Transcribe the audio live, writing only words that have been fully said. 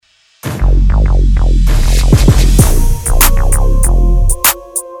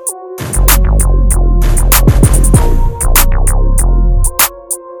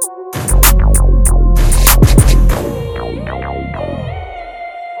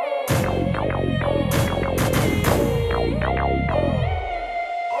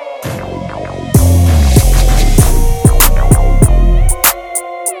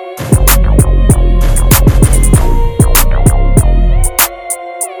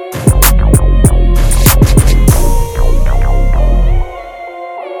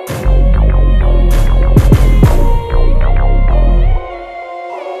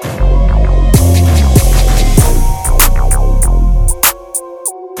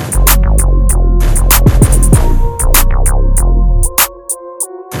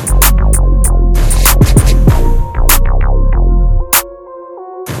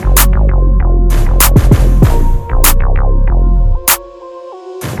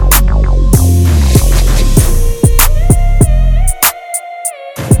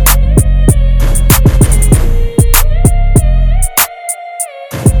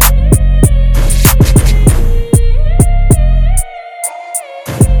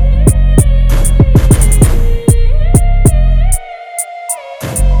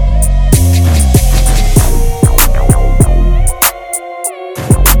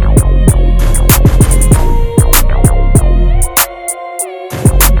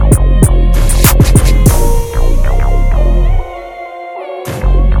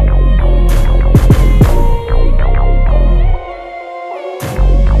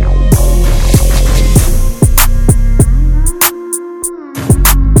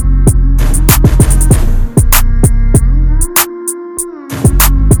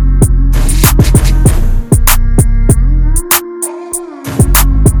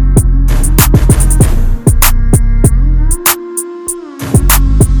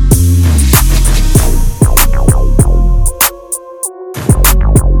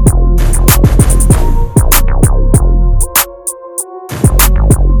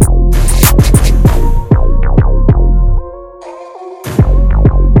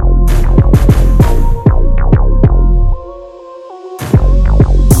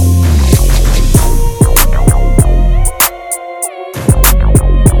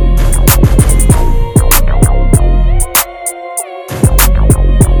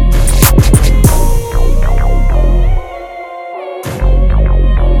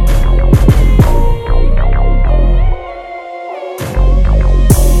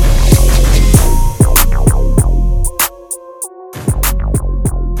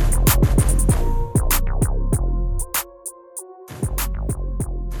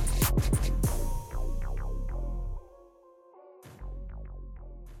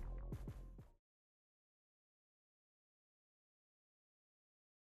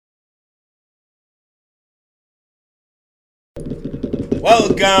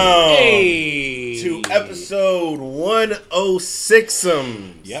Welcome Hey. to episode 106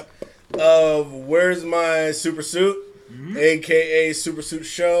 Yep. of Where's My Super Suit, aka Super Suit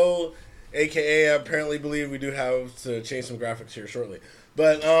Show, aka I apparently believe we do have to change some graphics here shortly.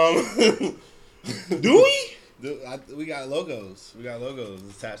 But Do we? we got logos. We got logos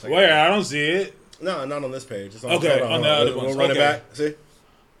attached. Like Where? I don't see it. No, not on this page. It's on, Okay, hold on the other We'll ones. run it Okay. back. See?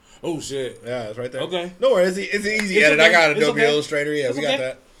 Oh shit. Yeah, it's right there. Okay. No worries. It's an easy It's edit. okay. I got It's Adobe okay. Illustrator. Yeah, It's we got okay.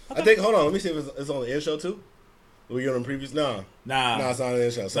 that. Okay. I think, hold on. Let me see if it's on the intro too. Will we get on the previews? No, Nah. it's not on the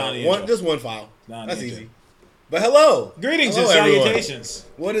intro. So not on the one, intro. just one file. Not on That's the easy. intro. But hello. Greetings Hello, and everyone. salutations.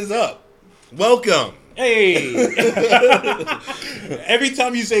 What is up? Welcome. Hey. Every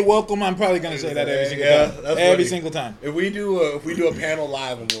time you say welcome, I'm probably gonna say that every single time. that's Every funny. single time. If we do a panel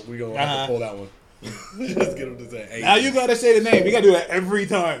live, we gonna have to pull that one. Just get them to say. Hey. Now you gotta say the name. You gotta do that every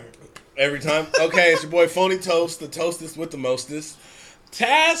time. Every time. Okay, it's your boy Phony Toast, the toastest with the mostest.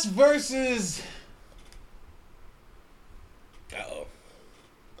 Task versus. Uh-oh.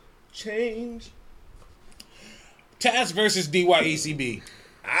 Change. Task versus DYECB.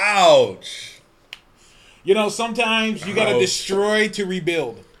 Ouch. You know, sometimes you gotta Ouch. destroy to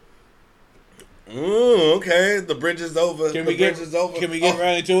rebuild. Okay. The bridge is over. Can the we get bridge is over. Can we get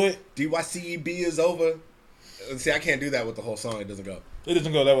right into it? DYCEB is over. See, I can't do that with the whole song. It doesn't go. It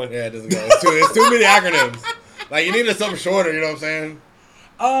doesn't go that way. Yeah, it doesn't go. It's too many acronyms. Like, you needed something shorter, you know what I'm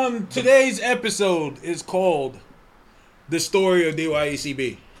saying? Today's episode is called "The Story of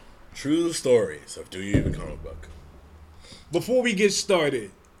DYECB." True stories of Do You Even Comic Book. Before we get started,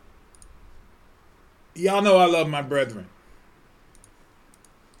 y'all know I love my brethren.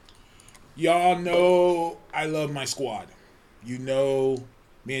 Y'all know I love my squad. You know,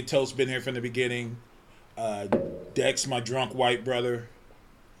 me and Toast been here from the beginning. Dex, my drunk white brother.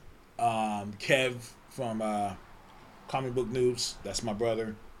 Kev from Comic Book Noobs, that's my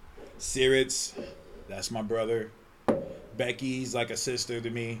brother. Siritz, that's my brother. Becky's like a sister to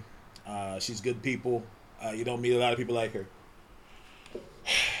me. She's good people. You don't meet a lot of people like her.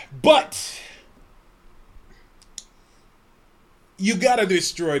 But you gotta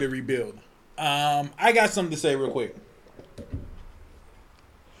destroy to rebuild. I got something to say real quick.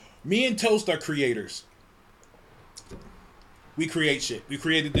 Me and Toast are creators. We create shit. We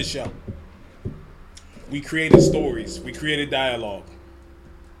created this show. We created stories. We created dialogue.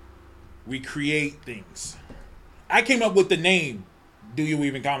 We create things. I came up with the name, Do You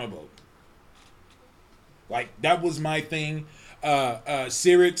Even Comic Book? Like, that was my thing.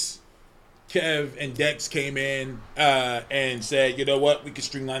 Siritz, Kev, and Dex came in and said, you know what? We could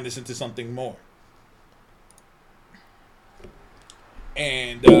streamline this into something more.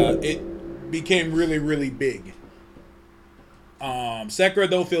 And it became really, really big. Sekra,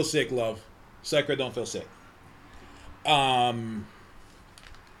 don't feel sick, love. Sekra, don't feel sick.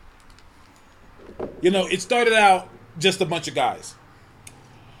 You know, it started out just a bunch of guys.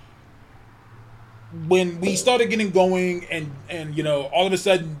 When we started getting going and you know, all of a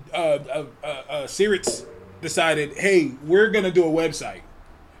sudden Siritz decided, hey, we're going to do a website.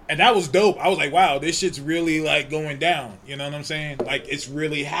 And that was dope. I was like, wow, this shit's really like going down. You know what I'm saying? Like, it's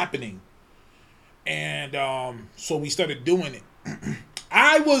really happening. And so we started doing it.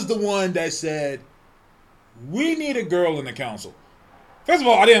 I was the one that said, we need a girl in the council. First of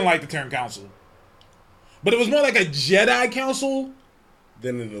all, I didn't like the term council. But it was more like a Jedi council.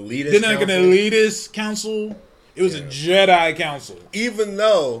 Then an elitist Then like council. an elitist council. It was a Jedi council. Even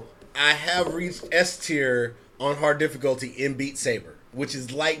though I have reached S tier on hard difficulty in Beat Saber, which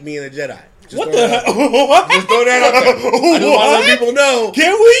is like me and a Jedi. Just What throw the that hell? out. What? Just throw that out there. I just want to let people know.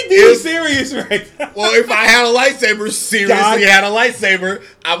 Can we be serious right now? Well, if I had a lightsaber, seriously had a lightsaber,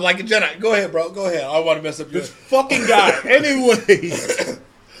 I'm like a Jedi. Go ahead, bro. Go ahead. I want to mess up your... This fucking guy. Anyways.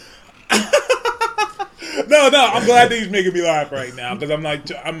 No, I'm glad that he's making me laugh right now because I'm like,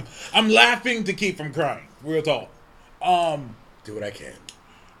 I'm laughing to keep from crying. Real talk. Do what I can.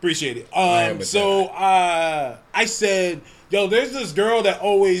 Appreciate it. am a So I said, yo, there's this girl that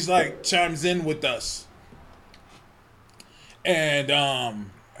always like chimes in with us, and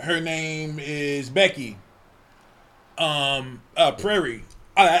her name is Becky. Prairie.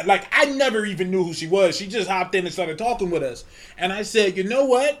 Like, I never even knew who she was. She just hopped in and started talking with us, and I said, you know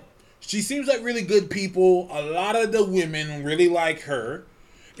what? She seems like really good people. A lot of the women really like her.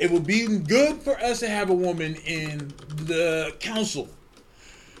 It would be good for us to have a woman in the council.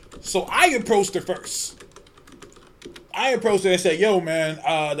 So I approached her first. I approached her and said, yo, man,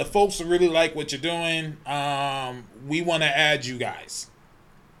 the folks really like what you're doing. We want to add you guys.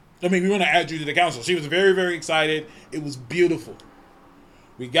 We want to add you to the council. She was very, very excited. It was beautiful.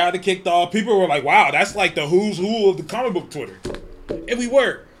 We got it kicked off. People were like, wow, that's like the who's who of the comic book Twitter. And we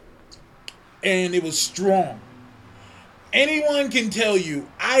were. And it was strong. Anyone can tell you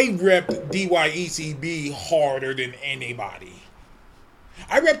I repped DYECB harder than anybody.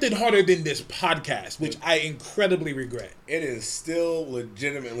 I repped it harder than this podcast, which I incredibly regret. It is still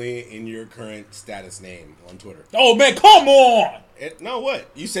legitimately in your current status name on Twitter. Oh, man, come on! No, what?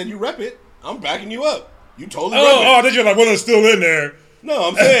 You said you rep it. I'm backing you up. You totally rep it. Oh, I thought you were like, well, it's still in there. No,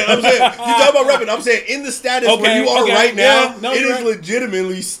 I'm saying, you talk about repping. I'm saying in the status where you are right now, it is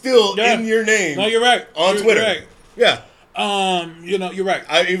legitimately still in your name. No, you're right. On Twitter. Right. Yeah. You're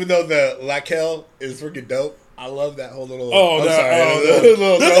right. Even though the Laquelle is freaking dope, I love that whole little. There's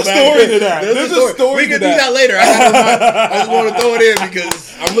a story to that. There's a story. We can do that later. I just want to throw it in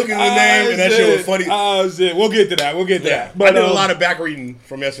because I'm looking at the name and that shit was funny. Oh shit, we'll get to that. But I did a lot of back reading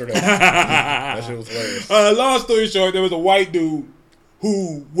from yesterday. That shit was hilarious. Long story short, there was a white dude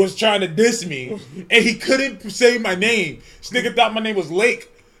who was trying to diss me, and he couldn't say my name. This nigga thought my name was Lake,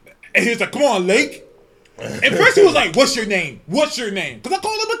 and he was like, "Come on, Lake." And first he was like, "What's your name? What's your name?" Because I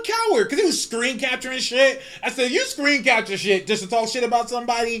called him a coward because he was screen capturing shit. I said, "You screen capture shit just to talk shit about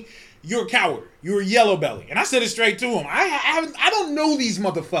somebody. You're a coward. You're a yellow belly." And I said it straight to him. I don't know these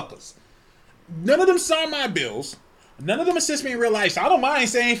motherfuckers. None of them sign my bills. None of them assist me in real life. So I don't mind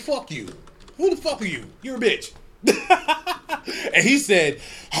saying fuck you. Who the fuck are you? You're a bitch. And he said,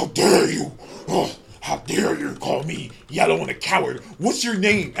 "How dare you? Oh, how dare you call me yellow and a coward? What's your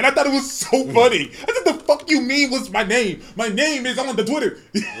name?" And I thought it was so funny. I said, "The fuck you mean what's my name? My name is on the Twitter."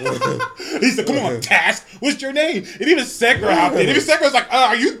 He said, "Come on, Task, what's your name?" And even Sekra hopped in. Even Sekra was like,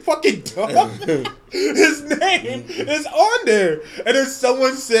 "Are you fucking dumb?" His name is on there. And then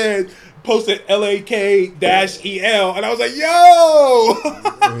someone posted LAK-EL, and I was like, "Yo,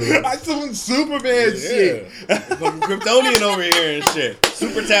 I some Superman shit." Fucking Kryptonian over here and shit.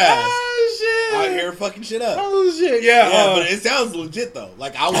 Super Task. Oh, shit. Out here fucking shit up. Oh, shit. Yeah. But it sounds legit, though.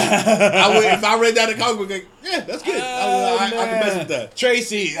 Like, I would if I read that in comic book, like, yeah, that's good. I can mess with that.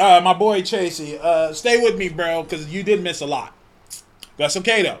 Tracy, my boy Tracy, stay with me, bro, because you did miss a lot. That's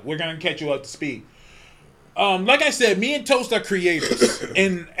okay, though. We're going to catch you up to speed. Like I said, me and Toast are creators,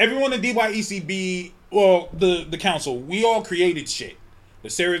 and everyone in DYECB, well, the council, we all created shit. The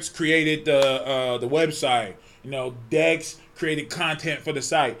Sarahs created the website. Dex created content for the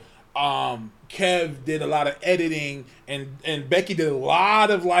site. Kev did a lot of editing, and Becky did a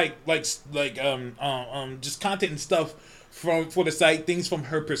lot of just content and stuff for the site, things from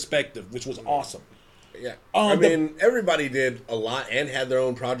her perspective, which was awesome. Yeah, everybody did a lot and had their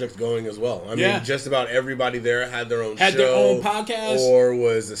own projects going as well. I mean, just about everybody there had their own their own podcast, or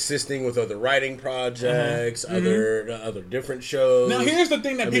was assisting with other writing projects, other different shows. Now, here's the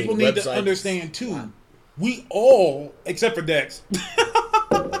thing that people need to understand too: we all, except for Dex,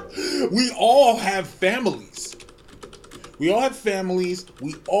 we all have families. We all have families.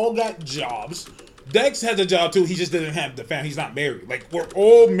 We all got jobs. Dex has a job too. He just doesn't have the family. He's not married. Like, we're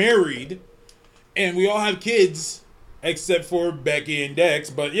all married. And we all have kids, except for Becky and Dex.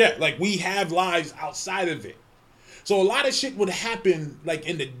 But yeah, like, we have lives outside of it. So a lot of shit would happen, like,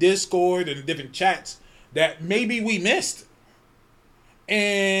 in the Discord and different chats that maybe we missed.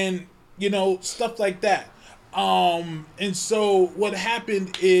 And, stuff like that. And so what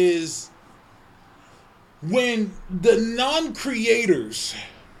happened is when the non-creators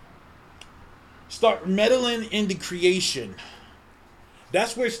start meddling in the creation,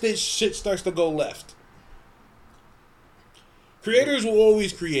 that's where this shit starts to go left. Creators will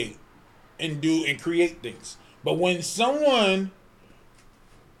always create and create things. But when someone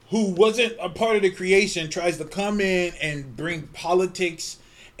who wasn't a part of the creation tries to come in and bring politics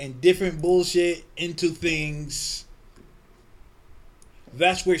and different bullshit into things,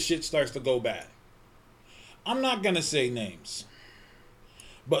 that's where shit starts to go bad. I'm not going to say names.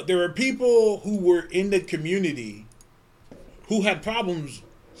 But there are people who were in the community who had problems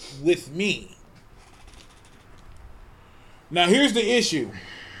with me. Now, here's the issue.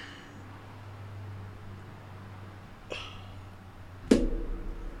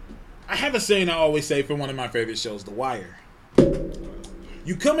 I have a saying I always say for one of my favorite shows, The Wire.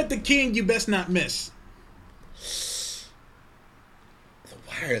 You come at the king, you best not miss. The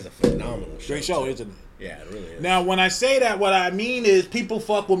Wire is a phenomenal show. Great show, isn't it? Yeah, it really is. Now, when I say that, what I mean is people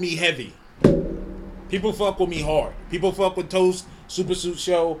fuck with me heavy. People fuck with me hard. People fuck with Toast, Super Suit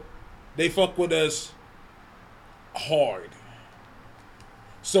Show. They fuck with us hard.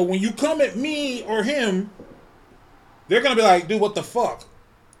 So when you come at me or him, they're going to be like, dude, what the fuck?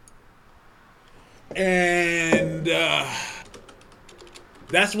 And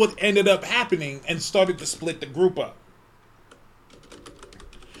that's what ended up happening and started to split the group up.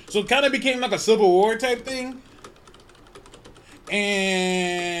 So it kind of became like a civil war type thing.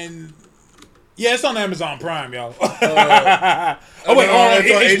 And yeah, it's on Amazon Prime, y'all. Oh wait,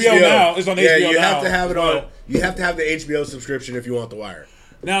 it's on HBO now. It's on HBO now. You have to have it on. You have to have the HBO subscription if you want The Wire.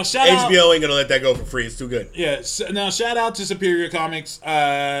 Now, HBO ain't gonna let that go for free. It's too good. Yeah. Now, shout out to Superior Comics.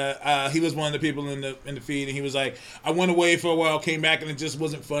 He was one of the people in the feed, and he was like, "I went away for a while, came back, and it just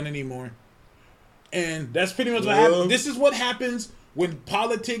wasn't fun anymore." And that's pretty much what happened. This is what happens when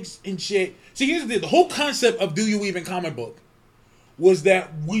politics and shit. See, here's the deal. The whole concept of Do You Even Comic Book was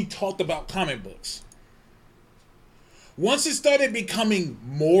that we talked about comic books. Once it started becoming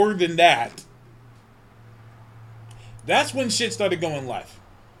more than that, that's when shit started going left.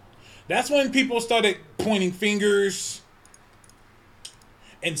 That's when people started pointing fingers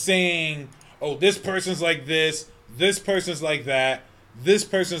and saying, oh, this person's like this person's like that, this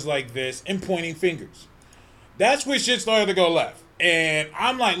person's like this, and pointing fingers. That's where shit started to go left. And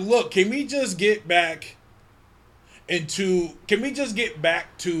I'm like, look, can we just get back to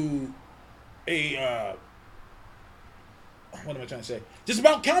a what am I trying to say? Just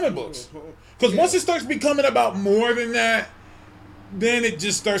about comic books. Because once it starts becoming about more than that, then it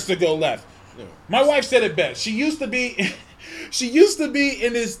just starts to go left. Yeah. My wife said it best. She used to be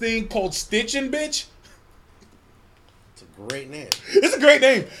in this thing called Stitchin' Bitch. It's a great name. It's a great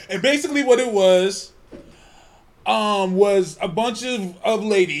name. And basically what it was a bunch of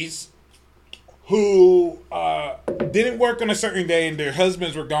ladies who didn't work on a certain day and their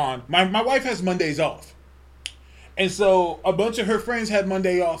husbands were gone. My wife has Mondays off. And so a bunch of her friends had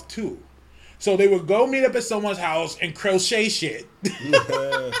Monday off too. So they would go meet up at someone's house and crochet shit.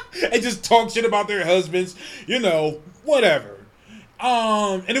 And just talk shit about their husbands, whatever.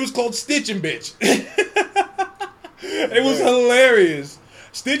 And it was called Stitchin' Bitch. It was hilarious.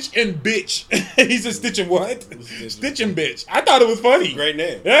 Stitch and Bitch. He said Stitch and what? Stitch and Bitch. I thought it was funny. Great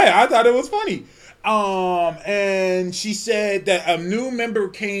name. Yeah, I thought it was funny. And she said that a new member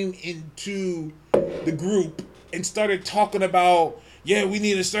came into the group and started talking about, yeah, we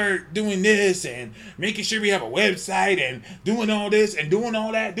need to start doing this and making sure we have a website and doing all this and doing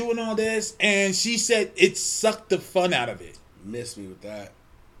all that, doing all this. And she said it sucked the fun out of it. Miss me with that.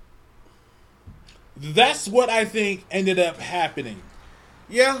 That's what I think ended up happening.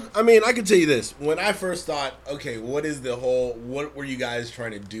 Yeah, I mean, I can tell you this. When I first thought, okay, what were you guys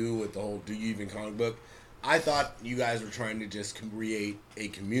trying to do with the whole Do You Even Comic Book? I thought you guys were trying to just create a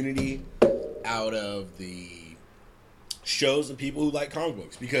community out of the shows and people who like comic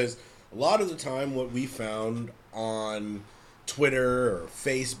books, because a lot of the time what we found on Twitter or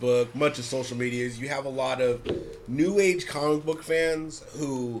Facebook, much of social media, is you have a lot of new age comic book fans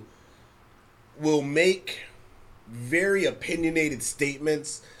who will make very opinionated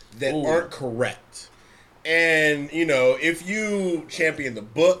statements that aren't correct. And, if you champion the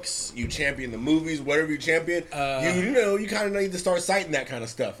books, you champion the movies, whatever you champion, you kind of need to start citing that kind of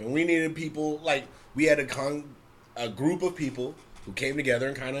stuff. And we needed people, like, we had a group of people who came together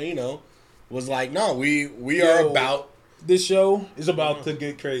and kind of, was like, no, we are about... This show is about to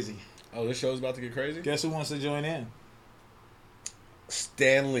get crazy. Oh, this show is about to get crazy? Guess who wants to join in?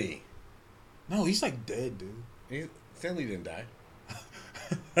 Stan Lee. No, he's like dead, dude. Stan Lee didn't die.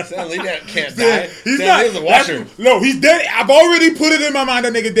 Stan Lee can't die. He's Stan not. Lee's a watcher. No, he's dead. I've already put it in my mind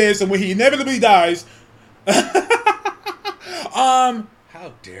that nigga dead, so when he inevitably dies... How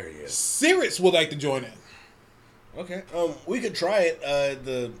dare you? Sirius would like to join in. Okay. We could try it.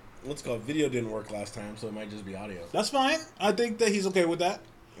 The video didn't work last time, so it might just be audio. That's fine. I think that he's okay with that.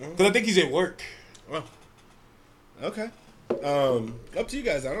 Because I think he's at work. Well, okay. Up to you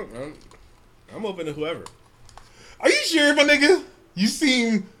guys. I'm open to whoever. Are you sure, my nigga? You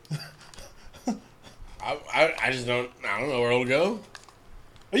seem... I just don't... I don't know where it'll go.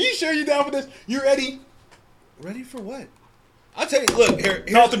 Are you sure you're down for this? You ready? Ready for what? I'll tell you, look,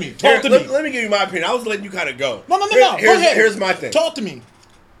 talk to me. Let me give you my opinion. I was letting you kind of go. No. Go ahead. Here's my thing. Talk to me.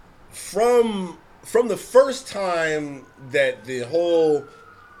 From the first time that the whole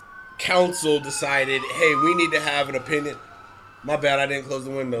council decided, hey, we need to have an opinion. My bad, I didn't close the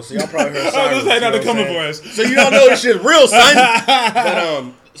window, so y'all probably heard sirens. This ain't nothing coming for us. So you don't know this shit's real, son.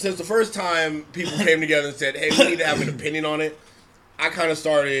 But since the first time people came together and said, hey, we need to have an opinion on it, I kind of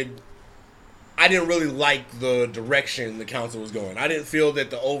started... I didn't really like the direction the council was going. I didn't feel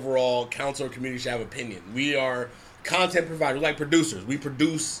that the overall council or community should have opinion. We are content providers, like producers. We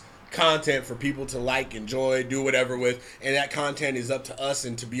produce content for people to like, enjoy, do whatever with, and that content is up to us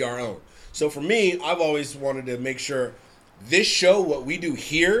and to be our own. So for me, I've always wanted to make sure this show, what we do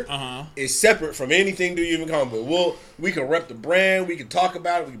here, is separate from anything Do You Even Comic Book. We can rep the brand, we can talk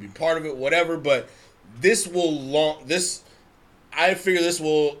about it, we can be part of it, whatever, but this I figure this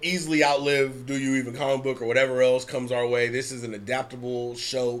will easily outlive Do You Even Comic Book or whatever else comes our way. This is an adaptable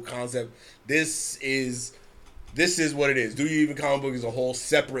show concept. This is what it is. Do You Even Comic Book is a whole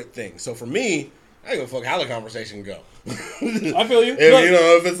separate thing. So for me, I ain't gonna fuck how the conversation go. I feel you.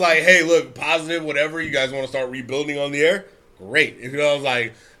 If it's like, hey, look, positive, whatever, you guys want to start rebuilding on the air, great. If I was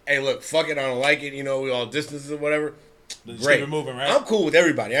like, hey, look, fuck it, I don't like it, we all distances or whatever, great. Keep it moving, right? I'm cool with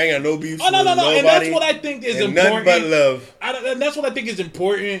everybody. I ain't got no beef. Oh, no. And that's what I think is important. Nothing but love. And that's what I think is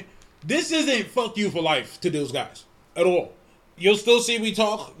important. This isn't fuck you for life to those guys at all. You'll still see we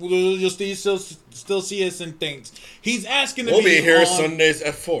talk. You'll still see us in things. He's asking to we'll be here Sundays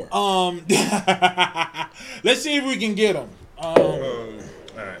at 4. Let's see if we can get him. All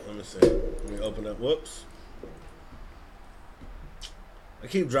right, let me see. Let me open up. Whoops. I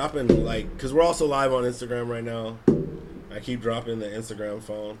keep dropping, because we're also live on Instagram right now. I keep dropping the Instagram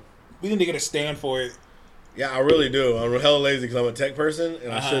phone. We need to get a stand for it. Yeah, I really do. I'm hella lazy because I'm a tech person,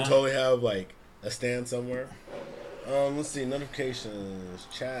 and I should totally have, a stand somewhere. Let's see, notifications,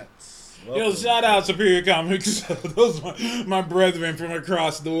 chats. Welcome. Yo, shout out Superior Comics. Those are my brethren from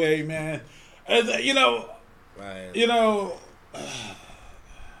across the way, man. And,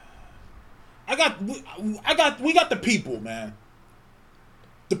 we got the people, man.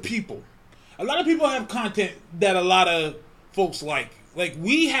 The people. A lot of people have content that a lot of folks like. Like,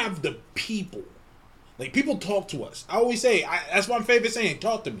 we have the people. Like, people talk to us. I always say, that's my favorite saying,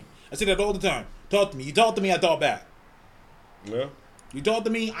 talk to me. I say that all the time. Talk to me. You talk to me, I talk back. Yeah. You talk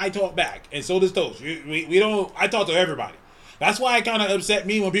to me, I talk back. And so does Toast. We don't, I talk to everybody. That's why it kind of upset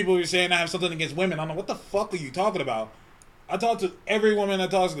me when people were saying I have something against women. I'm like, what the fuck are you talking about? I talk to every woman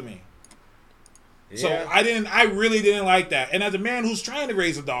that talks to me. Yeah. So I really didn't like that. And as a man who's trying to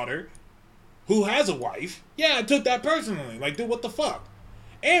raise a daughter, who has a wife, yeah, I took that personally. Like, dude, what the fuck?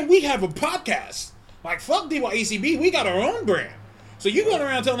 And we have a podcast. Like, fuck DYECB, we got our own brand. So you going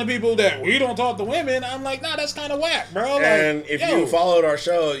around telling people that we don't talk to women, I'm like, nah, that's kind of whack, bro. And if you followed our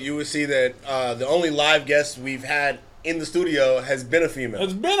show, you would see that the only live guest we've had in the studio has been a female.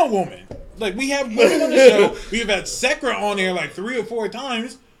 It's been a woman. Like, we have women on the show. We've had Sekra on here 3 or 4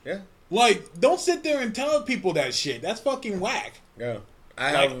 times. Yeah. Like, don't sit there and tell people that shit. That's fucking whack. Yeah.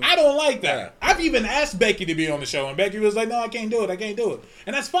 I don't like that. Yeah. I've even asked Becky to be on the show, and Becky was like, no, I can't do it.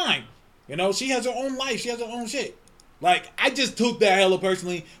 And that's fine. She has her own life. She has her own shit. Like, I just took that hella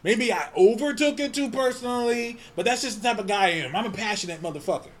personally. Maybe I overtook it too personally, but that's just the type of guy I am. I'm a passionate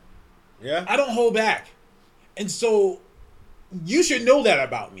motherfucker. Yeah. I don't hold back. And so, you should know that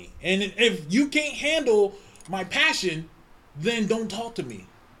about me. And if you can't handle my passion, then don't talk to me.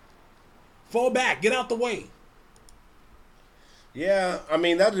 Fall back. Get out the way. Yeah, I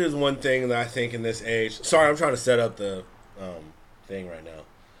mean, that is one thing that I think in this age... Sorry, I'm trying to set up the thing right now.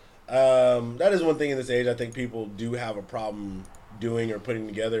 That is one thing in this age I think people do have a problem doing or putting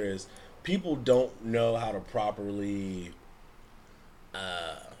together is people don't know how to properly...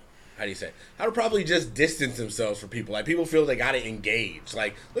 how to properly just distance themselves from people. Like, people feel they gotta engage.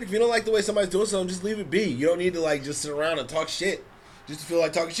 Like, look, if you don't like the way somebody's doing something, just leave it be. You don't need to, just sit around and talk shit. Just to feel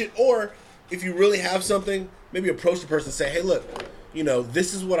like talking shit. Or, if you really have something, maybe approach the person and say, hey, look,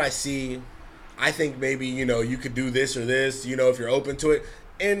 this is what I see. I think maybe, you could do this or this, if you're open to it.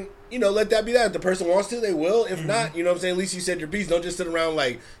 And, let that be that. If the person wants to, they will. If not, what I'm saying, at least you said your piece. Don't just sit around,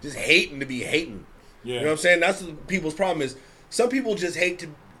 just hating to be hating. Yeah. You know what I'm saying? That's what people's problem is. Some people just hate to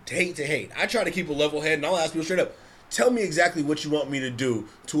hate. I try to keep a level head, and I'll ask people straight up, tell me exactly what you want me to do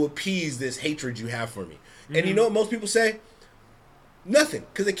to appease this hatred you have for me. Mm-hmm. And you know what most people say? Nothing,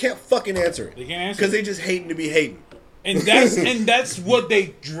 because they can't fucking answer it. They can't answer because they just hating to be hating. And that's what they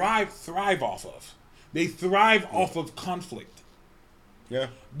thrive off of. They thrive off of conflict. Yeah.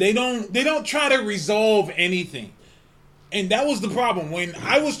 They don't try to resolve anything. And that was the problem. When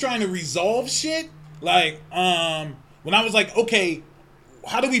I was trying to resolve shit, when I was like, okay,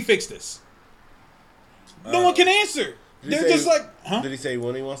 how do we fix this? No one can answer. They're just like, huh? Did he say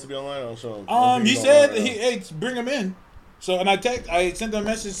when he wants to be online? I'm sure. He said, hey, bring him in. So, and I sent them a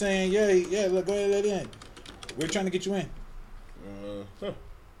message saying, yeah, look, go ahead, let in. We're trying to get you in.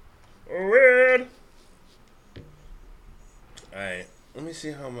 Weird. Alright, let me see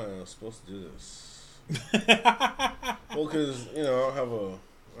how am I supposed to do this. Well, because, I don't have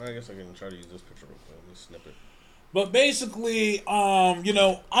I guess I can try to use this picture real quick. Let me snip it. But basically,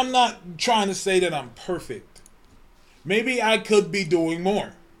 I'm not trying to say that I'm perfect. Maybe I could be doing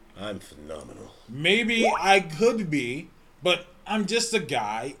more. I'm phenomenal. Maybe I could be. But I'm just a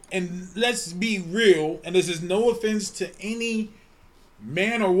guy, and let's be real, and this is no offense to any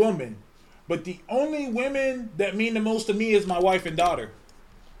man or woman, but the only women that mean the most to me is my wife and daughter.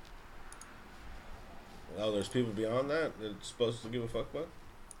 Oh, there's people beyond that that's supposed to give a fuck about?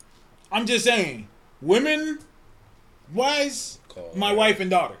 I'm just saying, women-wise, my wife and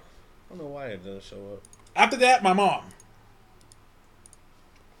daughter. I don't know why it doesn't show up. After that, my mom.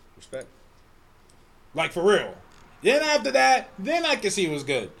 Respect. Like, for real. Then after that, then I can see what's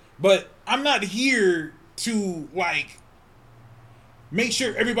good. But I'm not here to, like, make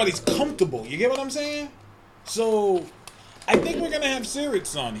sure everybody's comfortable. You get what I'm saying? So, I think we're going to have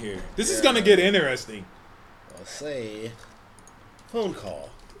Sirits on here. This is going to get interesting. I'll say phone call.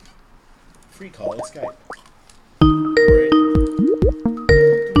 Free call in Skype.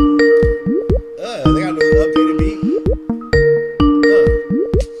 They got no updated beat.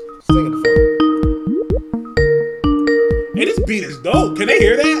 Sing at the phone. Hey, this beat is dope. Can they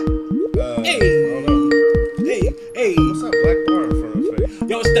hear that? Hey. I don't know. Hey. What's that black bar in front of his face?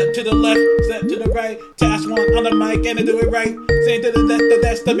 Yo, step to the left, step to the right. Task one on the mic and I do it right. Saying to the left,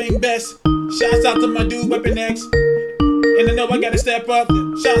 that's the main best. Shouts out to my dude, Weapon X. And I know I gotta step up.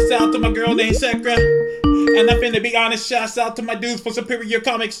 Shouts out to my girl named Sekra. And I'm finna be honest, shouts out to my dudes for Superior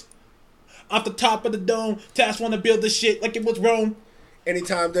Comics. Off the top of the dome, Task wanna build this shit like it was Rome.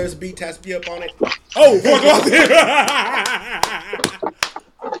 Anytime there's a beat, Task be up on it. Oh, fuck off.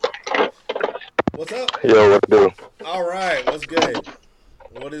 What's up? Yo, what to do? All right, what's good?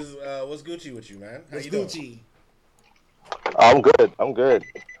 What's Gucci with you, man? How What's you doing? Gucci? I'm good.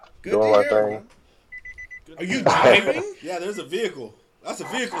 Good Doing to my hear, thing. man. Are you driving? Yeah, there's a vehicle. That's a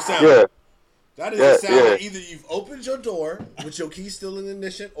vehicle sound. Yeah. That is a sound yeah. that either you've opened your door with your keys still in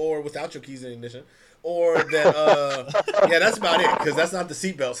ignition or without your keys in ignition. Or that, yeah, that's about it. Because that's not the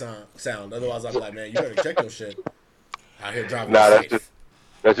seatbelt sound. Otherwise, I'm like, man, you better check your shit. Out here driving Nah, safe.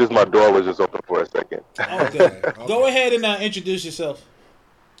 that's just my door was just open for a second. Okay. Go ahead and introduce yourself.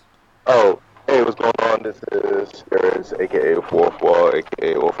 Oh, hey, what's going on? This is Spirits, aka Fourth Wall,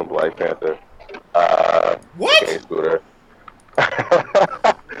 aka Orphan Black Panther. What? AKA Scooter.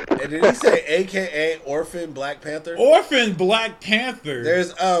 And did he say AKA Orphan Black Panther? Orphan Black Panther.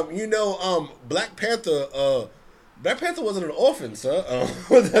 There's, Black Panther, Black Panther wasn't an orphan, sir.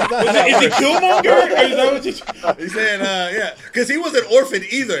 Is Is he Killmonger? Or is that what you... He said, yeah, because he wasn't orphan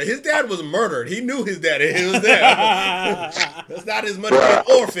either. His dad was murdered. He knew his daddy. He was there. That's not as much of an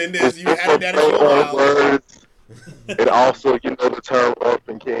orphan as you had a daddy for a while. And also, you know the term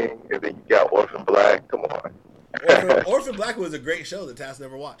Orphan King, and then you got Orphan Black. Come on. Orphan Black was a great show that Tass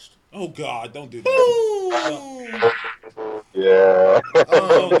never watched. Oh, God, don't do that. Yeah.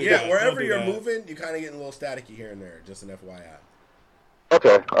 Yeah, wherever you're moving, you're kind of getting a little staticky here and there. Just an FYI.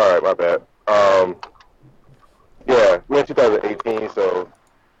 Okay, all right, my bad. Yeah, we're in 2018, so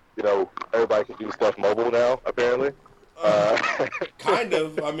you know everybody can do stuff mobile now. Apparently, Kind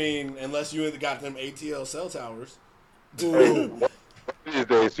of. I mean, unless you got them ATL cell towers. These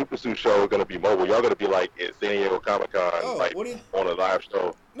days, Super Suit Show is gonna be mobile. Y'all gonna be like at San Diego Comic Con, on a live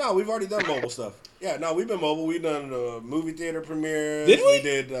show. No, we've already done mobile stuff. Yeah, no, we've been mobile. We've done movie theater premieres. Did we? We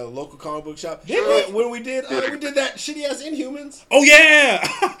did local comic book shop. Did we? When we did that shitty ass Inhumans. Oh, yeah.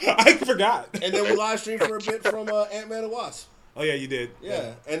 I forgot. And then we live streamed for a bit from Ant-Man and Wasp. Oh, yeah, you did.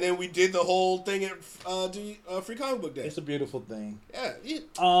 Yeah. And then we did the whole thing at Free Comic Book Day. It's a beautiful thing. Yeah.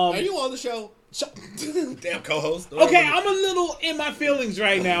 Are you on the show? Damn co-host. Okay, I'm a little in my feelings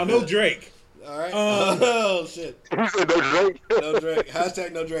right now. No Drake. All right. Oh, shit. You said no Drake? No Drake.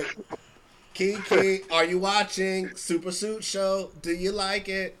 Hashtag no Drake. Kiki, are you watching Super Suit Show? Do you like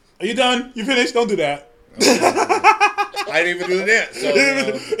it? Are you done? You finished? Don't do that. I didn't even do the dance. So,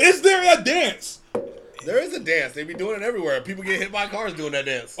 Is there a dance? there is a dance. They be doing it everywhere. People get hit by cars doing that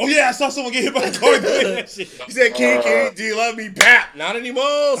dance. Oh, yeah, I saw someone get hit by a car doing that shit. He said, Kiki, do you love me? Bap. Not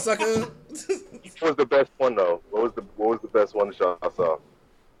anymore, sucker. What was the best one though? What was the best one that y'all saw?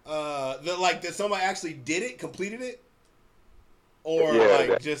 That somebody actually did it, completed it, or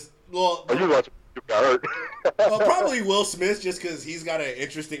just well. Oh, you watching? You got hurt. Well, probably Will Smith, just because he's got an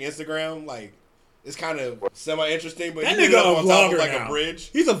interesting Instagram. Like, it's kind of semi-interesting, but That he nigga up a on top vlogger of like now. a bridge.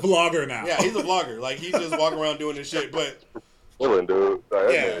 He's a vlogger now. Yeah, he's a vlogger. Like, he's just walking around doing this shit. But Dude. Like,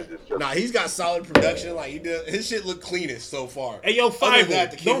 that yeah, man is just nah, he's got solid production. Like, his shit look cleanest so far. Hey, yo, Other than Five,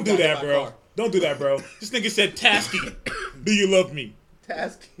 that, the kid don't do got hit that, by a bro. car. Don't do that, bro. This nigga said, Tasky, do you love me?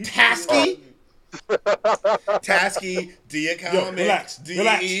 Tasky? Tasky, do you comic? Relax, do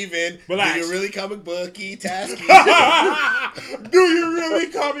relax, you even? relax. Do you really comic booky? Tasky. Do you really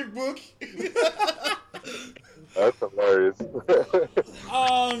comic book? That's hilarious.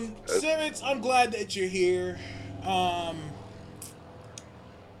 Simmons, I'm glad that you're here. I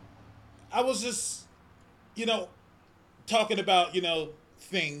was just, talking about,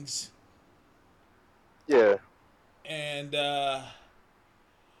 things. Yeah. And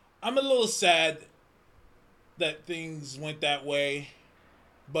I'm a little sad that things went that way,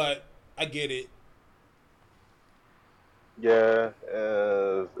 but I get it. Yeah,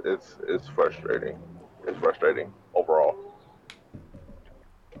 it's frustrating. It's frustrating overall.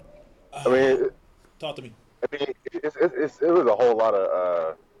 I mean, Talk to me. I mean, it was a whole lot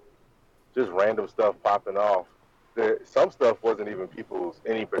of just random stuff popping off. Some stuff wasn't even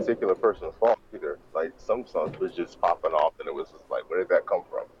any particular person's fault either. Like some stuff was just popping off, and it was just like, where did that come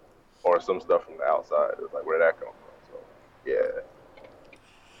from? Or some stuff from the outside. It was like, where did that come from? So, yeah.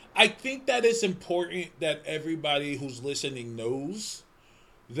 I think that it's important that everybody who's listening knows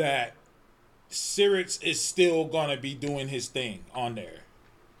that Sirix is still gonna be doing his thing on there.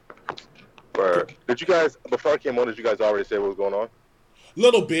 Did you guys, before I came on, did you guys already say what was going on?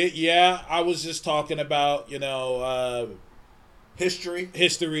 Little bit, yeah. I was just talking about, history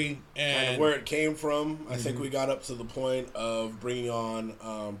and kind of where it came from. I think we got up to the point of bringing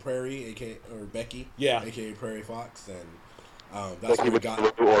on Prairie, aka or Becky, aka Prairie Fox, and that's Becky what we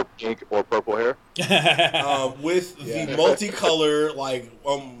got. Or pink or purple hair, with the multicolor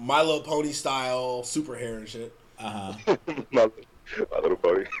My Little Pony style super hair and shit. my Little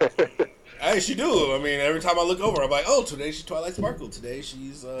Pony. Hey, she do. I mean, every time I look over, I'm like, oh, today she's Twilight Sparkle. Today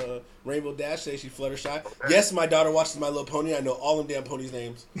she's Rainbow Dash. Today she's Fluttershy. Yes, my daughter watches My Little Pony. I know all them damn ponies'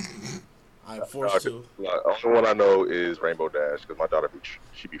 names. I'm forced to. The only one I know is Rainbow Dash because my daughter,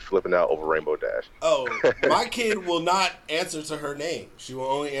 she be flipping out over Rainbow Dash. Oh, my kid will not answer to her name. She will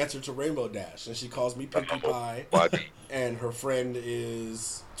only answer to Rainbow Dash. And she calls me Pinkie Pie. And her friend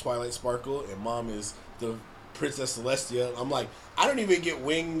is Twilight Sparkle. And mom is the Princess Celestia. I'm like, I don't even get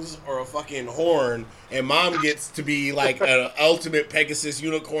wings or a fucking horn, and mom gets to be like an ultimate Pegasus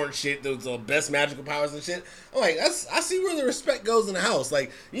unicorn shit, the best magical powers and shit. I'm like, I see where the respect goes in the house.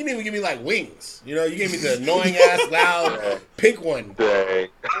 Like, you didn't even give me like wings. You gave me the annoying ass loud pink one. Dang.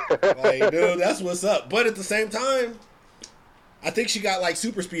 Like, dude, that's what's up. But at the same time, I think she got like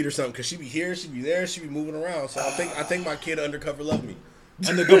super speed or something because she be here, she be there, she be moving around. So I think my kid undercover loved me.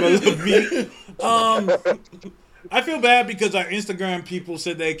 I feel bad because our Instagram people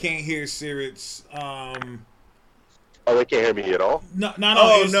said they can't hear Sirix. Oh, they can't hear me at all? No.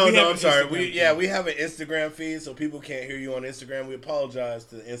 I'm sorry. We have an Instagram feed, so people can't hear you on Instagram. We apologize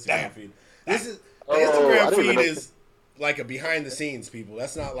to the Instagram feed. The Instagram feed is like a behind the scenes, people.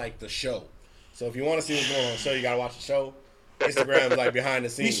 That's not like the show. So if you want to see what's going on the show, you gotta watch the show. Instagram's like behind the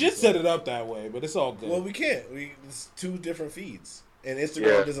scenes. We should set it up that way, but it's all good. Well, we can't. It's two different feeds. And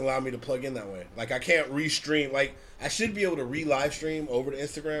Instagram doesn't allow me to plug in that way. Like, I can't restream. Like, I should be able to re-live stream over to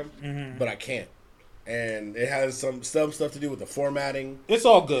Instagram, but I can't. And it has some stuff to do with the formatting. It's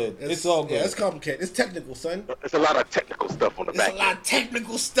all good. It's all good. Yeah, it's complicated. It's technical, son. It's a lot of technical stuff on the back. It's a lot of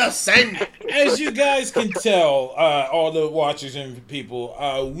technical stuff, son. As you guys can tell, all the watchers and people,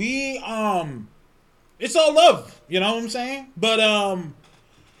 it's all love. You know what I'm saying? But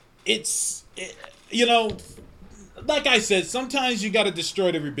like I said, sometimes you got to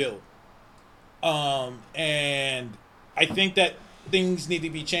destroy to rebuild. And I think that things need to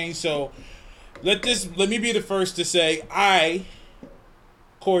be changed. So let me be the first to say, I,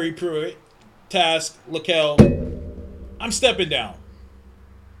 Corey Pruitt, Task, Lakel, I'm stepping down.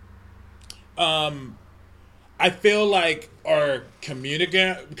 I feel like our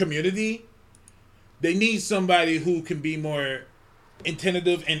community, they need somebody who can be more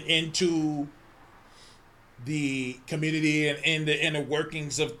attentive and into the community and in the inner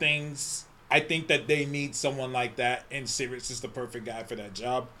workings of things. I think that they need someone like that, and Sirix is the perfect guy for that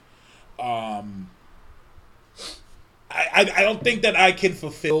job. I don't think that I can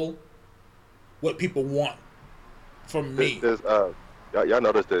fulfill what people want from me. Y'all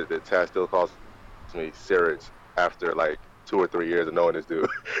notice that Taz still calls me Sirix after like 2 or 3 years of knowing this dude.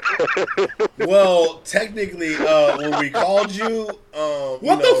 Well, technically, when we called you,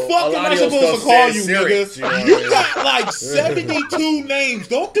 what the fuck am I supposed to call you, nigga? You got like 72 names.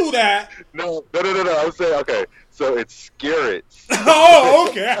 Don't do that. No. I'm saying, okay, so it's Scarrets. Oh,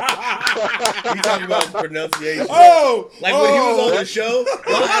 okay. You talking about pronunciation? Oh, like when he was on the show,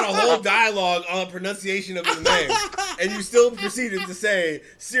 y'all had a whole dialogue on pronunciation of his name, and you still proceeded to say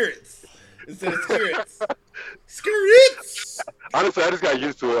Sirix instead of Scarrets. Scarrets. Honestly, I just got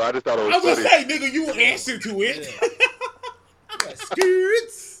used to it. I just thought it was funny. I was gonna say, nigga, you answer to it. Yeah.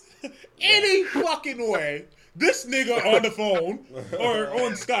 Scarrets. Any fucking way. This nigga on the phone or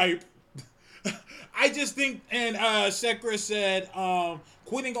on Skype. I just think, and Sekra said,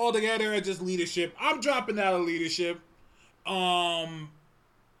 quitting altogether or just leadership. I'm dropping out of leadership. Yeah,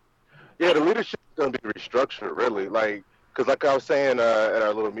 the leadership is going to be restructured, really. Like, because like I was saying at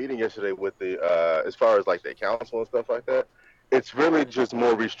our little meeting yesterday with the, as far as like the council and stuff like that, it's really just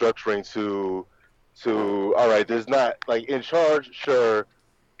more restructuring to to, all right, there's not, like, in charge, sure,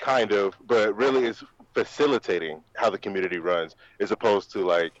 kind of, but really it's facilitating how the community runs as opposed to,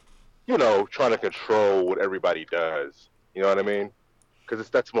 like, trying to control what everybody does. You know what I mean? Because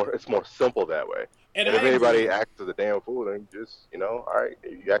it's more simple that way. And And I if anybody agree. acts as a damn fool, then just, all right,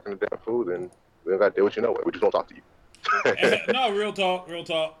 if you acting a damn fool, then we don't got to deal with you no way. We just don't talk to you. No, real talk, real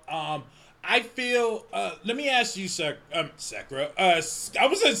talk. I feel. Let me ask you, Sakura. I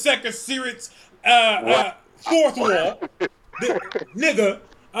was in Sakura Sirits, fourth wall, nigga.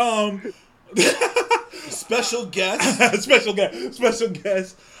 Special guest. Special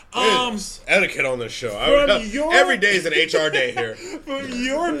guest. There's etiquette on this show. Every day is an HR day here. From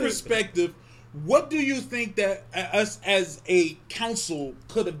your perspective, what do you think that us as a council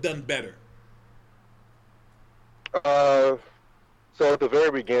could have done better? So at the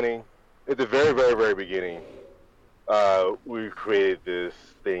very beginning, very beginning, we created this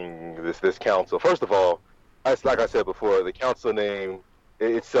thing, this council. First of all, like I said before, the council name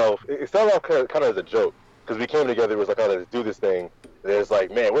itself, it started off kind of as a joke because we came together. It was like, oh, let's do this thing. And it's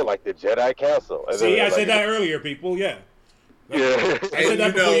like, man, we're like the Jedi Council. And See, I like, said that earlier, people. Yeah. Yeah. I said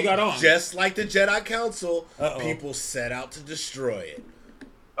that before you got on. Just like the Jedi Council, people set out to destroy it.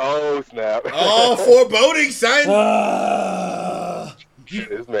 Oh, snap. Oh, foreboding, son.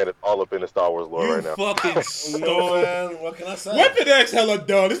 This man is all up in the Star Wars lore right now. Fucking stone. Man, what can I say? Weapon X hella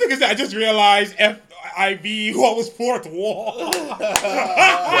dumb. This nigga said, I just realized IVwall was fourth wall. Who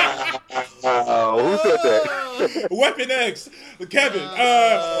said that? Weapon X. Kevin,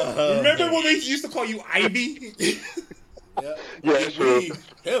 remember when we used to call you Ivy? Yeah, true.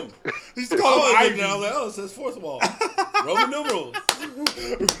 Him. We used to call him Ivy. Now, it says fourth wall. Roman numerals.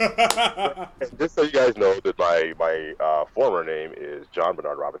 Just so you guys know that my former name is John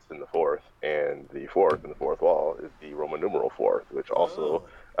Bernard Robinson the Fourth, and the fourth in the fourth wall is the Roman numeral fourth, which also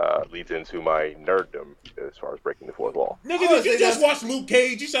leads into my nerddom as far as breaking the fourth wall. Nigga, did you just watch Luke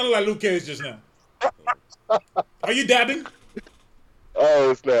Cage? You sounded like Luke Cage just now. Are you dabbing?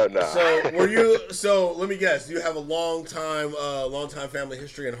 Oh snap! Nah. So let me guess. You have a long time family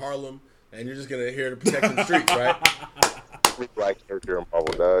history in Harlem, and you're just gonna here to protect the streets, right? Black character in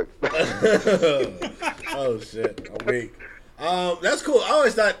Marvel, dog. Oh shit! I'm weak. That's cool. I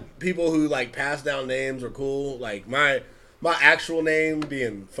always thought people who like pass down names were cool. Like my actual name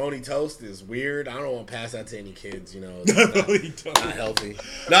being Phony Toast is weird. I don't want to pass that to any kids. It's not healthy.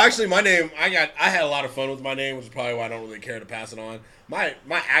 No, actually, my name I had a lot of fun with my name, which is probably why I don't really care to pass it on. My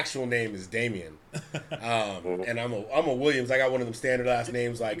actual name is Damien, and I'm a Williams. I got one of them standard last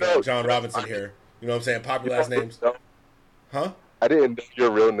names like John Robinson here. You know what I'm saying? Popular last names. Huh? I didn't know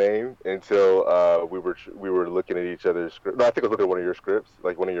your real name until we were looking at each other's script. No, I think I was looking at one of your scripts,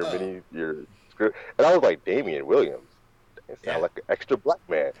 like one of your script, and I was like, Damian Williams. It sounds like an extra black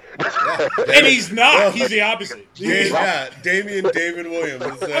man. Yeah. And he's not. He's the opposite. Yeah, Damian David Williams.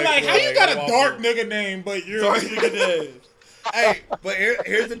 I'm like, how you got a dark nigga name, but you're dark nigga name? Hey, but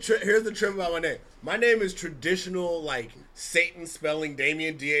here's the trip about my name. My name is traditional, like Satan spelling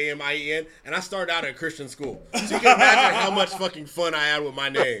Damien, Damien, and I started out at a Christian school. So you can imagine how much fucking fun I had with my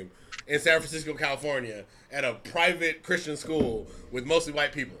name in San Francisco, California, at a private Christian school with mostly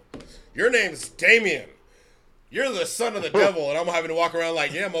white people. Your name's Damien. You're the son of the devil, and I'm having to walk around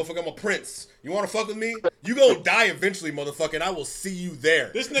like, yeah, motherfucker, I'm a prince. You want to fuck with me? You gonna die eventually, motherfucker, and I will see you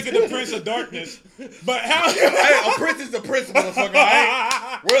there. This nigga the Prince of Darkness. But how? Hey, a prince is the prince, motherfucker, all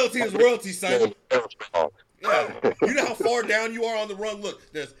right? Royalty is royalty, son. Yeah. You know how far down you are on the run?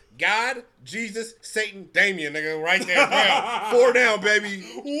 Look, there's God, Jesus, Satan, Damien, nigga, right there. Down. 4 down, baby.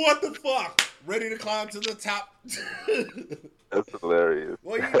 What the fuck? Ready to climb to the top. That's hilarious.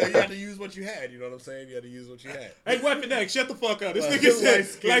 Well, you had to use what you had. You know what I'm saying? You had to use what you had. Hey, Weapon X, shut the fuck up. This nigga said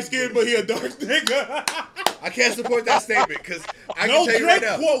light skin, but he a dark nigga. I can't support that statement because I can tell you right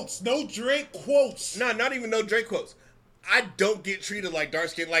now. No Drake quotes. No, not even no Drake quotes. I don't get treated like dark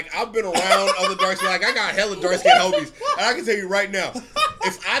skin. Like, I've been around other dark skin. Like, I got hella dark skin homies. And I can tell you right now,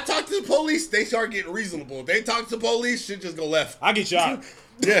 if I talk to the police, they start getting reasonable. If they talk to the police, shit just go left. I get shot.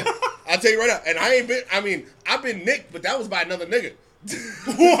 Yeah, I'll tell you right now. And I've been nicked, but that was by another nigga.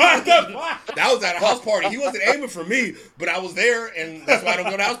 What the fuck? That was at a house party. He wasn't aiming for me, but I was there, and that's why I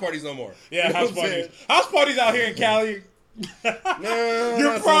don't go to house parties no more. Yeah, you know house parties. House parties out here in Cali. No,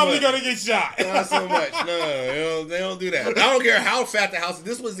 you're probably gonna get shot. Not so much. No, they don't do that. I don't care how fat the house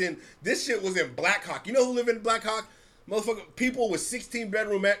is. This shit was in Black Hawk. You know who live in Black Hawk? Motherfucker, people with 16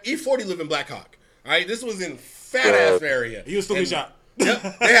 bedroom E40 live in Black Hawk. All right, this was in fat ass area. You still get shot.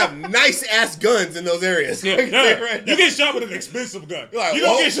 Yep, they have nice ass guns in those areas. Yeah, right, you get shot with an expensive gun. Like, you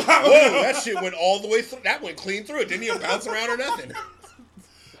don't get shot with that shit went all the way through. That went clean through it. Didn't even bounce around or nothing.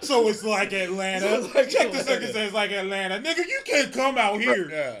 So it's like Atlanta. So it's like Check the Atlanta. circus says like Atlanta. Nigga, you can't come out here.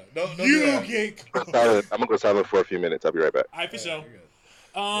 Yeah, don't do You that. can't. I'm gonna go silent for a few minutes. I'll be right back. All right, for sure. You're good.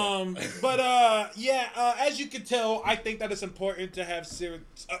 But as you can tell, I think that it's important to have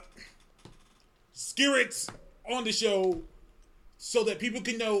spirits on the show so that people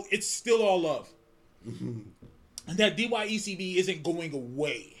can know it's still all love. And that DYECB isn't going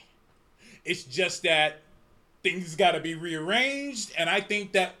away. It's just that things got to be rearranged, and I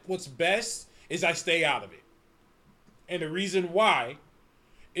think that what's best is I stay out of it. And the reason why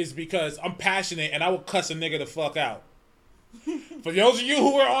is because I'm passionate and I will cuss a nigga the fuck out. For those of you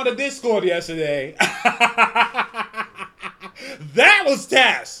who were on the Discord yesterday, that was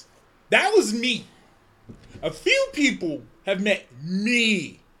Taz. That was me. A few people have met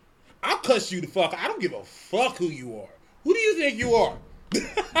me. I'll cuss you the fuck. I don't give a fuck who you are. Who do you think you are?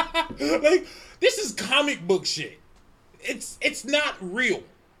 Like, this is comic book shit. It's not real.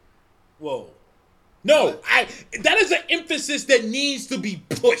 Whoa. No, that is an emphasis that needs to be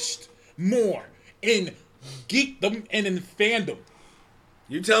pushed more in geekdom and in fandom.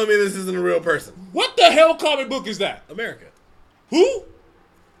 You telling me this isn't a real person? What the hell comic book is that? America. Who?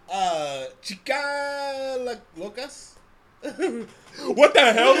 Chica Locas? What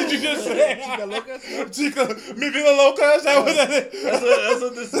the hell did you just say? Chica Locas? Chica, mi vida loca? Is that what that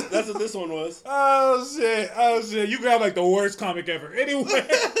is? That's what this one was. Oh shit. You got like the worst comic ever. Anyway.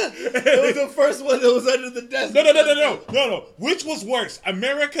 It was the first one that was under the desk. No. Which was worse,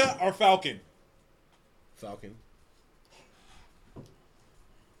 America or Falcon? Falcon.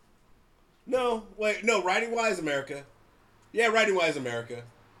 No, wait, no, Writing Wise America. Yeah, Writing Wise America.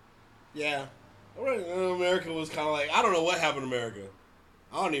 Yeah. America was kind of like, I don't know what happened to America.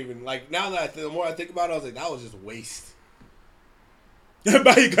 I don't even, like, now that the more I think about it, I was like, that was just waste.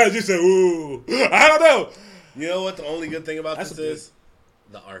 But you guys just said, ooh. I don't know. You know what the only good thing about this a good- is?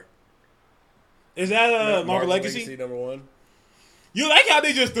 The art. Is that Marvel Legacy? Number one. You like how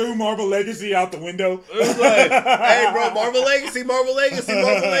they just threw Marvel Legacy out the window? It was like, hey, bro, Marvel Legacy.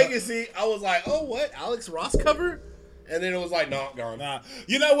 I was like, oh, what? Alex Ross cover? And then it was like, no, gone. Nah.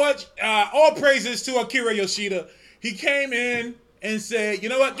 You know what? All praises to Akira Yoshida. He came in and said, you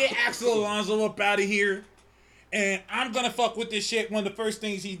know what? Get Axel Alonso up out of here. And I'm going to fuck with this shit. One of the first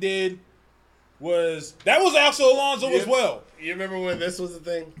things he did was, that was Axel Alonso as well. You remember when this was the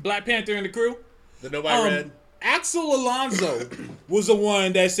thing? Black Panther and the crew? That nobody read? Axel Alonso was the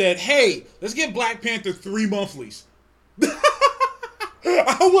one that said, hey, let's give Black Panther 3 monthlies.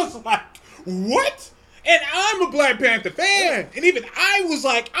 I was like, what? And I'm a Black Panther fan. And even I was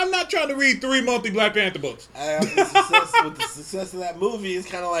like, I'm not trying to read 3 monthly Black Panther books. With the success of that movie, it's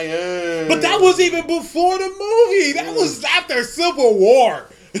kind of like, But that was even before the movie. That was after Civil War.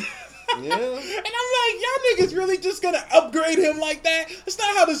 Yeah. And I'm like, y'all niggas really just gonna upgrade him like that? That's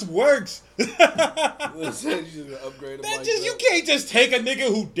not how this works. You just gonna upgrade him like that. You can't just take a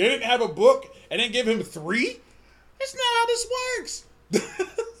nigga who didn't have a book and then give him 3. That's not how this works.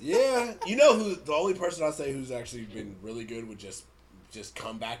 Yeah. You know who, the only person I say who's actually been really good with just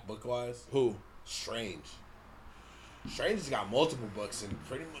comeback book-wise? Who? Strange. Strange has got multiple books, and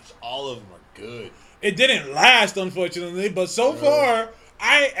pretty much all of them are good. It didn't last, unfortunately, but so far,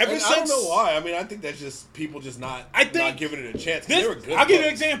 I don't know why. I mean, I think that's just people just not giving it a chance. They were good. I'll give you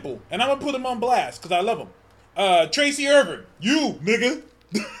an example, and I'm gonna put him on blast because I love him. Tracy Irvin, you nigga,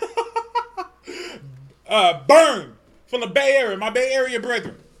 Burn from the Bay Area, my Bay Area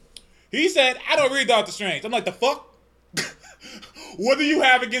brethren. He said, "I don't read Doctor Strange." I'm like, the fuck? What do you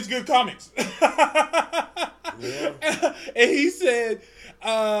have against good comics? Yeah. And he said,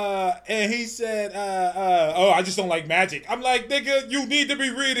 oh, I just don't like magic. I'm like, nigga, you need to be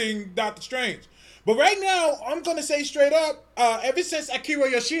reading Doctor Strange. But right now, I'm going to say straight up, ever since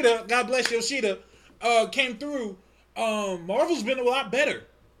Akira Yoshida, God bless Yoshida, came through, Marvel's been a lot better.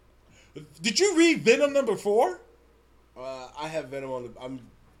 Did you read Venom number 4? I have Venom on the...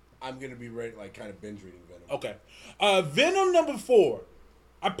 I'm going to be ready, like, kind of binge reading Venom. Okay. Venom number 4.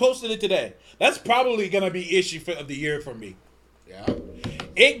 I posted it today. That's probably going to be issue of the year for me. Yeah.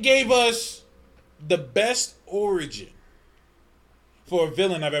 It gave us the best origin for a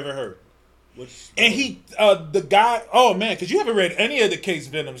villain I've ever heard. And he, the guy, oh man, because you haven't read any of the Case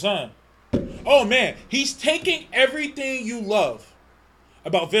Venoms, huh? Oh man, he's taking everything you love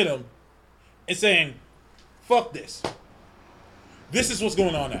about Venom and saying, fuck this. This is what's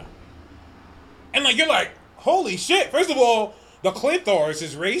going on now. And like, you're like, holy shit. First of all, the Clithor is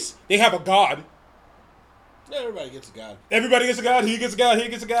his race. They have a god. Yeah, everybody gets a god. Everybody gets a god. He gets a god. He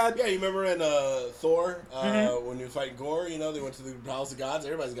gets a god. Yeah, you remember in Thor, when he was fighting Gore, they went to the Palace of Gods.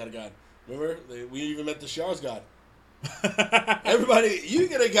 Everybody's got a god. Remember? We even met the Shar's god. Everybody, you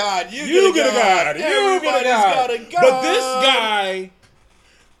get a god. You get a god. Everybody's got a god. But this guy,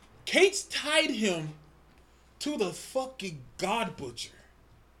 Kate's tied him to the fucking God Butcher.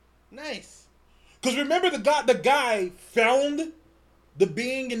 Nice. Because remember the guy found the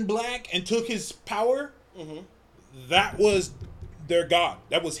being in black and took his power? Mm-hmm. That was their god.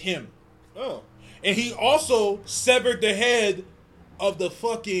 That was him. Oh. And he also severed the head of the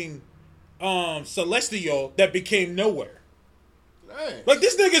fucking Celestial that became nowhere. Nice. Like,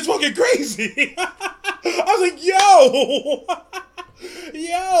 this nigga's fucking crazy. I was like, yo.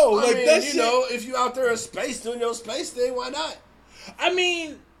 I mean, that you shit. know, if you out there in space doing your space thing, why not? I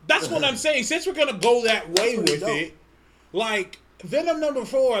mean, that's what I'm saying. Since we're going to go that way with dope. it, like, Venom number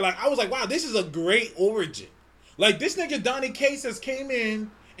 4, like, I was like, wow, this is a great origin. Like, this nigga Donnie Cates has came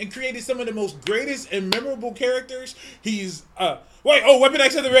in and created some of the most greatest and memorable characters. He's, Weapon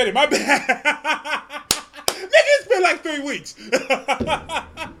X has the Reddit. My bad. Nigga, it's been like 3 weeks.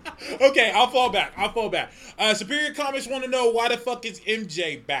 Okay, I'll fall back. Superior Comics want to know why the fuck is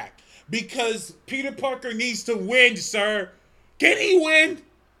MJ back? Because Peter Parker needs to win, sir. Can he win?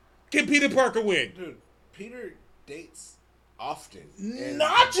 Can Peter Parker win? Dude, Peter dates often.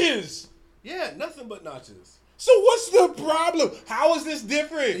 Notches! Yeah, nothing but notches. So what's the problem? How is this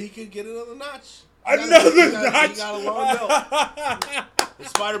different? He could get another notch. Another notch? He got a long belt. The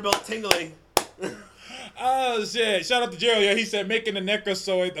spider belt tingling. Oh shit! Shout out to Gerald. Yeah, he said making the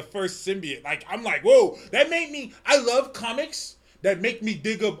Necrozoid the first symbiote. Like, I'm like, whoa, that made me. I love comics that make me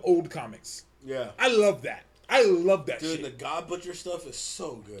dig up old comics. Yeah, I love that. I love that dude. shit. The God Butcher stuff is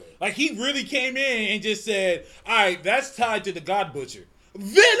so good. Like, he really came in and just said, "All right, that's tied to the God Butcher,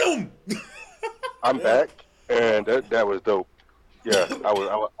 Venom." I'm back, and that was dope. Yeah, I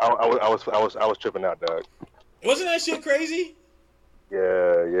was tripping out, dog. Wasn't that shit crazy?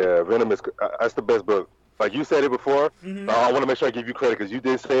 Yeah. Venom is that's the best book. Like you said it before, I want to make sure I give you credit because you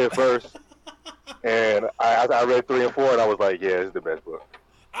did say it first, and I read 3 and 4, and I was like, yeah, it's the best book.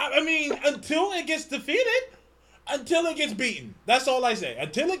 I mean, until it gets defeated, until it gets beaten. That's all I say.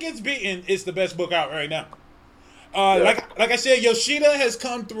 Until it gets beaten, it's the best book out right now. Like I said, Yoshida has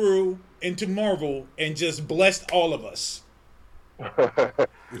come through into Marvel and just blessed all of us.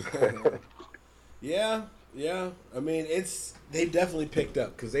 Yeah. I mean, they definitely picked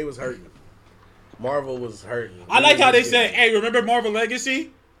up because they was hurting. Marvel was hurting. I like how they said, "Hey, remember Marvel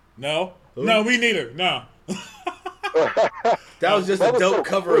Legacy?" No, no, me neither. No. That was just a dope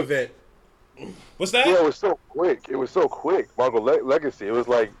cover event. What's that? Yeah, it was so quick. Marvel Legacy. It was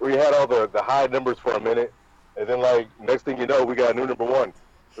like we had all the high numbers for a minute, and then like next thing you know, we got a new number 1. It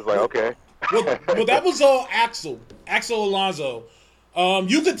was like, okay. well, that was all Axel Alonso.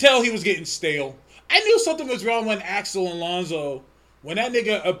 You could tell he was getting stale. I knew something was wrong when Axel Alonso, when that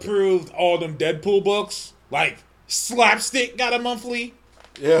nigga approved all them Deadpool books, like Slapstick got a monthly.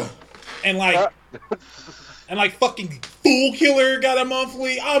 Yeah. And like fucking Fool Killer got a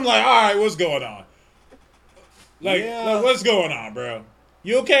monthly. I'm like, all right, what's going on? Like, what's going on, bro?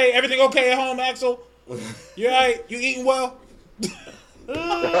 You okay? Everything okay at home, Axel? You all right? You eating well?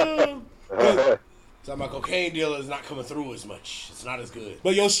 So my cocaine dealer is not coming through as much. It's not as good.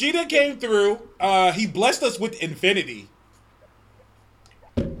 But Yoshida came through. He blessed us with Infinity.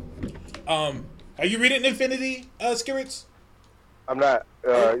 Are you reading Infinity, Skirrets? I'm not.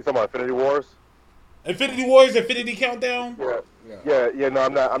 You talking about Infinity Wars? Infinity Wars, Infinity Countdown? Yeah. No,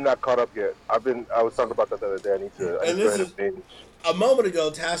 I'm not caught up yet. I was talking about that the other day. I need to binge. A moment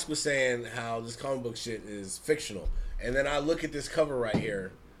ago, Task was saying how this comic book shit is fictional. And then I look at this cover right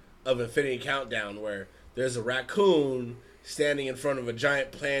here of Infinity Countdown where there's a raccoon standing in front of a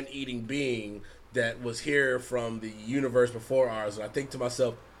giant plant-eating being that was here from the universe before ours. And I think to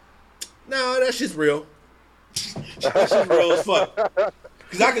myself, no, that shit's real. That shit's real as fuck.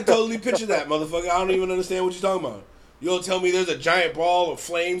 Because I can totally picture that, motherfucker. I don't even understand what you're talking about. You'll tell me there's a giant ball of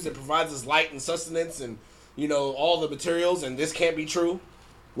flames that provides us light and sustenance and, you know, all the materials, and this can't be true.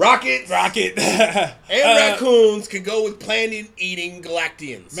 Rocket. And raccoons can go with planet-eating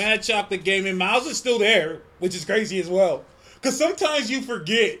Galactians. Mad Chocolate Gaming. Miles is still there, which is crazy as well. Because sometimes you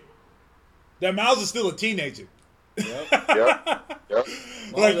forget that Miles is still a teenager. Yep.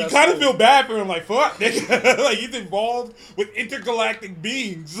 Like, you kind of feel bad for him. Like, fuck, nigga. Like, he's involved with intergalactic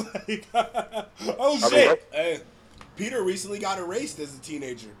beings. Like, oh, shit. Hey, Peter recently got erased as a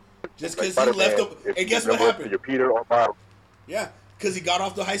teenager. Just because he left him. And guess what happened? You're Peter or Miles. Yeah. Because he got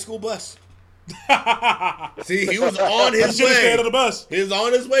off the high school bus. See, he was on his way. Stayed on the bus. He was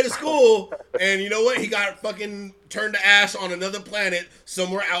on his way to school, and you know what? He got fucking turned to ash on another planet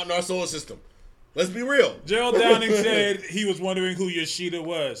somewhere out in our solar system. Let's be real. Gerald Downing said he was wondering who Yoshida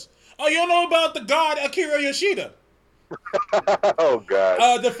was. Oh, you don't know about the god Akira Yoshida? Oh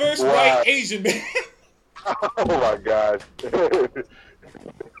God. The first Wow. white Asian man. Oh my God.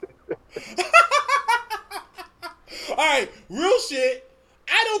 All right, real shit.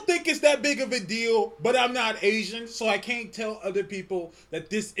 I don't think it's that big of a deal, but I'm not Asian, so I can't tell other people that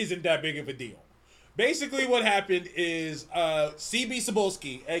this isn't that big of a deal. Basically, what happened is C.B.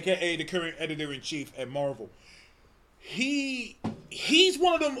 Cebulski, aka the current editor-in-chief at Marvel, he's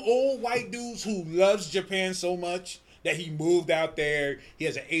one of them old white dudes who loves Japan so much that he moved out there. He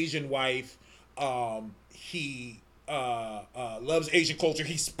has an Asian wife. He loves Asian culture.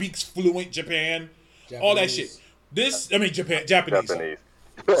 He speaks fluent Japanese. All that shit. Japanese.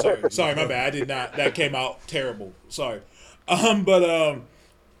 Sorry, my bad. I did not. That came out terrible. Sorry.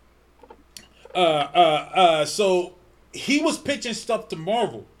 So he was pitching stuff to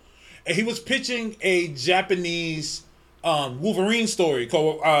Marvel, and he was pitching a Japanese Wolverine story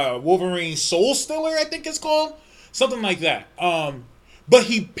called Wolverine Soul Stiller, I think it's called, something like that. But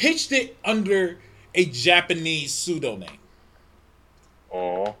he pitched it under a Japanese pseudonym.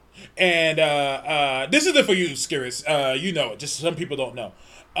 Oh. And this isn't for you, Skirris. You know it. Just some people don't know.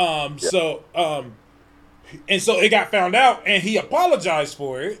 So it got found out, and he apologized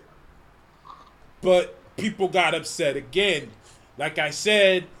for it. But people got upset again. Like I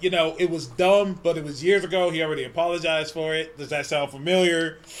said, it was dumb, but it was years ago. He already apologized for it. Does that sound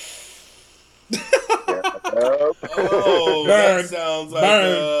familiar? That sounds like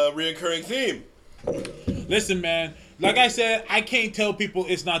a reoccurring theme. Listen, man. Like I said, I can't tell people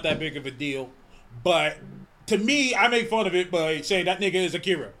it's not that big of a deal. But to me, I make fun of it by saying that nigga is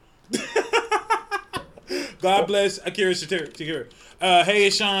Akira. God bless Akira Shakira. Hey,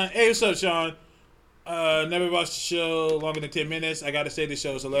 it's Sean. Hey, what's up, Sean? Never watched the show longer than 10 minutes. I gotta say, this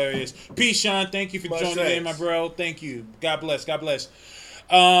show is hilarious. Peace, Sean. Thank you for joining in, my bro. Thank you. God bless. God bless.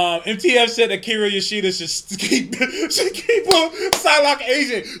 MTF said Akira Yoshida should keep Psylocke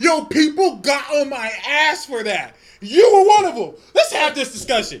Asian. Yo, people got on my ass for that. You were one of them. Let's have this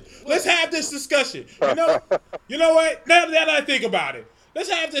discussion. You know what? Now that I think about it, let's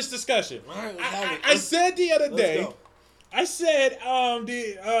have this discussion. Right, I said the other day. I said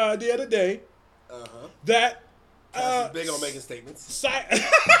the other day that big on making statements.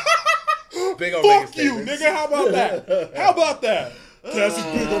 Big on making statements. Fuck you, nigga. How about that? Cass is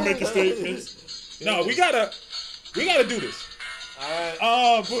big on making statements. No, we gotta do this.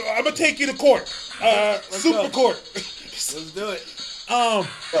 I'm gonna take you to court. Super court. Let's do it.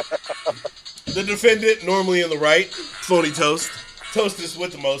 The defendant, normally in the right, floaty toast. Toastest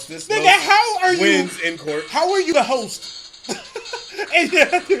with the mostest. Nigga, how are you? Wins in court. How are you the host?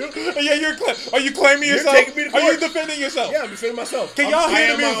 Are you claiming yourself? You're taking me to court. Are you defending yourself? Yeah, I'm defending myself. Can y'all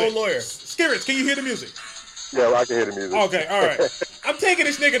hear the music? I am my own lawyer. Skirrits, can you hear the music? Yeah, well, I can hear the music. Okay, all right. I'm taking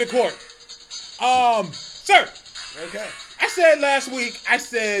this nigga to court. Sir. Okay. I said last week,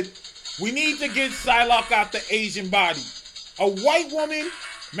 we need to get Psylocke out the Asian body. A white woman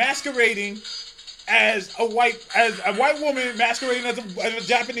masquerading as a white woman masquerading as a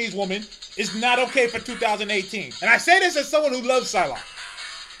Japanese woman is not okay for 2018. And I say this as someone who loves Psylocke.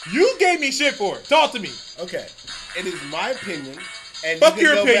 You gave me shit for it. Talk to me. Okay. It is my opinion. And fuck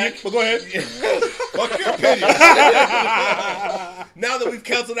your opinion. But go ahead. Fuck your opinion. Now that we've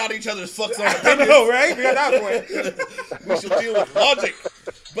canceled out each other's fucks on opinions. I know, right? We got that point. We should deal with logic.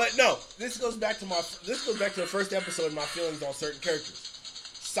 But no, this goes back to the first episode of my feelings on certain characters.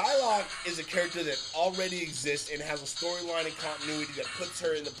 Psylocke is a character that already exists and has a storyline and continuity that puts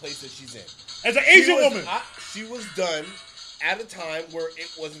her in the place that she's in. As an Asian woman. She was done at a time where it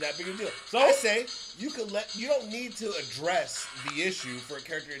wasn't that big a deal. So I say you don't need to address the issue for a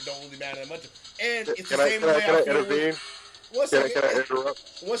character that don't really matter that much. And it's the same way I feel with... Can I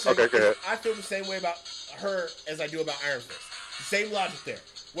interrupt? One second. Okay, go ahead. I feel the same way about her as I do about Iron Fist. The same logic there.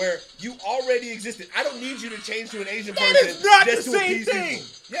 Where you already existed. I don't need you to change to an Asian person. That is not just the to same appease thing.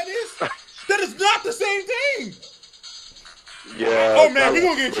 people. Yeah, it is. That is not the same thing. Yeah. Oh man, we're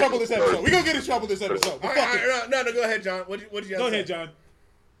gonna get in trouble this episode. All right, no, go ahead, John. What did you have Go to ahead, say? John.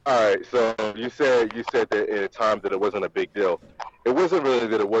 All right, so you said that at a time that it wasn't a big deal. It wasn't really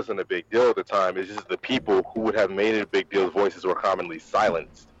that it wasn't a big deal at the time. It's just the people who would have made it a big deal's voices were commonly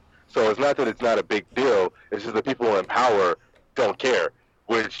silenced. So it's not that it's not a big deal. It's just the people in power don't care,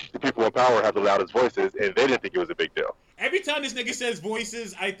 which the people in power have the loudest voices, and they didn't think it was a big deal. Every time this nigga says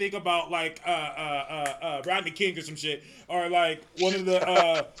voices, I think about like Rodney King or some shit, or like one of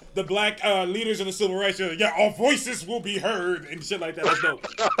the black leaders of the civil rights. Yeah, our voices will be heard and shit like that. That's dope.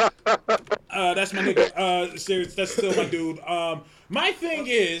 That's my nigga. Serious, that's still my dude. My thing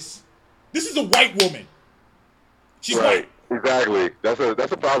is, this is a white woman. She's right. white. Exactly. That's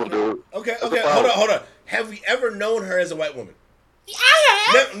a problem, dude. Okay, That's a okay, problem. hold on. Have we ever known her as a white woman?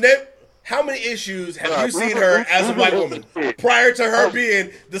 I have. How many issues have you seen her as a white woman prior to her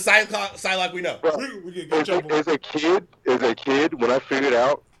being the Psylocke we know? We can get trouble. As a kid, when I figured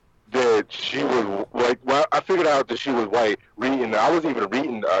out that she was like, well, I figured out that she was white. I wasn't even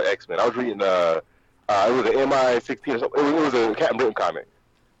reading X-Men. I was reading it was an MI-16 or something. It was a Captain Britain comic,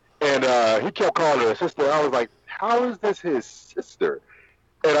 and he kept calling her a sister. And I was like, how is this his sister?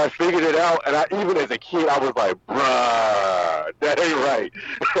 And I figured it out, and even as a kid, I was like, bruh, that ain't right.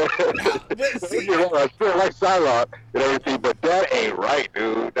 But see, I still like Psylocke and everything, but that ain't right,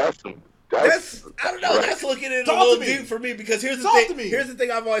 dude. That's I don't know. That's looking at it a little deep for me because here's the thing. Here's the thing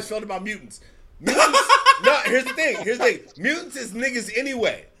I've always felt about mutants. Here's the thing. Mutants is niggas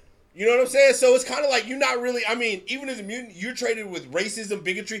anyway. You know what I'm saying? So it's kind of like you're not really, I mean, even as a mutant, you're traded with racism,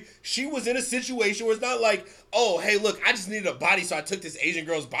 bigotry. She was in a situation where it's not like, oh, hey, look, I just needed a body, so I took this Asian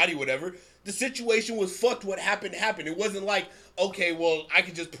girl's body, whatever. The situation was fucked. What happened. It wasn't like, okay, well, I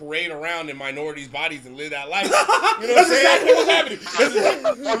could just parade around in minorities' bodies and live that life. You know what I'm saying? What's happening?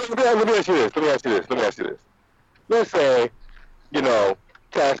 Let me ask you this. Let's say,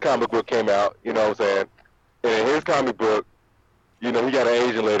 Cash comic book came out, you know what I'm saying? And in his comic book, he got an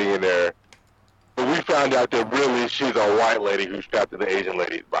Asian lady in there. But we found out that really she's a white lady who's trapped in the Asian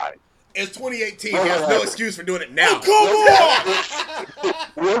lady's body. It's 2018. There's no excuse for doing it now. Oh, come on!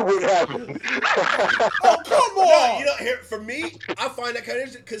 What would happen? Oh, come on! No, for me, I find that kind of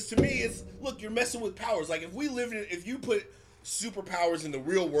interesting because to me, it's, look, you're messing with powers. Like, if you put superpowers in the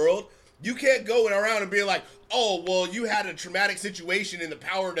real world, you can't go around and be like, oh, well, you had a traumatic situation and the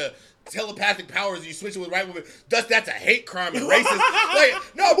power to telepathic powers, you switch it with right women. That's a hate crime and racist. Like,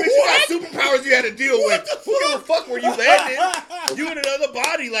 no, bitch, you got superpowers you had to deal with. Who give a fuck where you landed? You in another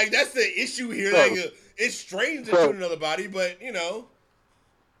body. Like, that's the issue here. Like, it's strange that you're in another body, but,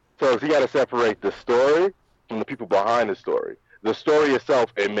 So you got to separate the story from the people behind the story. The story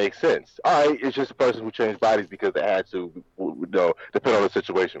itself, it makes sense. All right, it's just a person who changed bodies because they had to, depend on the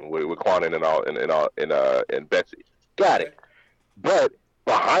situation with Quanon and Betsy. Got it. But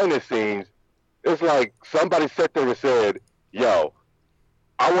behind the scenes, it's like somebody sat there and said, yo,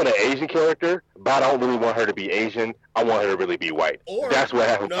 I want an Asian character, but I don't really want her to be Asian. I want her to really be white. That's what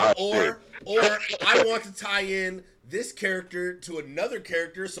happened. Or I want to tie in this character to another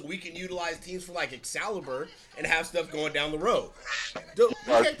character so we can utilize teams for like Excalibur and have stuff going down the road. Dude, you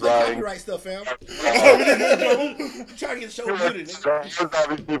can't play copyright stuff, fam. I'm trying to get the show muted. These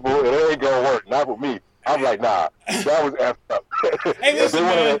people, it ain't gonna work. Not with me. I'm like, nah, that was effed up. Hey, listen,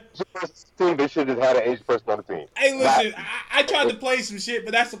 man. They should have just had an Asian person on the team. Hey, listen, I tried to play some shit,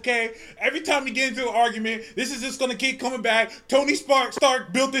 but that's okay. Every time we get into an argument, this is just going to keep coming back. Tony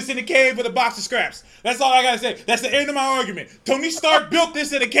Stark built this in a cave with a box of scraps. That's all I got to say. That's the end of my argument. Tony Stark built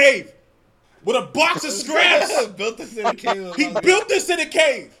this in a cave with a box of scraps. Built this in a cave. He built this in a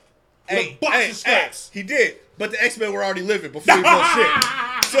cave with a box of scraps. He did, but the X-Men were already living before he built shit.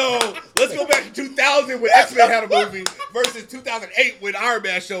 So let's go back to 2000 when X-Men had a movie versus 2008 when Iron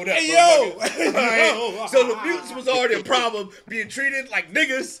Man showed up. Hey, yo! Right? So the mutants was already a problem, being treated like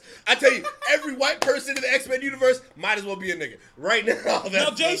niggas. I tell you, every white person in the X-Men universe might as well be a nigga. Right now.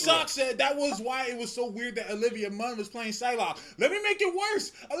 Now, Jay Sock said that was why it was so weird that Olivia Munn was playing Psylocke. Let me make it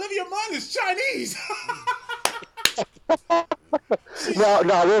worse. Olivia Munn is Chinese.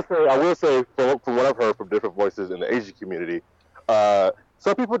 I will say from what I've heard from different voices in the Asian community,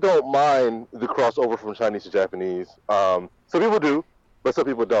 some people don't mind the crossover from Chinese to Japanese. Some people do, but some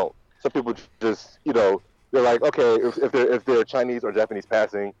people don't. Some people just, they're like, okay, if they're Chinese or Japanese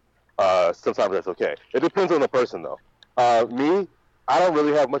passing, sometimes that's okay. It depends on the person, though. Me, I don't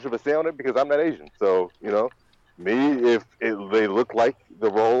really have much of a say on it because I'm not Asian. So, me, if they look like the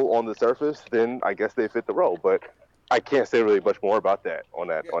role on the surface, then I guess they fit the role. But I can't say really much more about that on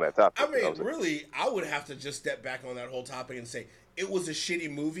that topic. I mean, really, I would have to just step back on that whole topic and say, it was a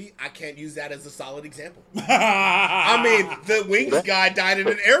shitty movie. I can't use that as a solid example. I mean, the Wings guy died in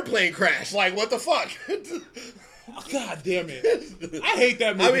an airplane crash. Like, what the fuck? God damn it. I hate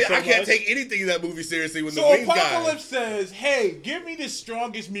that movie. I mean, so I can't much. take anything in that movie seriously when the Wings guy. So Apocalypse says, hey, give me the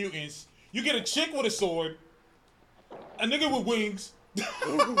strongest mutants. You get a chick with a sword, a nigga with wings.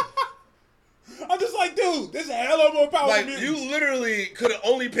 I'm just like, dude, there's a hell of more power. Like, you literally could have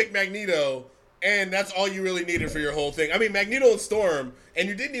only picked Magneto, and that's all you really needed for your whole thing. I mean, Magneto and Storm, and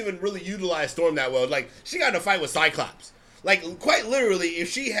you didn't even really utilize Storm that well. Like, she got in a fight with Cyclops. Like, quite literally, if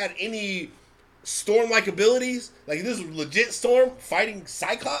she had any Storm-like abilities, like this was legit Storm fighting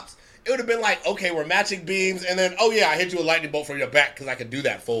Cyclops, It would have been like, okay, we're matching beams, and then, oh yeah, I hit you with a lightning bolt from your back because I could do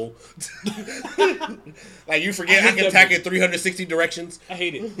that, fool. Like, you forget I can attack in 360 directions. I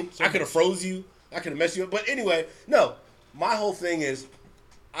hate it. I could have froze you. I could have messed you up. But anyway, no. My whole thing is,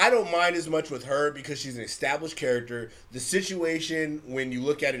 I don't mind as much with her because she's an established character. The situation, when you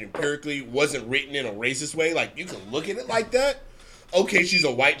look at it empirically, wasn't written in a racist way. Like, you can look at it like that. Okay, she's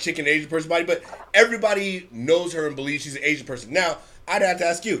a white chick and Asian person body, but everybody knows her and believes she's an Asian person. Now, I'd have to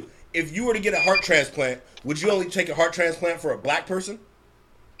ask you, if you were to get a heart transplant, would you only take a heart transplant for a black person?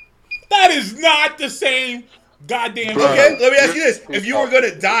 That is not the same goddamn thing. Okay, let me ask you this. If you were going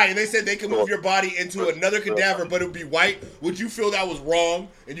to die and they said they could move your body into another cadaver, but it would be white, would you feel that was wrong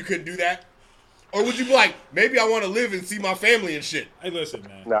and you couldn't do that? Or would you be like, maybe I want to live and see my family and shit? Hey, listen,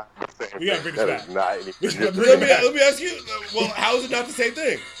 man. Nah, We gotta bring this back. Let me ask you, well, how is it not the same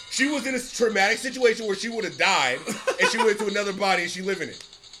thing? She was in a traumatic situation where she would have died and she went to another body and she lived in it.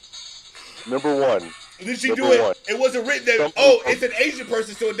 Number one. Did she do it? It wasn't written that, it's an Asian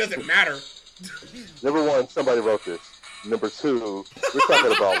person, so it doesn't matter. Number one, somebody wrote this. Number two, we're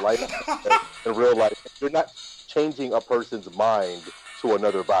talking about life in real life. You're not changing a person's mind to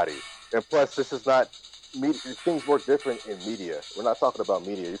another body. And plus, this is not media. Things work different in media. We're not talking about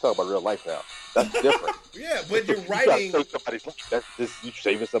media. You're talking about real life now. That's different. Yeah, but you're writing. You somebody's life. That's just you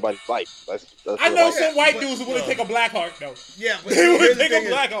saving somebody's life. That's I know some white dudes who wouldn't take a black heart though. Yeah, but they would take a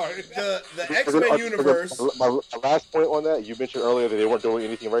black heart. The X-Men universe. My last point on that, you mentioned earlier that they weren't doing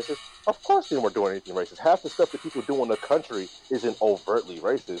anything racist. Of course, they weren't doing anything racist. Half the stuff that people do in the country isn't overtly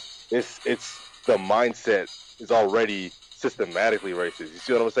racist. It's the mindset is already systematically racist. You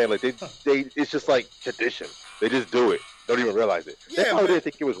see what I'm saying? Like they it's just like tradition. They just do it. Don't even realize it. They probably didn't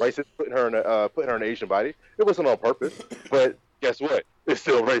think it was racist putting her in an Asian body. It wasn't on purpose. But guess what? It's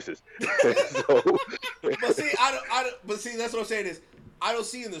still racist. But see, that's what I'm saying is I don't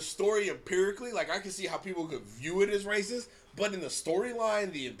see in the story empirically. Like I can see how people could view it as racist, but in the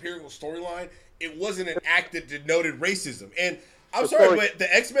storyline, the empirical storyline, it wasn't an act that denoted racism. And I'm sorry, but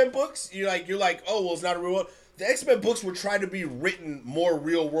the X-Men books, you're like, oh well, it's not a real world. The X-Men books were trying to be written more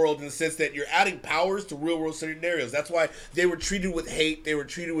real world in the sense that you're adding powers to real world scenarios. That's why they were treated with hate. They were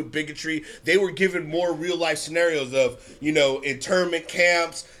treated with bigotry. They were given more real life scenarios of, internment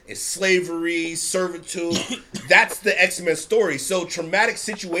camps, slavery, servitude. That's the X-Men story. So traumatic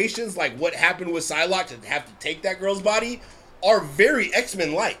situations like what happened with Psylocke to have to take that girl's body are very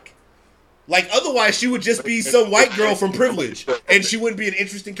X-Men like. Like otherwise she would just be some white girl from privilege and she wouldn't be an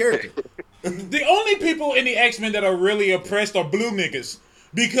interesting character. The only people in the X-Men that are really oppressed are blue niggas.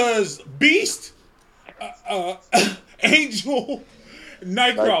 Because Beast, Angel,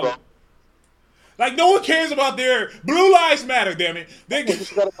 Nightcrawler. Like, no one cares about their Blue Lives Matter, damn it.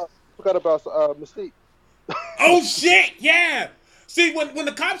 Forgot about Mystique. Oh, shit, yeah. See, when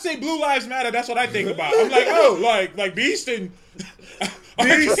the cops say Blue Lives Matter, that's what I think about. I'm like, oh, like Beast and...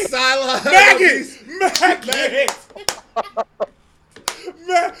 Beast, Psylocke. Maggot.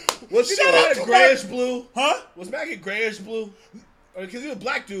 Was she not grayish blue? Huh? Was Maggot grayish blue? Because he was a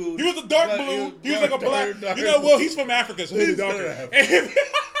black dude. He was a dark blue. He was like a black. Well, he's from Africa, so he's darker.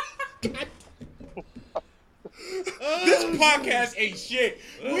 This podcast ain't shit.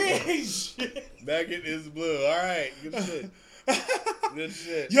 We ain't shit. Maggot is blue. All right. Good shit. Good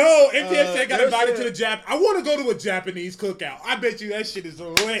shit. Yo, MTSA got invited to the Jap. I want to go to a Japanese cookout. I bet you that shit is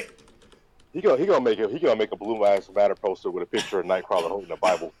lit. He gonna make a Blue Lives Matter poster with a picture of Nightcrawler holding a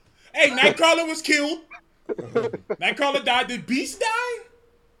Bible. Hey, Nightcrawler was killed. Nightcrawler died. Did Beast die?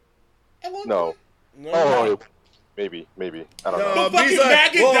 No. Oh, maybe. I don't know. But fucking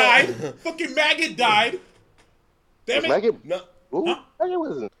Maggot died. Fucking Maggot died. Damn it. Maggot? No. Maggot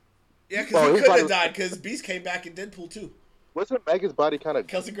wasn't. Yeah, because he could have died because Beast came back in Deadpool 2. Wasn't Maggot's body kind of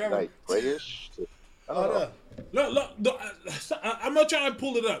Kelsey Grammer. like grayish? I don't know. Look, I'm not trying to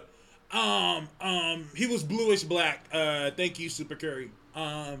pull it up. He was bluish black. Thank you, Super Curry.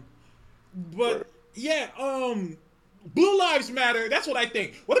 But yeah, Blue Lives Matter. That's what I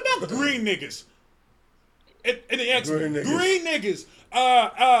think. What about green niggas? In the X-Men, green niggas.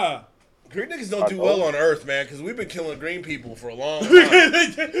 Green niggas don't do well on Earth, man, because we've been killing green people for a long time.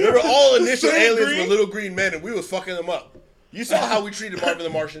 They were all initial aliens with little green men, and we was fucking them up. You saw how we treated Marvin the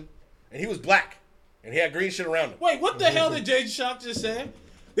Martian, and he was black, and he had green shit around him. Wait, what the hell did Jay Shock just say?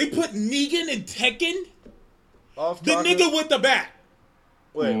 They put Negan in Tekken? The nigga with the bat.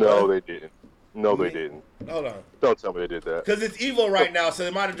 Wait, no, they didn't. No, they didn't. Hold on. Don't tell me they did that. Because it's evil right now, so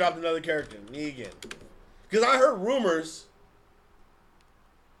they might have dropped another character, Negan. Because I heard rumors.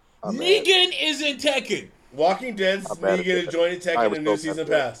 Negan is in Tekken. Walking Dead's Negan is joining Tekken in the new season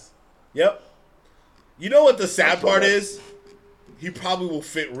pass. Yep. You know what the sad part is? he probably will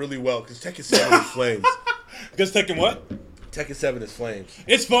fit really well because Tekken 7 is flames. Because Tekken what? Tekken 7 is flames.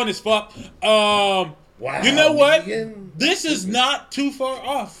 It's fun as fuck. Wow. You know what? Negan? This is not too far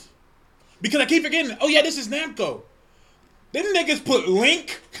off. Because I keep forgetting, oh yeah, this is Namco. Them niggas put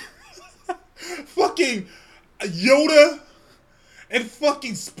Link, fucking Yoda, and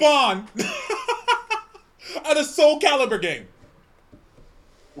fucking Spawn on a Soul Calibur game.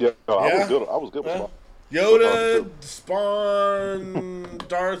 Yeah, no, I was good. I was good with Spawn. Yoda, Spawn,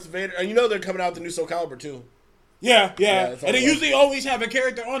 Darth Vader. And you know they're coming out with the new Soul Calibur too. Yeah. all And they usually always have a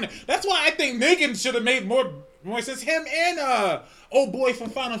character on it. That's why I think Negan should have made more sense. Him and old boy from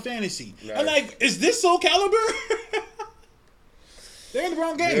Final Fantasy. Nice. I'm like, is this Soul Calibur? They're in the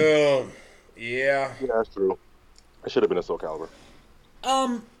wrong game. Yeah, that's true. It should have been a Soul Calibur.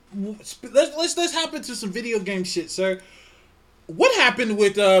 Let's hop into some video game shit, sir. What happened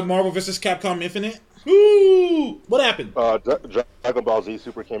with Marvel vs. Capcom Infinite? Ooh, what happened? Dragon Ball Z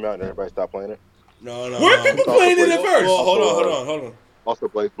Super came out and everybody stopped playing it. No. Were people playing it at first? Well, hold on. Also,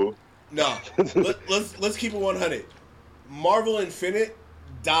 Blaze Blue. No, let's keep it 100. Marvel Infinite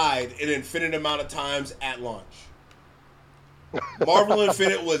died an infinite amount of times at launch. Marvel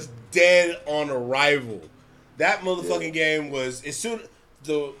Infinite was dead on arrival. That motherfucking game was as soon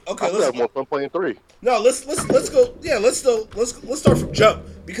let's have more fun playing 3. No, let's go. Yeah, let's start from jump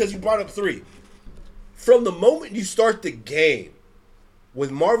because you brought up 3. From the moment you start the game with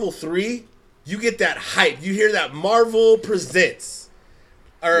Marvel 3, you get that hype. You hear that Marvel presents,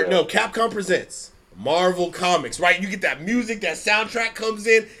 Capcom presents Marvel Comics, right? You get that music, that soundtrack comes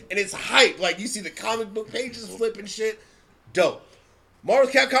in, and it's hype. Like you see the comic book pages flipping shit. Dope.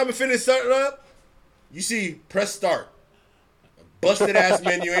 Marvel Capcom Infinite starting up. You see, press start. Busted ass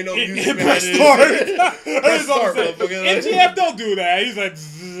menu, ain't no music. Press start. Press start, motherfucker. MGF don't do that. He's like,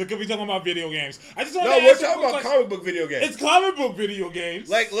 could be talking about video games. I just want to we're talking about comic book video games. It's comic book video games.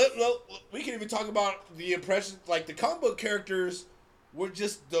 Like, we can even talk about the impression. Like the comic book characters were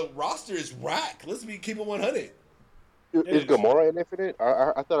just the roster is whack. Let's keep it 100. Is Gamora in Infinite?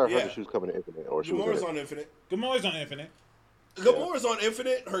 I thought I heard she was coming to Infinite, or she Gamora's was on Infinite. Gamora's on Infinite. Gamora's on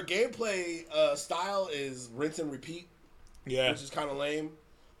Infinite. Her gameplay style is rinse and repeat. Yeah, which is kind of lame.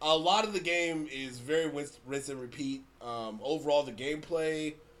 A lot of the game is very rinse and repeat. Overall, the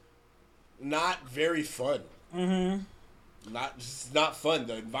gameplay not very fun. Mm-hmm. Not fun.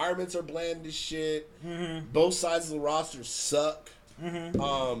 The environments are bland as shit. Mm-hmm. Both sides of the roster suck.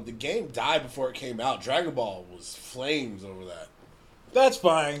 Mm-hmm. The game died before it came out. Dragon Ball was flames over that. That's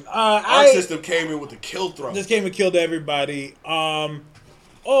fine. Our system came in with a kill throw. This game killed everybody.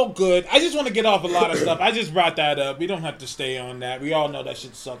 Oh, good. I just want to get off a lot of stuff. I just brought that up. We don't have to stay on that. We all know that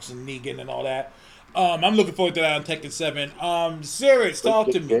shit sucks and Negan and all that. I'm looking forward to that on Tekken 7. Sirius,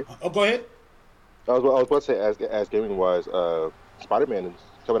 talk to me. Oh, go ahead. I was about to say, as gaming wise, Spider-Man is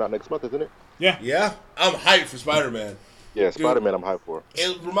coming out next month, isn't it? Yeah. I'm hyped for Spider-Man. Yeah, Spider-Man I'm hyped for.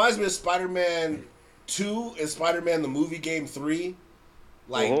 It reminds me of Spider-Man 2 and Spider-Man the movie game 3.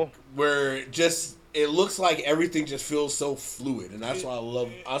 Where it looks like everything just feels so fluid, and that's why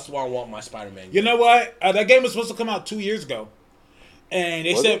that's why I want my Spider-Man game. You know what? That game was supposed to come out 2 years ago. And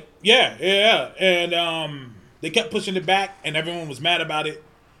they said, yeah. And they kept pushing it back, and everyone was mad about it.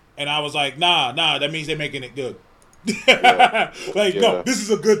 And I was like, nah, that means they're making it good. No, this is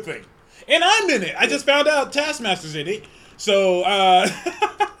a good thing. And I'm in it. I just found out Taskmaster's in it. So,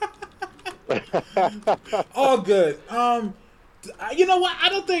 all good. You know what? I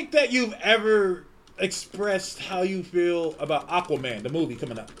don't think that you've ever expressed how you feel about Aquaman, the movie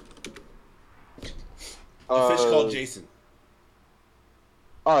coming up. A fish called Jason.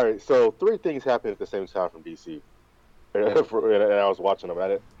 All right, so 3 things happened at the same time from DC, and I was watching them. I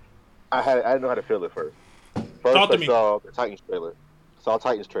didn't know how to feel at first. First, I saw the Titans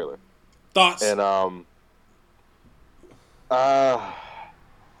trailer. Thoughts? And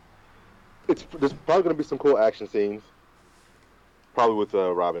there's probably gonna be some cool action scenes. Probably with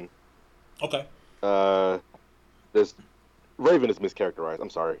Robin. Okay. There's Raven is mischaracterized. I'm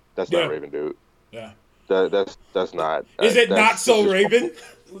sorry, that's not Raven, dude. Yeah. That's not. Is it not so Raven?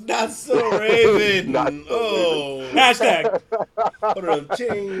 Not so Raven. Not so Raven. Hashtag.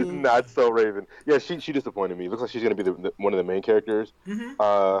 Not so Raven. Yeah, she disappointed me. Looks like she's gonna be one of the main characters.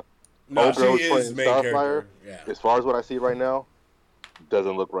 No, she is main character. Yeah. As far as what I see right now,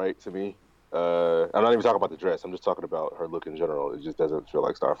 doesn't look right to me. I'm not even talking about the dress. I'm just talking about her look in general. It just doesn't feel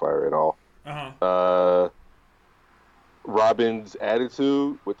like Starfire at all. Robin's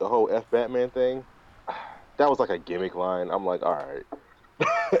attitude with the whole F Batman thing, that was like a gimmick line. I'm like, all right.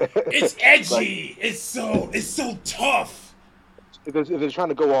 It's edgy. It's so tough. They're trying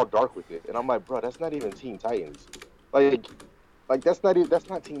to go all dark with it, and I'm like, bro, that's not even Teen Titans. Like, Like that's not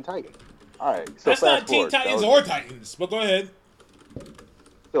Teen Titans. All right, so That's not Teen Titans or Titans. But go ahead.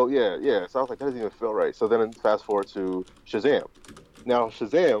 So yeah. So I was like, that doesn't even feel right. So then fast forward to Shazam. Now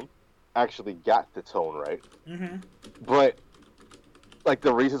Shazam actually got the tone right, but like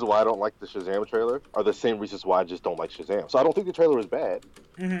the reasons why I don't like the Shazam trailer are the same reasons why I just don't like Shazam. So I don't think the trailer is bad.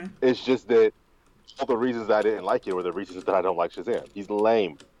 It's just that all the reasons I didn't like it were the reasons that I don't like Shazam. He's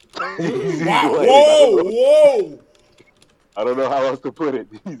lame. Wow. Whoa. I don't know how else to put it.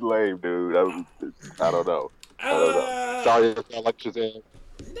 He's lame, dude. I don't know. Sorry if y'all like Shazam.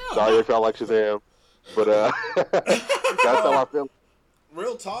 Sorry if y'all like Shazam. But that's how I feel.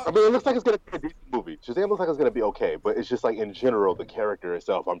 Real talk. I mean, it looks like it's gonna be a decent movie. Shazam looks like it's gonna be okay, but it's just like in general, the character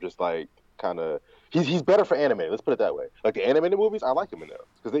itself, I'm just like kind of. He's better for anime. Let's put it that way. Like the animated movies, I like him in those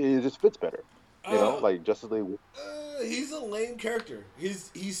because it just fits better. You know, like Justice League. He's a lame character.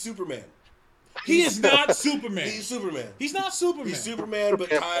 He's Superman. He is not Superman. He's Superman. He's not Superman. He's Superman, but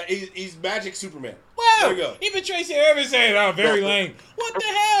he's Magic Superman. Wow. There you go. Even Tracy Harris said, "Oh, very lame." What the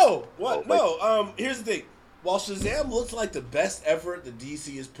hell? What? No. Here's the thing. While Shazam looks like the best effort the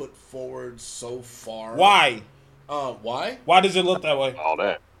DC has put forward so far. Why? Why? Why does it look that way? All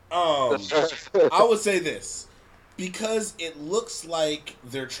that. I would say this. Because it looks like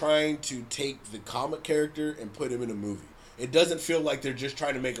they're trying to take the comic character and put him in a movie. It doesn't feel like they're just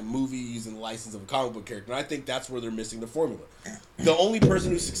trying to make a movie using the license of a comic book character. And I think that's where they're missing the formula. The only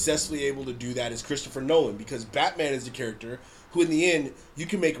person who's successfully able to do that is Christopher Nolan, because Batman is the character who, in the end, you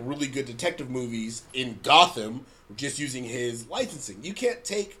can make really good detective movies in Gotham just using his licensing. You can't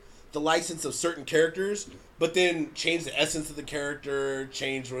take the license of certain characters, but then change the essence of the character,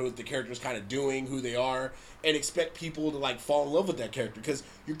 change what the character's kind of doing, who they are, and expect people to like fall in love with that character, because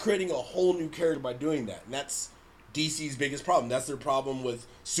you're creating a whole new character by doing that. And that's DC's biggest problem. That's their problem with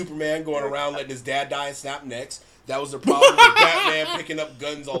Superman going around letting his dad die and snap necks. That was their problem with Batman picking up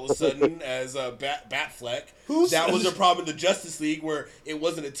guns all of a sudden as a Batfleck. That was their problem in the Justice League, where it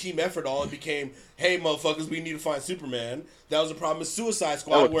wasn't a team effort all. It became, hey, motherfuckers, we need to find Superman. That was the problem with Suicide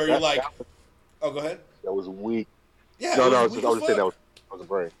Squad, where you're like, oh, go ahead. That was weak. Yeah, I was just saying that was a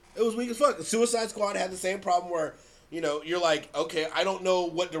brain. It was weak as fuck. Suicide Squad had the same problem where, you know, you're like, okay, I don't know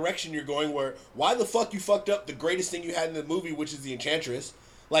what direction you're going, where, why the fuck you fucked up the greatest thing you had in the movie, which is the Enchantress.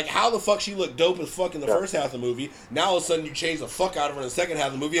 Like, how the fuck she looked dope as fuck in the first half of the movie. Now all of a sudden you change the fuck out of her in the second half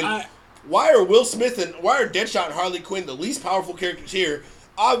of the movie. And why are Will Smith and why are Deadshot and Harley Quinn the least powerful characters here?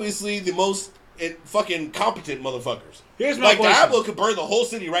 Obviously the most fucking competent motherfuckers. Here's my question. Diablo could burn the whole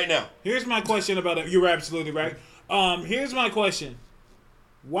city right now. Here's my question about it. You're absolutely right. Here's my question.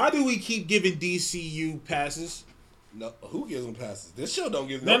 Why do we keep giving DCU passes? No, who gives them passes? This show don't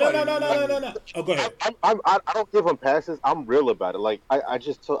give no. nobody. Oh, go ahead. I don't give them passes. I'm real about it. Like I was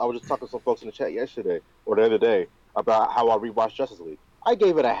just talking to some folks in the chat yesterday or the other day about how I rewatched Justice League. I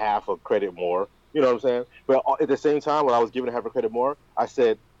gave it a half of credit more. You know what I'm saying? But at the same time, when I was giving it half of credit more, I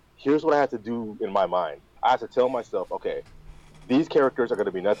said, here's what I have to do in my mind. I have to tell myself, okay, these characters are going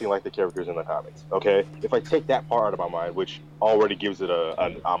to be nothing like the characters in the comics. Okay, if I take that part out of my mind, which already gives it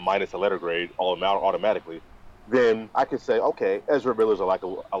a minus a letter grade automatically. Then I could say, okay, Ezra Miller's a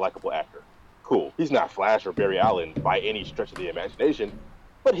likable actor. Cool. He's not Flash or Barry Allen by any stretch of the imagination,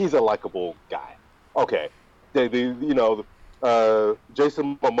 but he's a likable guy. Okay. Jason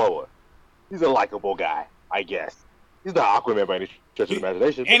Momoa. He's a likable guy, I guess. He's not Aquaman by any stretch of the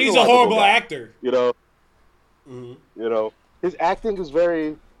imagination. And he's a horrible actor. You know? Mm-hmm. You know? His acting is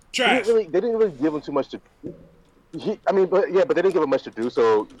very... trash. They didn't really give him too much to... but they didn't give him much to do,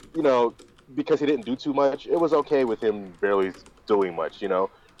 so, you know... Because he didn't do too much, it was okay with him barely doing much, you know?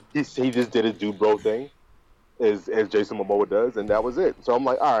 He just did his do bro thing, as Jason Momoa does, and that was it. So I'm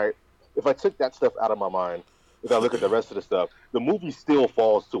like, all right, if I took that stuff out of my mind, if I look at the rest of the stuff, the movie still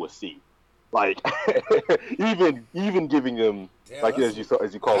falls to a C. Like, even giving them, as you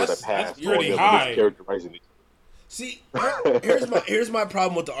call it, a pass. That's pretty high. Characterizing it. See, here's my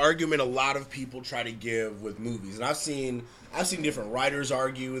problem with the argument a lot of people try to give with movies, and I've seen different writers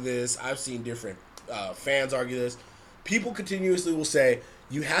argue this. I've seen different fans argue this. People continuously will say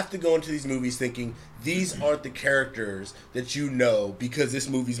you have to go into these movies thinking these aren't the characters that you know because this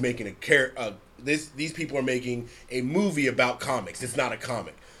movie's making these people are making a movie about comics. It's not a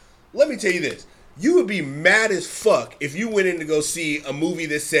comic. Let me tell you this: you would be mad as fuck if you went in to go see a movie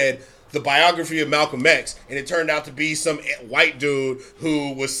that said the biography of Malcolm X, and it turned out to be some white dude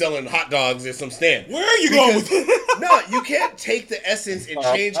who was selling hot dogs at some stand. Where are you going with this? No, you can't take the essence and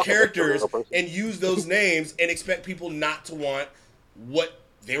change characters and use those names and expect people not to want what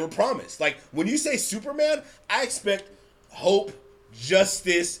they were promised. Like, when you say Superman, I expect hope,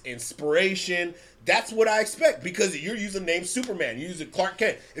 justice, inspiration. That's what I expect because you're using the name Superman. You're using Clark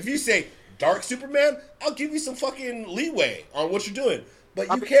Kent. If you say Dark Superman, I'll give you some fucking leeway on what you're doing. But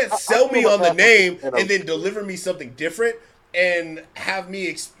you can't sell me on the name and then deliver me something different and have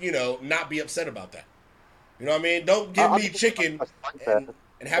me, not be upset about that. You know what I mean? Don't give me chicken and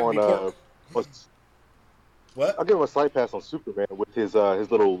have me pork. What? I'll give him a slight pass on Superman with his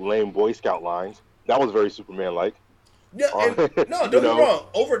little lame Boy Scout lines. That was very Superman-like. Yeah, and, no, don't get me wrong.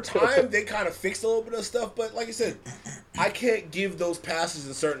 Over time, they kind of fixed a little bit of stuff, but like I said, I can't give those passes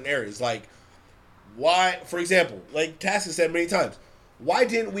in certain areas. Like, why, for example, like Task has said many times, why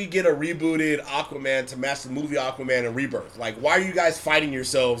didn't we get a rebooted Aquaman to match the movie Aquaman and Rebirth? Like, why are you guys fighting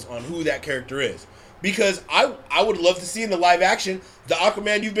yourselves on who that character is? Because I would love to see in the live action the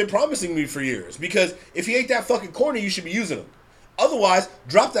Aquaman you've been promising me for years. Because if he ain't that fucking corny, you should be using him. Otherwise,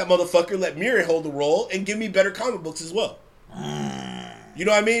 drop that motherfucker, let Miri hold the role, and give me better comic books as well. You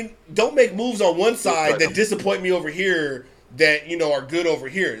know what I mean? Don't make moves on one side that disappoint me over here that, are good over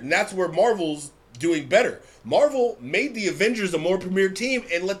here. And that's where Marvel's doing better. Marvel made the Avengers a more premier team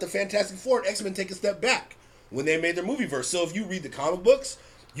and let the Fantastic Four and X-Men take a step back when they made their movieverse. So if you read the comic books,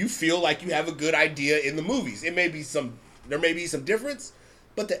 you feel like you have a good idea in the movies. There may be some difference,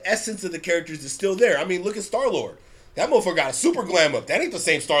 but the essence of the characters is still there. I mean, look at Star-Lord. That motherfucker got a super glam up. That ain't the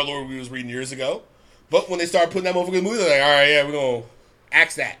same Star-Lord we was reading years ago. But when they started putting that motherfucker in the movie, they're like, all right, yeah, we're going to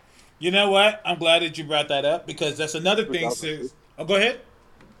axe that. You know what? I'm glad that you brought that up because that's another thing. Go ahead.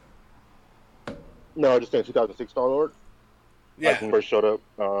 No, just saying 2006 Star-Lord. Yeah. Like when he first showed up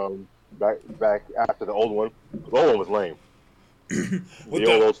back after the old one. The old one was lame.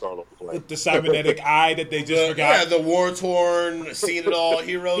 the old Star-Lord was lame. With the cybernetic eye that they just forgot. Yeah, the war-torn, seen it all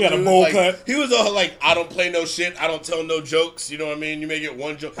hero. Yeah, the bowl cut. He was all like, I don't play no shit. I don't tell no jokes. You know what I mean? You may get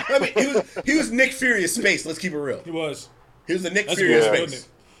one joke. I mean, he was Nick Fury of space. Let's keep it real. He was. He was the Nick Fury of space.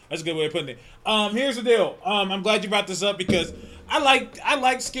 That's a good way of putting it. Here's the deal. I'm glad you brought this up because I like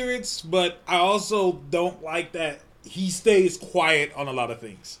Skirrets, but I also don't like that he stays quiet on a lot of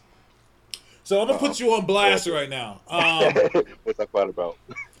things. So I'm gonna put you on blast right now. What's that quiet about?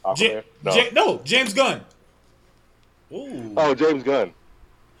 James Gunn. Ooh. Oh, James Gunn.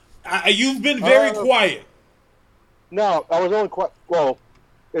 You've been very quiet. No, I was only quiet. Well,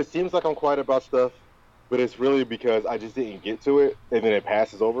 it seems like I'm quiet about stuff, but it's really because I just didn't get to it, and then it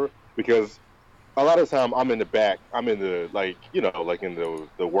passes over. Because a lot of the time I'm in the back. I'm in the in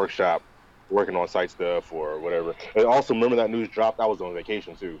the workshop, working on site stuff or whatever. And also, remember that news dropped? I was on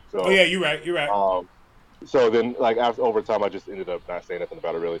vacation too. So, yeah, you're right. So then, after over time, I just ended up not saying nothing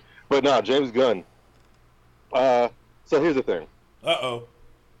about it really. But no, James Gunn. So here's the thing.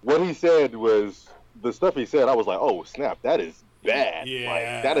 What he said was the stuff he said. I was like, oh snap, that is bad. Yeah.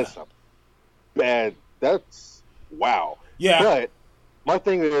 Like, that is bad. That's wow. Yeah. But my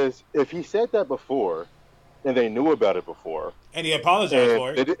thing is, if he said that before, and they knew about it before, and he apologized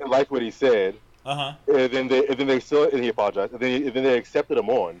for it, they didn't like what he said. And then they still, and he apologized, and then they accepted him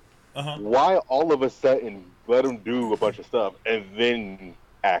on. Why all of a sudden let him do a bunch of stuff and then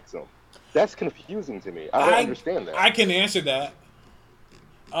axe him? That's confusing to me. I don't understand that. I can answer that.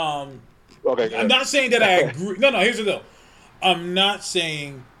 Okay. I'm not saying that I agree. No, here's the deal. I'm not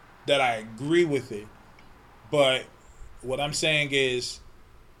saying that I agree with it, but what I'm saying is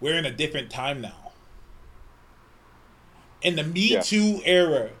we're in a different time now. In the Me Too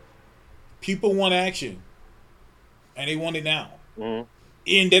era, people want action, and they want it now, and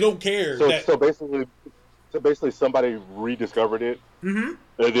they don't care. So basically, somebody rediscovered it, and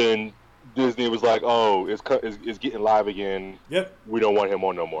then Disney was like, "Oh, it's getting live again. Yep, we don't want him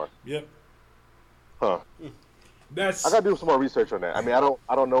on no more." Yep. Huh. I gotta do some more research on that. I mean, I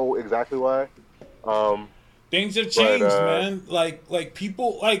don't know exactly why. Things have changed, man. Like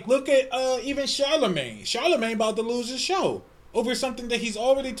people, look at even Charlemagne. Charlemagne about to lose his show over something that he's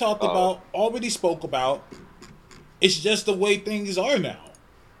already talked about, already spoke about. It's just the way things are now,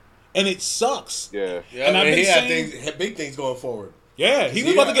 and it sucks. Yeah. And I've been saying, had big things going forward. Yeah, he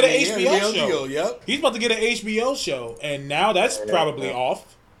was about to get an HBO show. Deal, yep. He's about to get an HBO show, and now that's probably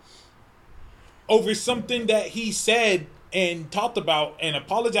off over something that he said and talked about and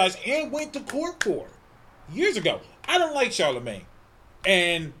apologized and went to court for years ago. I don't like Charlemagne,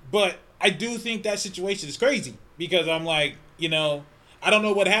 but I do think that situation is crazy because I'm like, I don't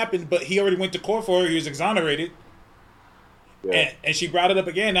know what happened, but he already went to court for her. He was exonerated, and she brought it up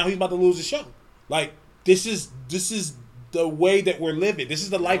again. Now he's about to lose the show. Like this is the way that we're living. This is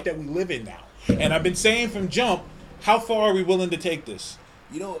the life that we live in now. And I've been saying from jump, how far are we willing to take this?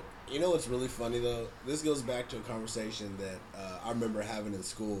 You know what's really funny though? This goes back to a conversation that I remember having in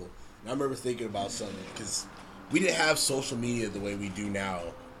school. And I remember thinking about something because we didn't have social media the way we do now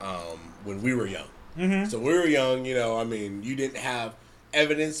when we were young. Mm-hmm. So we were young, you know, I mean, you didn't have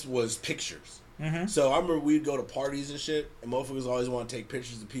evidence was pictures. Mm-hmm. So I remember we'd go to parties and shit, and motherfuckers always want to take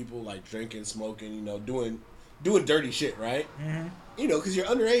pictures of people like drinking, smoking, you know, doing dirty shit, right? Mm-hmm. You know, because you're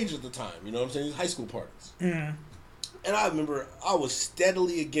underage at the time, you know what I'm saying? These high school parties. Mm-hmm. And I remember I was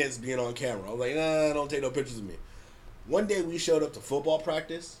steadily against being on camera. I was like, nah, don't take no pictures of me. One day we showed up to football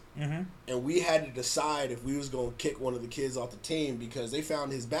practice, Mm-hmm. and we had to decide if we was going to kick one of the kids off the team because they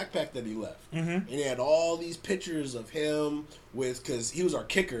found his backpack that he left. Mm-hmm. And he had all these pictures of him because he was our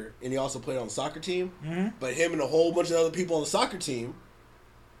kicker, and he also played on the soccer team. Mm-hmm. But him and a whole bunch of other people on the soccer team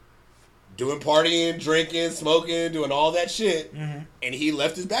doing partying, drinking, smoking, doing all that shit. Mm-hmm. And he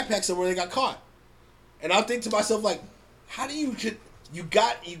left his backpack somewhere and they got caught. And I think to myself, like, how do you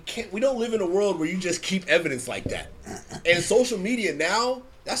can't, we don't live in a world where you just keep evidence like that. And social media now,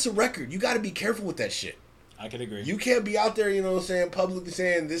 that's a record. You got to be careful with that shit. I can agree. You can't be out there, you know what I'm saying, publicly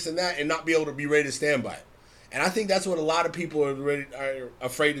saying this and that and not be able to be ready to stand by it. And I think that's what a lot of people are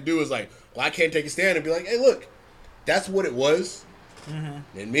afraid to do is like, well, I can't take a stand and be like, hey, look, that's what it was.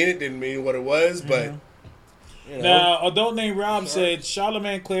 Mm-hmm. Didn't mean what it was, but, you know. Now, adult named Rob said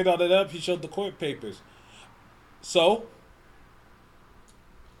Charlamagne cleared all that up. He showed the court papers. So,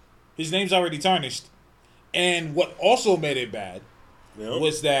 his name's already tarnished. And what also made it bad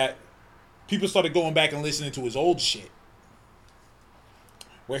was that people started going back and listening to his old shit.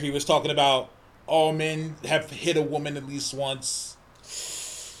 Where he was talking about all men have hit a woman at least once.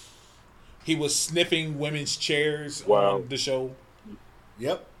 He was sniffing women's chairs on the show.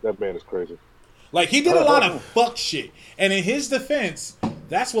 Yep. That man is crazy. Like, he did a lot of fuck shit. And in his defense,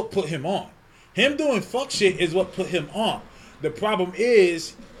 that's what put him on. Him doing fuck shit is what put him on. The problem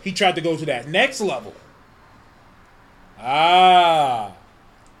is, he tried to go to that next level.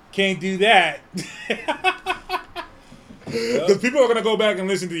 Can't do that. Because people are going to go back and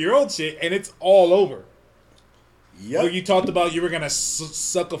listen to your old shit, and it's all over. Yep. Where you talked about you were going to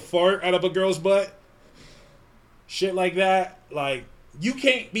suck a fart out of a girl's butt. Shit like that. Like, you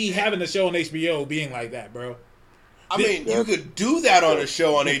can't be having a show on HBO being like that, bro. I mean, you could do that on a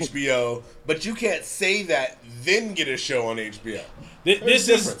show on HBO, but you can't say that, then get a show on HBO. This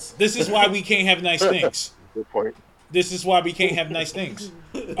is why we can't have nice things. Good point. This is why we can't have nice things.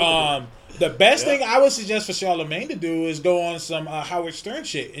 The best thing I would suggest for Charlamagne to do is go on some Howard Stern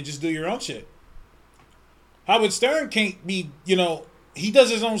shit and just do your own shit. Howard Stern can't be, you know, he does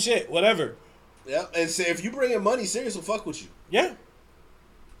his own shit, whatever. Yeah, and say if you bring in money, Sirius will fuck with you. Yeah.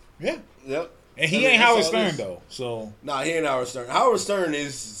 Yeah. Yep. And he ain't Howard Stern, though, so. Nah, he ain't Howard Stern. Howard Stern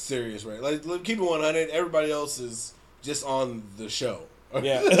is serious, right? Like, keep it 100. Everybody else is just on the show.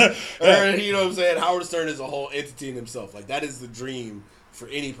 Yeah. You know what I'm saying? Howard Stern is a whole entity in himself. Like, that is the dream for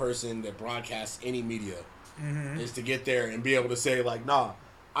any person that broadcasts any media, is to get there and be able to say, like, nah,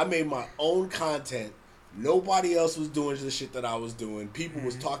 I made my own content. Nobody else was doing the shit that I was doing. People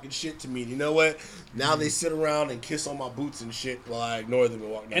was talking shit to me. You know what? Now they sit around and kiss on my boots and shit while I ignore them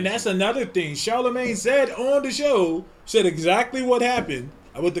and walk down. And that's another thing. Charlamagne said on the show, said exactly what happened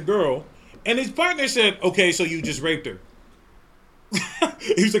with the girl. And his partner said, okay, so you just raped her.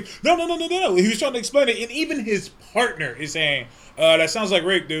 He was like, no. He was trying to explain it. And even his partner is saying, that sounds like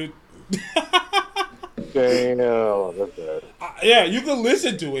rape, dude. Damn, that's bad. Yeah, you can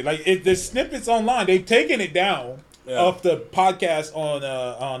listen to it. Like, the snippets online, they've taken it down off the podcast on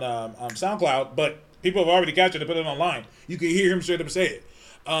SoundCloud, but people have already captured it, put it online. You can hear him straight up say it.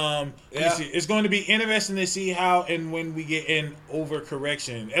 It's going to be interesting to see how and when we get in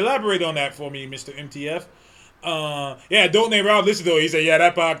overcorrection. Elaborate on that for me, Mr. MTF. Don't name Rob listen to it. He said, yeah,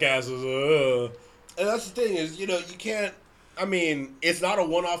 that podcast was And that's the thing is, you know, you can't. I mean, it's not a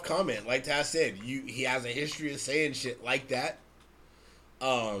one-off comment. Like Taz said, he has a history of saying shit like that.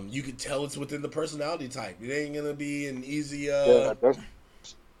 You can tell it's within the personality type. It ain't gonna be an easy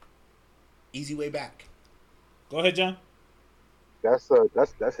easy way back. Go ahead, John. That's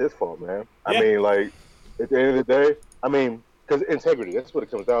his fault, man. I mean, like, at the end of the day, I mean, because integrity, that's what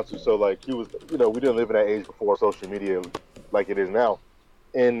it comes down to. So, like, he was, you know, we didn't live in that age before social media like it is now.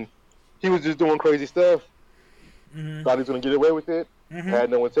 And he was just doing crazy stuff. Thought he was going to get away with it. Had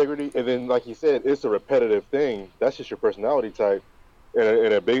no integrity. And then, like he said, it's a repetitive thing. That's just your personality type.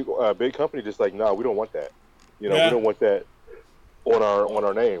 And a big company just like, nah, we don't want that. You know, we don't want that on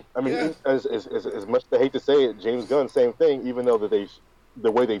our name. I mean, as much as I hate to say it, James Gunn, same thing. Even though that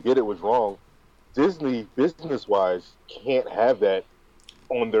the way they did it was wrong, Disney, business-wise, can't have that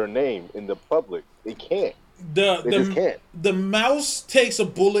on their name in the public. They can't. They just can't. The mouse takes a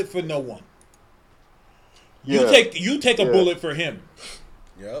bullet for no one. You take a bullet for him.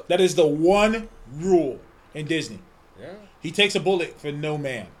 Yep. That is the one rule in Disney. Yeah. He takes a bullet for no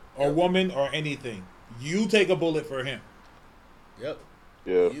man or woman or anything. You take a bullet for him. Yep.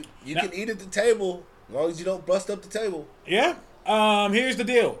 Yeah. You can eat at the table as long as you don't bust up the table. Yeah. Here's the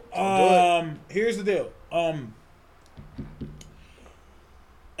deal. Here's the deal.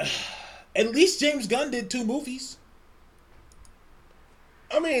 At least James Gunn did 2 movies.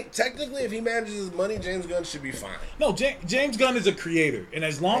 I mean, technically, if he manages his money, James Gunn should be fine. No, James Gunn is a creator, and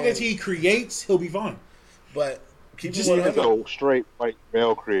as long as he creates, he'll be fine. But keep He's it a straight white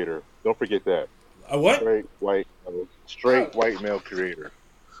male creator. Don't forget that. A what? Straight white male creator.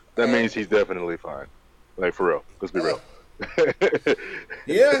 That means he's definitely fine. Like, for real. Let's be real.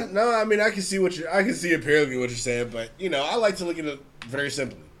 Yeah, no, I mean, I can see apparently what you're saying, but you know, I like to look at it very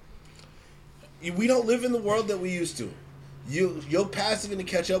simply. We don't live in the world that we used to. Your past is going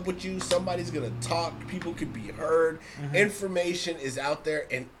to catch up with you. Somebody's going to talk. People could be heard. Mm-hmm. Information is out there,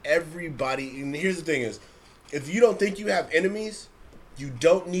 and everybody. And here's the thing: is if you don't think you have enemies, you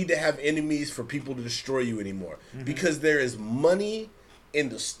don't need to have enemies for people to destroy you anymore, because there is money in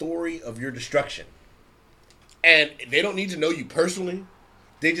the story of your destruction. And they don't need to know you personally.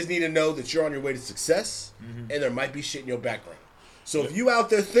 They just need to know that you're on your way to success, and there might be shit in your background. So if you out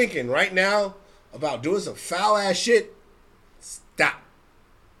there thinking right now about doing some foul-ass shit, stop.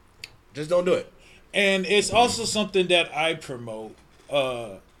 Just don't do it. And it's also something that I promote.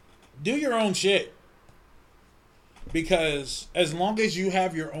 Do your own shit. Because as long as you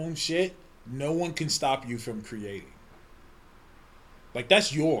have your own shit, no one can stop you from creating. Like,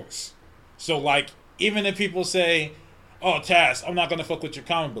 that's yours. So, like, even if people say, oh, Taz, I'm not going to fuck with your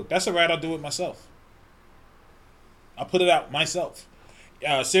comic book. That's all right. I'll do it myself. I'll put it out myself.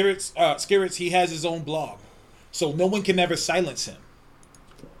 Skirrets, he has his own blog. So no one can ever silence him.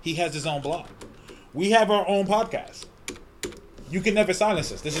 He has his own blog. We have our own podcast. You can never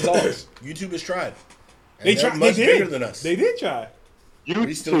silence us. This is ours. YouTube has tried. They tried. Much they bigger did. than us. They did try.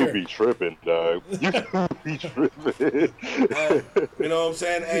 YouTube be tripping, dog. YouTube be tripping. You know what I'm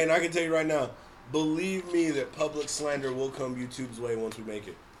saying? Hey, and I can tell you right now, believe me that public slander will come YouTube's way once we make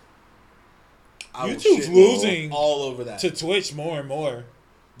it. YouTube's losing all over that to Twitch more and more.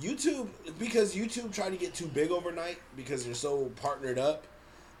 YouTube, because YouTube tried to get too big overnight because they're so partnered up.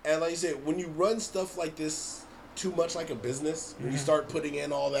 And like you said, when you run stuff like this too much like a business, when you start putting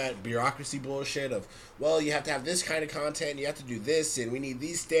in all that bureaucracy bullshit of, well, you have to have this kind of content, you have to do this, and we need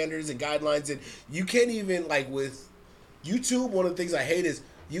these standards and guidelines, and you can't even, like with YouTube, one of the things I hate is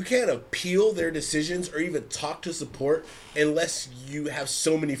you can't appeal their decisions or even talk to support unless you have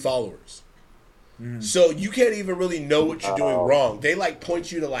so many followers. So you can't even really know what you're doing wrong. They like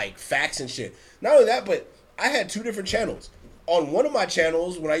point you to like facts and shit. Not only that, but I had 2 different channels. On one of my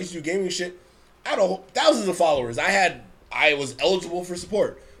channels, when I used to do gaming shit, I had thousands of followers. I was eligible for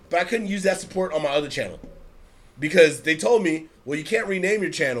support, but I couldn't use that support on my other channel because they told me, well, you can't rename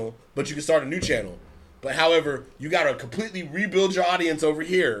your channel, but you can start a new channel. But however, you got to completely rebuild your audience over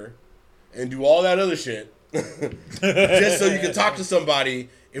here and do all that other shit just so you can talk to somebody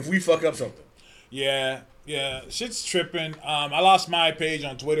if we fuck up something. Yeah, shit's tripping. I lost my page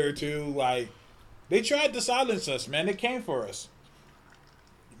on Twitter too. Like, they tried to silence us, man. They came for us.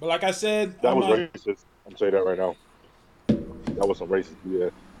 But like I said, that was racist. I'm saying that right now. That was some racist,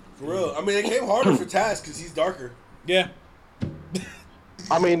 yeah. For real. I mean, it came harder for Taz because he's darker. Yeah.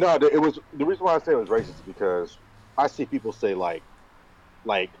 I mean, no, it was the reason why I say it was racist is because I see people say like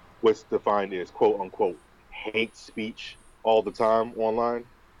what's defined as quote unquote hate speech all the time online.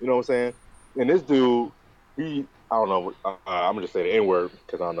 You know what I'm saying? And this dude, I don't know. I'm gonna just say the N word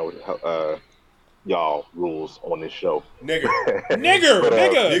because I don't know y'all rules on this show. Nigger.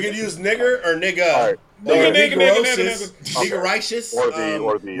 Nigger. You can use nigger or nigga. All right. Nigger. Niggeritis. Or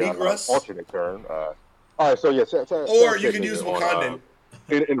the alternate term. All right. So yeah. Or you can use Wakandan.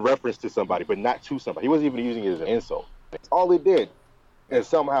 In reference to somebody, but not to somebody. He wasn't even using it as an insult. That's all he did. And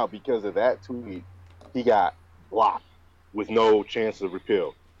somehow, because of that tweet, he got blocked with no chance of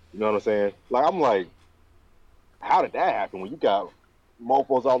repeal. You know what I'm saying? Like, I'm like, how did that happen when you got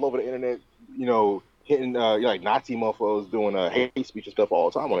mofos all over the internet, you know, hitting, like Nazi mofos doing hate speech and stuff all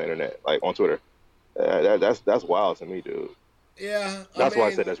the time on the internet, like on Twitter. That's wild to me, dude. Yeah. That's why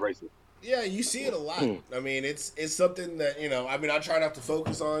I said that's racist. Yeah, you see it a lot. I mean, it's something that, you know, I mean, I try not to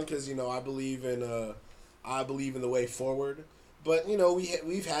focus on because, you know, I believe in the way forward. But, you know,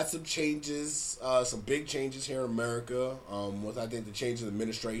 we've had some changes, some big changes here in America with, I think, the change of the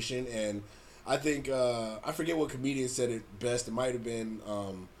administration. And I think, I forget what comedian said it best. It might have been,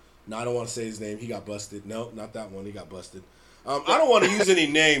 no, I don't want to say his name. He got busted. No, not that one. He got busted. I don't want to use any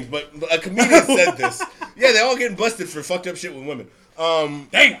names, but a comedian said this. Yeah, they're all getting busted for fucked up shit with women.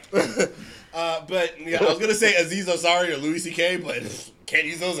 Damn. But yeah, I was gonna say Aziz Ansari or Louis C.K., but can't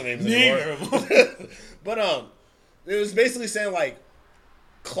use those names anymore. But it was basically saying like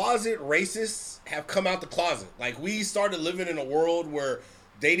closet racists have come out the closet. Like we started living in a world where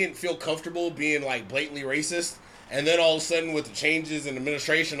they didn't feel comfortable being like blatantly racist, and then all of a sudden with the changes in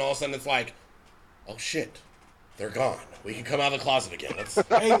administration, all of a sudden it's like, oh shit, they're gone. We can come out of the closet again. Let's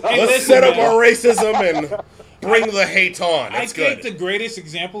set up our racism and bring the hate on. That's good. I think the greatest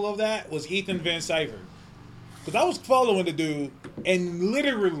example of that was Ethan Van Sciver. Because I was following the dude, and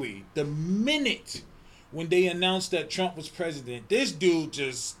literally the minute when they announced that Trump was president, this dude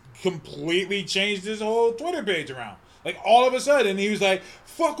just completely changed his whole Twitter page around. Like all of a sudden, he was like,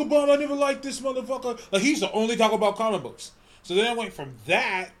 "Fuck Obama, I never liked this motherfucker." Like he used to only talk about comic books. So then I went from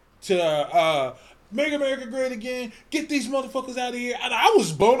that to Make America Great Again. Get these motherfuckers out of here. And I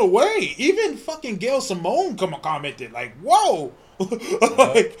was blown away. Even fucking Gail Simone commented like, "Whoa,"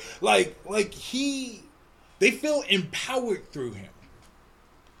 like they feel empowered through him.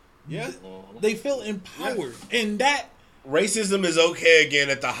 Yeah, they feel empowered, and that. Racism is okay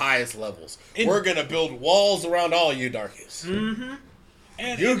again at the highest levels. We're gonna build walls around all you darkies. Mm-hmm.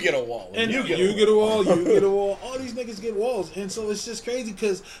 And you get a wall. And you get a wall. You get a wall. All these niggas get walls, and so it's just crazy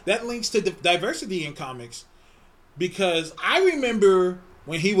because that links to the diversity in comics. Because I remember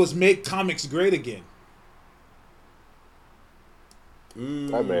when he was Make Comics Great Again.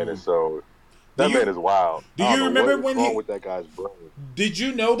 That man is so. That man is wild. Do you remember when wrong with that guy's brain? Did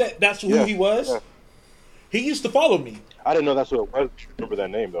you know that that's who he was? Yeah. He used to follow me. I didn't know that's what it was. I remember that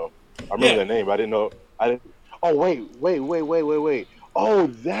name though. I remember that name. I didn't know. I didn't. Oh wait. Oh,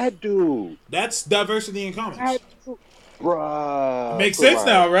 that dude. That's diversity in comics. Bruh. Makes sense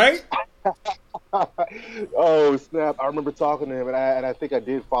now, right? Oh snap! I remember talking to him, and I think I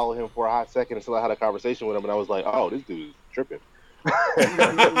did follow him for a hot second until I had a conversation with him, and I was like, "Oh, this dude is tripping."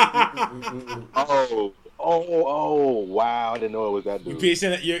 Oh! Wow! I didn't know it was that dude.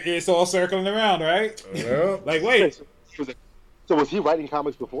 It's all circling around, right? Yeah. Like, wait. So was he writing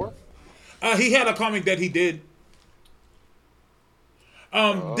comics before? He had a comic that he did.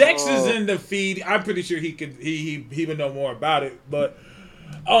 Dex is in the feed. I'm pretty sure he would know more about it, but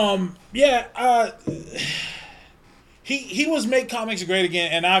he was Make Comics Great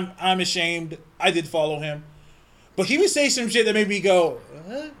Again, and I'm ashamed. I did follow him. But he would say some shit that made me go,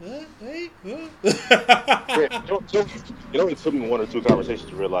 it took me one or two conversations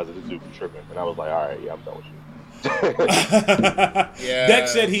to realize that this dude was tripping. And I was like, all right, yeah, I'm done with you. Yeah.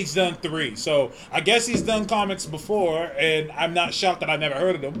 Dex said he's done 3. So I guess he's done comics before, and I'm not shocked that I've never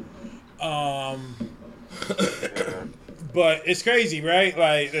heard of them. But it's crazy, right?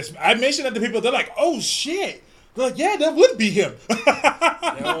 Like I mentioned that to people, they're like, oh, shit. They're like, yeah, that would be him.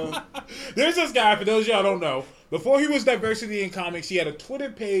 There's this guy, for those of y'all don't know, before he was Diversity in Comics, he had a Twitter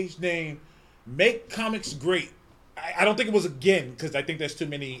page named Make Comics Great. I don't think it was again, because I think there's too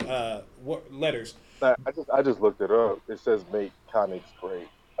many letters. I just looked it up. It says Make Comics Great.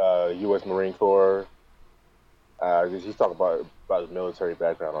 U.S. Marine Corps. He's talking about his military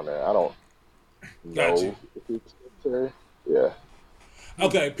background on there. I don't know if he's military. Yeah.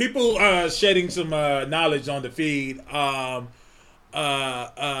 Okay, people shedding some knowledge on the feed.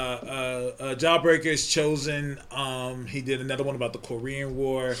 Jawbreaker's Chosen. He did another one about the Korean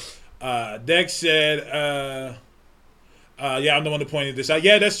War. Dex said, yeah, I'm the one that pointed this out.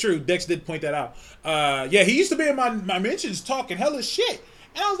 Yeah, that's true. Dex did point that out. Yeah, he used to be in my mentions talking hella shit.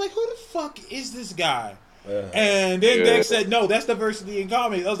 And I was like, who the fuck is this guy? And then Dex said, no, that's diversity in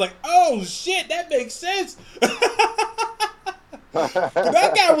comics. I was like, oh shit, that makes sense.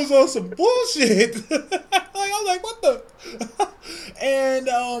 That guy was on some bullshit. I was like, what the? And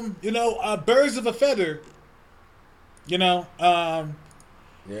Birds of a Feather. Yeah.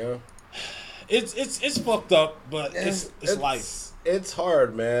 It's fucked up, but it's life. It's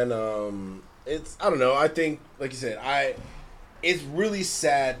hard, man. I don't know. I think, like you said, it's really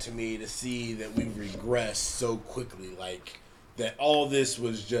sad to me to see that we regress so quickly. Like that, all this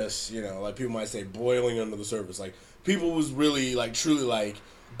was just, like people might say, boiling under the surface. Like people was really, like, truly, like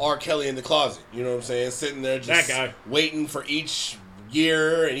R. Kelly in the closet. You know what I'm saying? Sitting there just waiting for each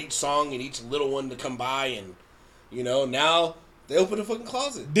year and each song and each little one to come by, and now they open the fucking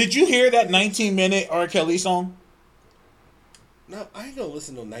closet. Did you hear that 19-minute R. Kelly song? No, I ain't gonna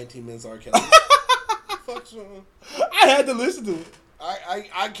listen to 19 minutes R. Kelly. Fuck's wrong? I had to listen to it.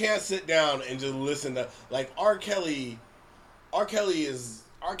 I can't sit down and just listen to, like, R. Kelly. I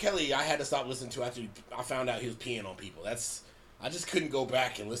had to stop listening to after I found out he was peeing on people. I just couldn't go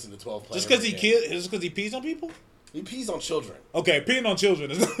back and listen to 12 Play. Just because he pees on people? He pees on children. Okay, peeing on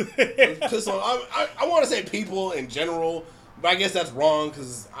children is I want to say people in general, But I guess that's wrong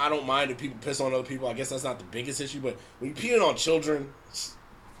because I don't mind if people piss on other people. I guess that's not the biggest issue. But when you peeing on children,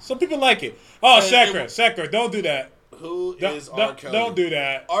 some people like it. Oh, Sekra, don't do that. Who is R. Kelly? Don't do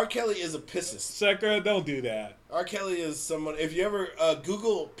that. R. Kelly is a pissist. Sekra, don't do that. R. Kelly is someone. If you ever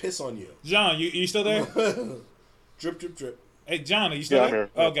Google "piss on you," John, you still there? Drip, drip, drip. Hey, John, are you still there?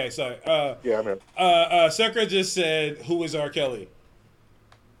 I'm here. Okay, sorry. Yeah, I'm here. Sekra just said, "Who is R. Kelly?"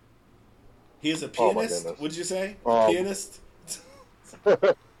 He is a pianist. Would you say pianist?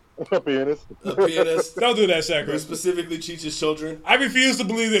 A pianist. A pianist. Don't do that, Sekra. Who specifically teaches children. I refuse to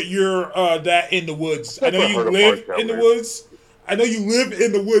believe that you're that in the woods. I know you live in the woods. I know you live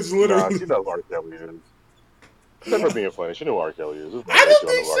in the woods, literally. Nah, she knows who R. Kelly is. Except for being funny, she knew who R. Kelly is. I don't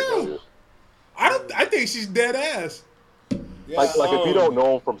think so. I think she's dead ass. Yeah, like if you don't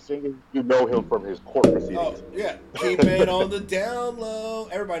know him from singing, you know him from his court proceedings. Oh, yeah. Keep it on the down low.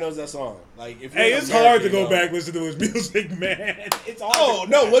 Everybody knows that song. Like, if hey, it's hard to go back and listen to his music, man. It's hard. Oh,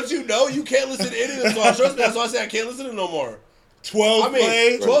 no. Once you know, you can't listen to any of the songs. Trust me, that's why I say I can't listen to it no more. 12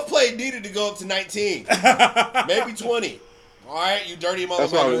 play. 12 play needed to go up to 19. Maybe 20. All right, you dirty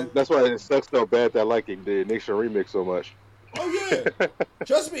motherfucker. That's why it sucks so bad that the Nixon remix so much. Oh, yeah.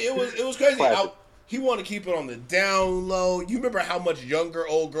 Trust me, it was crazy. He wanted to keep it on the down low. You remember how much younger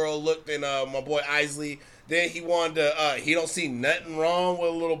old girl looked than my boy Isley? Then he wanted to, he don't see nothing wrong with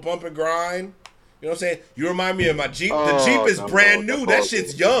a little bump and grind. You know what I'm saying? You remind me of my Jeep. The Jeep is brand new. That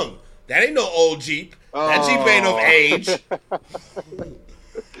shit's young. That ain't no old Jeep. That Jeep ain't of age.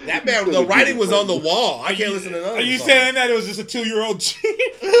 That man, the writing was on the wall. I can't listen to none of Are you song. saying that it was just a 2-year-old Jeep?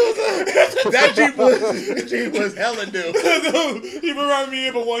 That Jeep was hella new. He reminded me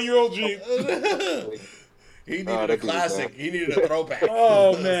of a 1-year-old Jeep. He needed a classic. He needed a throwback.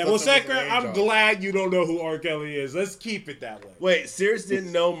 Oh, man. Well, Sekra, I'm glad you don't know who R. Kelly is. Let's keep it that way. Wait, Sirius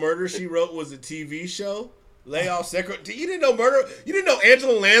didn't know Murder, She Wrote was a TV show? Lay off Sekra. You didn't know You didn't know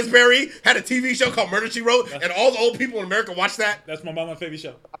Angela Lansbury had a TV show called Murder, She Wrote, and all the old people in America watched that? That's my mama's favorite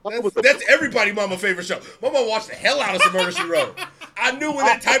show. That's everybody's mama's favorite show. My mama watched the hell out of some Murder, She Wrote. I knew when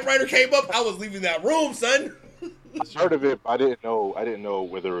that typewriter came up, I was leaving that room, son. I heard of it, but I didn't know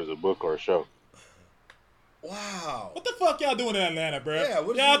whether it was a book or a show. Wow. What the fuck y'all doing in Atlanta, bro? Yeah,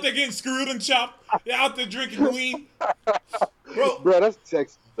 y'all out there getting screwed and chopped? Y'all out there drinking weed? Bro, that's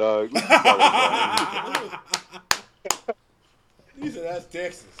Texas, dog. He said that's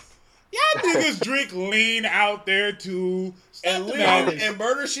Texas. Y'all niggas drink lean out there too. And Lean and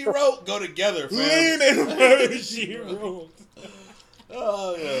Murder, She Wrote go together, fam. Lean and Murder, She Wrote.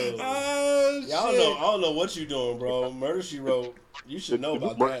 Oh, yeah. Oh, shit. I don't know what you doing, bro. Murder, She Wrote. You should know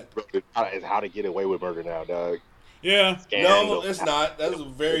about that. It's How to Get Away with Murder now, dog. Yeah. No, it's not. Those are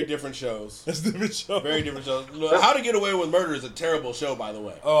very different shows. That's different show. Very different shows. Look, How to Get Away with Murder is a terrible show, by the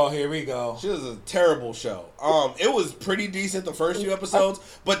way. Oh, here we go. She was a terrible show. It was pretty decent the first few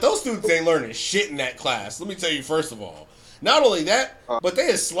episodes, but those students ain't learning shit in that class. Let me tell you, first of all. Not only that, but they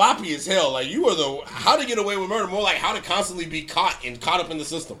is sloppy as hell. Like, you are the How to Get Away with Murder, more like how to constantly be caught up in the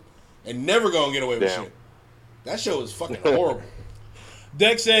system and never gonna get away with shit. That show is fucking horrible.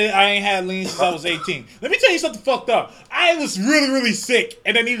 Dex said I ain't had lean since I was 18. Let me tell you something fucked up. I was really, really sick,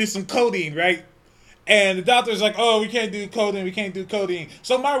 and I needed some codeine, right? And the doctor's like, oh, we can't do codeine.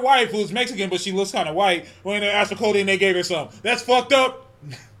 So my wife, who's Mexican, but she looks kind of white, when they asked for codeine, they gave her some. That's fucked up.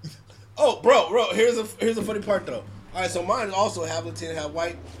 Oh, bro, here's a funny part, though. All right, so mine also half Latino, half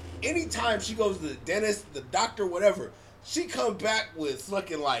white. Anytime she goes to the dentist, the doctor, whatever, she come back with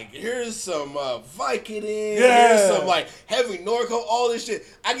fucking like, here's some Vicodin, here's some like heavy Norco, all this shit.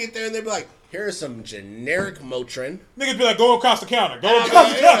 I get there and they be like, here's some generic Motrin. Niggas be like, go across the counter.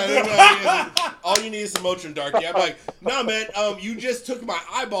 All you need is some Motrin, darky. I'm like, nah, man, you just took my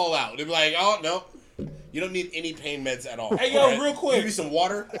eyeball out. They be like, oh, no, you don't need any pain meds at all. Hey, yo, right? real quick. Give me some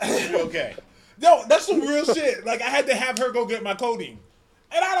water, you're okay. No, that's some real shit. Like, I had to have her go get my codeine.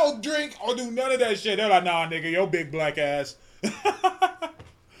 And I don't drink or do none of that shit. They're like, nah, nigga, your big black ass.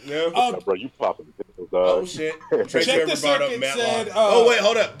 Yeah. Bro, you popping the pills, Oh, shit. Tracy Check ever the brought up circuit Matlock. said, oh, wait,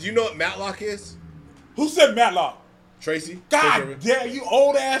 hold up. Do you know what Matlock is? Who said Matlock? Tracy? God damn, you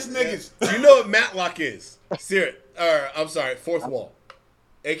old ass niggas. Yeah. Do you know what Matlock is? I'm sorry, Fourth Wall.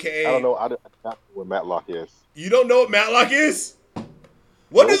 AKA. I don't know. I don't know what Matlock is. You don't know what Matlock is?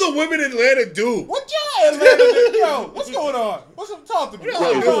 What do the women in Atlanta do? What y'all Atlanta do? Yo, what's going on? What's up? Talk to me. What's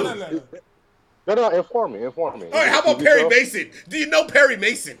going on in Atlanta? No, inform me. All right, how about Perry Mason? Do you know Perry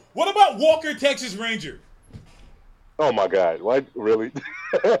Mason? What about Walker, Texas Ranger? Oh my God! What? Really?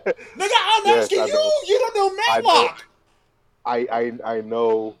 Nigga, I'm asking you. You don't know Matlock. I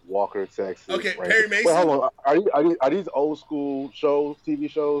know Walker, Texas. Okay, Ranger. Perry Mason. Wait, hold on. Are these old school shows, TV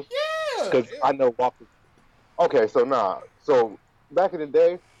shows? Yeah. Because I know Walker. Okay, so back in the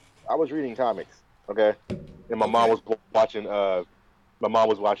day, I was reading comics. Okay, and my mom Okay. was watching. My mom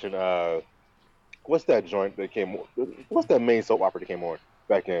was watching. What's that joint that came? What's that main soap opera that came on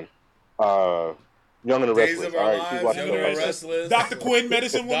back then? Uh, Young and the Days Restless. of All Our right, she was Lives, watching Young and stuff the like that. Restless, Dr. Quinn,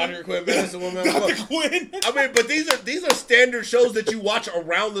 Medicine Woman. Dr. Quinn, Medicine Woman. Dr. Quinn. I mean, but these are standard shows that you watch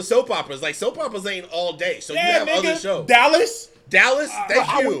around the soap operas. Like soap operas ain't all day, so you have other shows. Dallas. Dallas, thank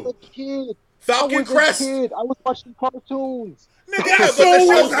I was you. a kid. Falcon Crest. I was watching cartoons. Nigga, Yeah, but so the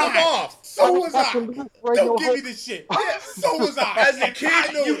was shows come I. off. So was I. watching this right Don't now. give me this shit. Yeah, so was I. As a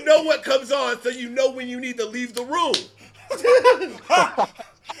kid, you know what comes on, so you know when you need to leave the room.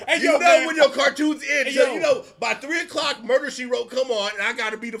 Hey, You yo, know man. when your cartoon's in, Hey, so yo. you know by 3:00 Murder She Wrote come on, and I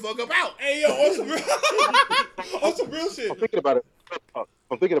gotta be the fuck up out. Hey, yo, on some real shit. I'm thinking about it.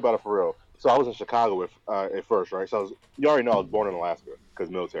 I'm thinking about it for real. So I was in Chicago at first, right? So you already know I was born in Alaska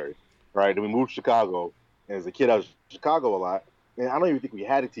because military, right? Then we moved to Chicago, and as a kid I was in Chicago a lot, and I don't even think we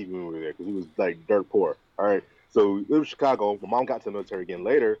had a TV when we were there because we was like dirt poor. All right, so we lived in Chicago. My mom got to the military again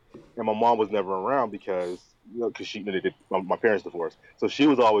later, and my mom was never around because my parents divorced, so she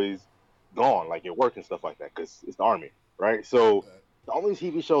was always gone, like at work and stuff like that, because it's the army, right? So the only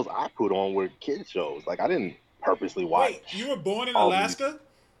TV shows I put on were kids shows. Like I didn't purposely watch. Wait, you were born in all Alaska?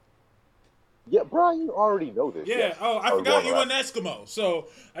 Yeah, Brian, you already know this. Yeah. Yes. Oh, I was forgot born you in were an Eskimo. So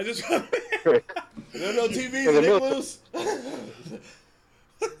I just. There are no TVs in igloos.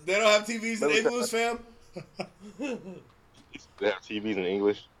 They don't have TVs in igloos, fam. They have TVs in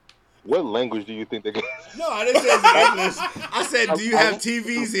English. What language do you think they? No, I didn't say it's in English. I said, do you have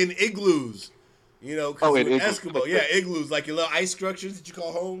TVs in igloos? You know, because in igloos. Eskimo, yeah, igloos, like your little ice structures that you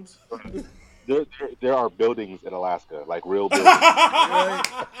call homes. There are buildings in Alaska, like real buildings.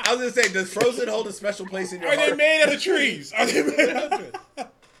 I was gonna say, does Frozen hold a special place in your Are they heart? made out of trees? Are they made out of trees?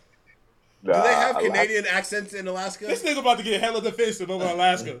 Do they have Canadian accents in Alaska? This nigga about to get hella defensive over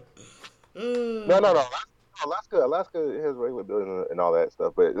Alaska. No. Alaska has regular buildings and all that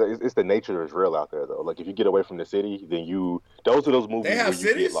stuff, but it's the nature is real out there though. Like if you get away from the city, then those are those movies. They have where you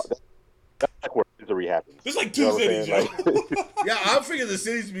cities? Get lost. That's like where misery happens. There's like You two know what I'm cities, yo. saying? Like, Yeah, I figured the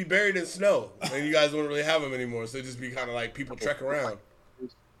cities would be buried in snow, and you guys wouldn't really have them anymore, so it'd just be kind of like people trek around.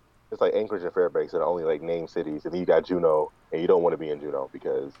 it's like Anchorage and Fairbanks are only like named cities, and then you got Juneau, and you don't want to be in Juneau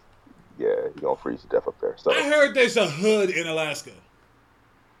because you're gonna freeze to death up there. So I heard there's a hood in Alaska.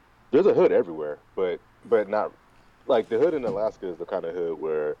 there's a hood everywhere, but not like the hood in Alaska is the kind of hood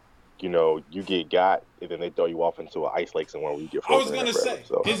where you get got and then they throw you off into an ice lake somewhere where you get I was frozen. gonna say,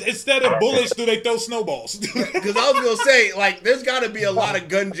 so. instead of bullets, do they throw snowballs? Because I was gonna say, like, there's got to be a lot of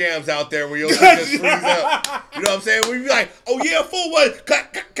gun jams out there where you'll just freeze up. You know what I'm saying? We'd be like, oh yeah, full one,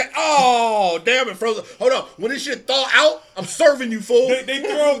 cut. Oh damn it, frozen. Hold on, when this shit thaw out, I'm serving you, fool.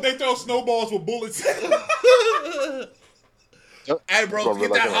 they throw snowballs with bullets. Hey, bro,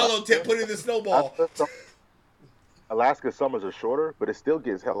 get that hollow tip, put it in the snowball. Alaska summers are shorter, but it still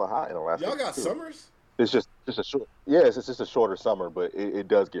gets hella hot in Alaska. Y'all got too. summers? It's just a short. Yes, it's just a shorter summer, but it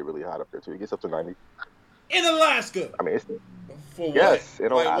does get really hot up there too. It gets up to 90. In Alaska. I mean, it's For what? Yes,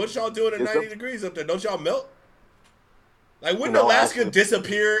 Like, what y'all doing at 90 degrees up there? Don't y'all melt? Like, wouldn't No, Alaska actually-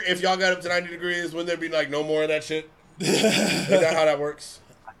 disappear if y'all got up to 90 degrees? Wouldn't there be, like, no more of that shit? Is that how that works?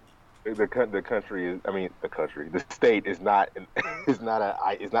 the country is. I mean, the state is not is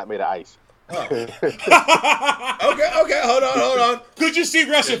not made of ice. Oh. Okay, hold on. Could you see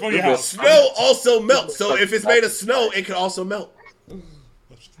Russia from your house? Snow also melts, so if it's made of snow, it can also melt.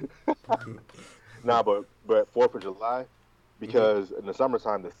 Nah, but 4th of July, because in the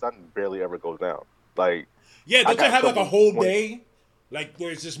summertime the sun barely ever goes down. Like Yeah, don't I they got have like a trouble whole when- day? Like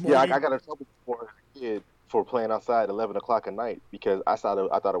where it's just more. yeah, I got in trouble for a kid for playing outside 11 o'clock at night because I thought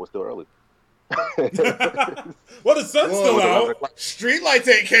it was still early. Well, the sun's Whoa, still It was 11 out. o'clock. Street lights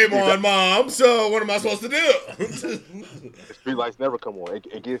ain't came on, Mom, so what am I supposed to do? The street lights never come on.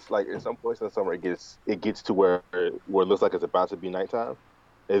 It gets like in some points in the summer it gets to where it looks like it's about to be nighttime,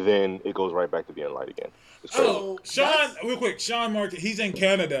 and then it goes right back to being light again. It's crazy. Oh, Sean, real quick, Sean Market, he's in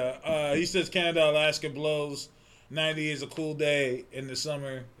Canada. He says Canada, Alaska blows. 90 is a cool day in the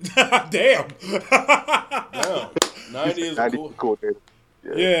summer. Damn. No, 90 is 90 cool. cool day.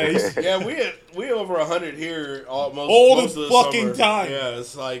 Yeah, he's- Yeah, we over 100 here All most the of the fucking summer. time. Yeah,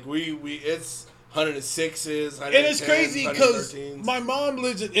 it's like it's 106s, And it's crazy because 113s. my mom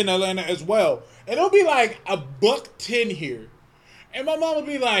lives in Atlanta as well. And it'll be like $110 here. And my mom would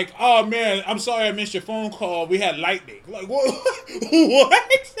be like, oh man, I'm sorry I missed your phone call. We had lightning. Like, what?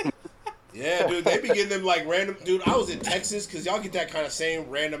 What? Yeah, dude, they be getting them like random. Dude, I was in Texas because y'all get that kind of same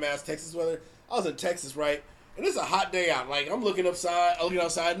random ass Texas weather. I was in Texas, right? And it's a hot day out. Like I'm looking outside,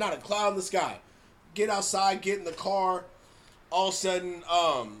 not a cloud in the sky. get outside, get in the car. All of a sudden,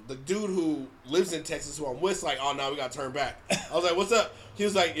 the dude who lives in Texas, who I'm with, like, oh, no, we got to turn back. I was like, what's up? He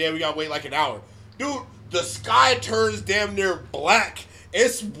was like, yeah, we got to wait like an hour. Dude, the sky turns damn near black.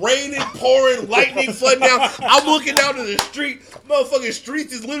 It's raining, pouring, lightning flooding down. I'm looking out to the street. Motherfucking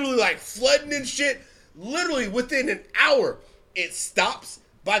streets is literally like flooding and shit. Literally within an hour, it stops.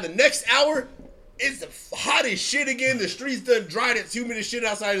 By the next hour, it's hot as shit again. The streets done dried. It's humid as shit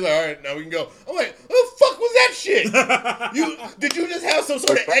outside. He's like, all right, now we can go. I'm like, what the fuck was that shit? Did you just have some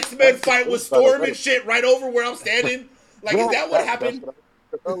sort of X-Men fight with Storm and shit right over where I'm standing? Like, is that what happened?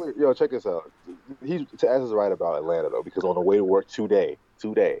 Yo, check this out. Taz is right about Atlanta though, because on the way to work today,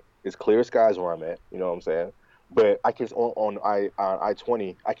 it's clear skies where I'm at. You know what I'm saying? But I can on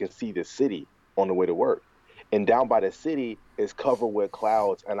I-20, I can see the city on the way to work, and down by the city is covered with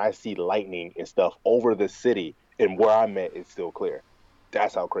clouds, and I see lightning and stuff over the city, and where I'm at is still clear.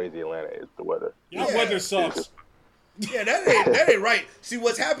 That's how crazy Atlanta is. The weather. Your weather sucks. Yeah, that ain't right. See,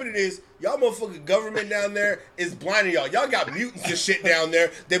 what's happening is y'all motherfucking government down there is blinding y'all. Y'all got mutants and shit down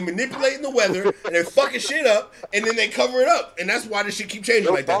there. They're manipulating the weather and they're fucking shit up, and then they cover it up, and that's why this shit keep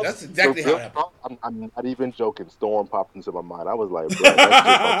changing like that. That's exactly how it happened. I'm not even joking. Storm popped into my mind. I was like, bro,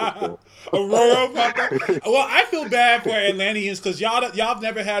 that's just well, I feel bad for Atlanteans because y'all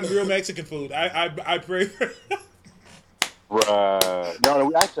never had real Mexican food. I pray for. Right.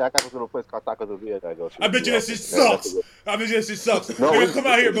 No, I got this little place called Tacos of Villa that I go to. I bet you that shit sucks. I bet you that shit sucks. No, come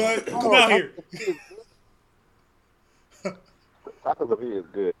out here, bud. Come out here. Tacos of Villa is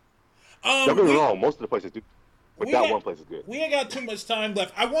good. Don't get me wrong. Most of the places do. But that one place is good. We ain't got too much time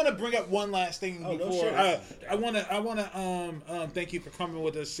left. I want to bring up one last thing before. I want to thank you for coming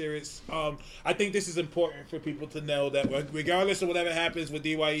with us, Sirius. I think this is important for people to know that regardless of whatever happens with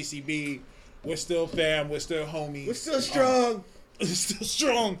DYECB, we're still fam. We're still homies. We're still strong. We're still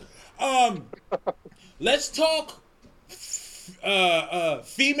strong. Let's talk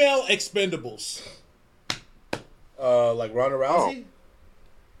female expendables. Like Ronda Rousey?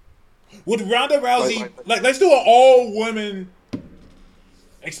 Would Ronda Rousey let's do an all women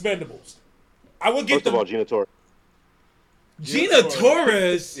expendables. I would get First of all, Gina Torres. Gina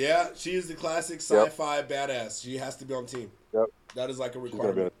Torres. Yeah, she is the classic sci-fi badass. She has to be on the team. Yep. That is like a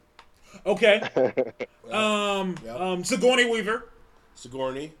requirement. Okay. Sigourney Weaver.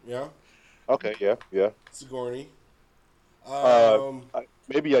 Sigourney, yeah. Okay, yeah. Sigourney.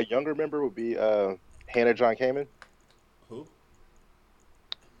 Maybe a younger member would be Hannah John Kamen. Who?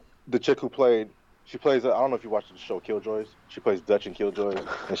 The chick who plays, I don't know if you watched the show Killjoys. She plays Dutch in Killjoys,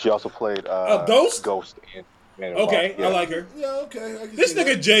 and she also played Ghost? Ghost in Man Okay, I like her. Yeah, okay. This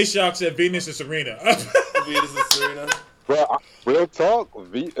nigga Jay Shock said Venus and Serena. Venus and Serena. Bro, real talk,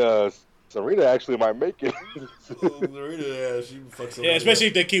 Serena actually might make it. Serena, yeah, she fucks up. Yeah, especially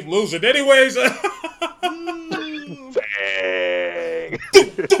if they keep losing. Anyways. Dang.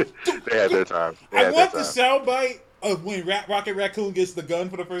 They had their time. I want the soundbite of when Rocket Raccoon gets the gun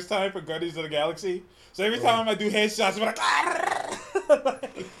for the first time for Guardians of the Galaxy. So every time I do headshots, I'm like,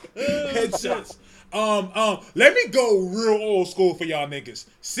 headshots. Let me go real old school for y'all niggas.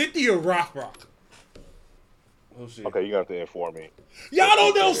 Cynthia Rothrock. Oh, shit. Okay, you're going to have to inform me. Y'all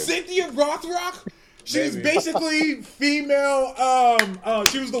don't know Cynthia Rothrock? She's basically female.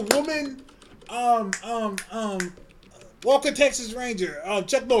 She was the woman. Walker Texas Ranger.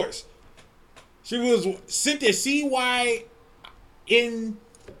 Chuck Norris. She was Cynthia Cynthi.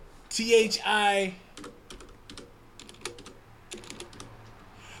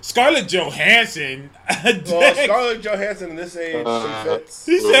 Scarlett Johansson. Well, Scarlett Johansson in this age, she fits.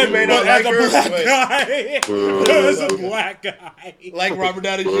 He said, may not as like a her, black but- guy. As a black guy. Like Robert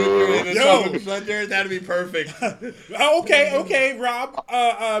Downey Jr. in a Comic Thunder, that'd be perfect. Okay, Rob.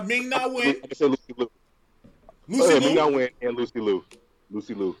 Ming Na Wen. I said Lucy Liu. Ming Na Wen and Lucy Liu.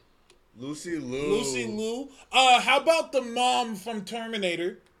 Lucy Liu. How about the mom from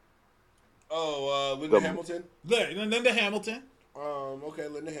Terminator? Oh, Linda Hamilton? Linda Hamilton. Okay,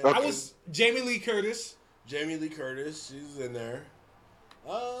 Linda Hamilton. I was Jamie Lee Curtis. She's in there.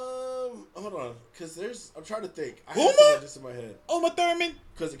 Hold on, because I'm trying to think. I Uma? have somebody just in my head. Uma Thurman.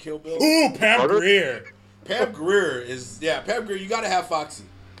 Because of Kill Bill. Ooh, Pam Grier. Pam Grier, you gotta have Foxy.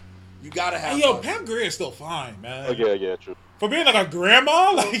 You gotta have Hey, yo, Foxy. Pam Grier is still fine, man. Oh, yeah, true. For being like a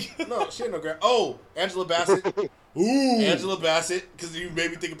grandma, like No, she ain't no grandma. Oh, Angela Bassett. ooh, Angela Bassett, because you made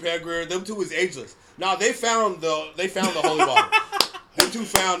me think of Pam Grier. Them two is ageless. Nah, they found the holy water. Them two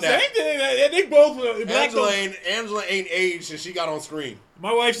found that. same thing. They both black. Angela ain't aged since she got on screen.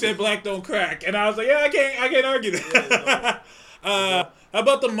 My wife said black don't crack, and I was like, yeah, I can't argue that. How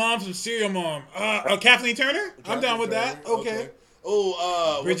about the mom from Serial Mom? Kathleen Turner. I'm down with that. Okay.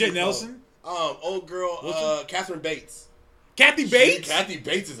 Oh, Bridget Nelson. Old girl, Catherine Bates. Kathy Bates? Kathy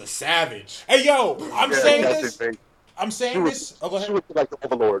Bates is a savage. Hey, yo, I'm saying Kathy this. Bates. I'm saying this. Oh, go She ahead. would be like the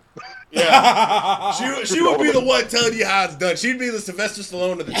overlord. Yeah. she would be the one telling you how it's done. She'd be the Sylvester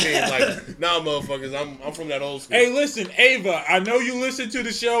Stallone of the team. Like, nah, motherfuckers, I'm from that old school. Hey, listen, Ava, I know you listen to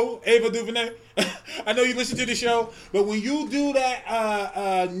the show. Ava DuVernay. I know you listen to the show. But when you do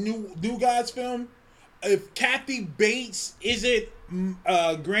that New Gods film, if Kathy Bates isn't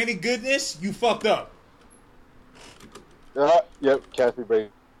Granny Goodness, you fucked up. Yep, Kathy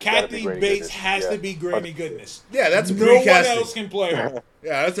Bates. Kathy Bates has to be Granny Goodness. Yeah, that's a no pre-casting. one else can play her.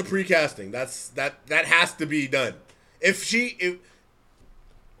 Yeah, that's a pre-casting. That has to be done. If you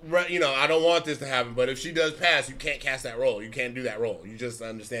know, I don't want this to happen, but if she does pass, you can't cast that role. You can't do that role. You just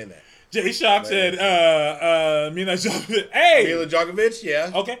understand that. Jay Shock said, Mila Jovovich. Hey! Mila Djokovic, yeah.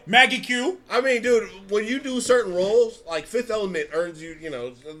 Okay. Maggie Q. I mean, dude, when you do certain roles, like Fifth Element earns you,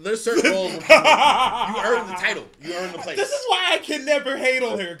 there's certain roles where you earn the title. You earn the place. This is why I can never hate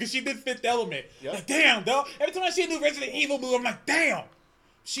on her, because she did Fifth Element. Yep. Like, damn, dog. Every time I see a new Resident Evil movie, I'm like, damn.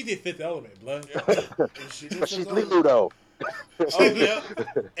 She did Fifth Element, blood. But she's Lulu, though. Oh, yeah.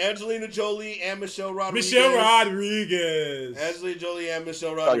 Angelina Jolie and Michelle Rodriguez. Angelina Jolie and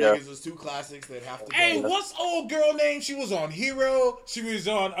Michelle Rodriguez is two classics that have to go. Hey, what's old girl name? She was on Hero. She was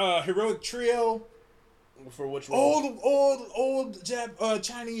on Heroic Trio. For which role? Old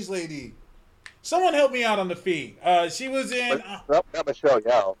Chinese lady. Someone help me out on the feed. She was in... not Michelle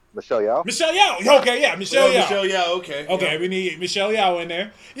Yao. Michelle Yao? Michelle Yao. Okay, yeah, Michelle Yao. Michelle Yao, okay. Okay, we need Michelle Yao in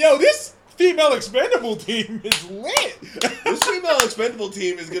there. Yo, this female expendable team is lit. This female expendable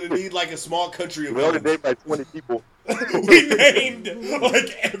team is going to need like a small country of We only named like 20 people. We named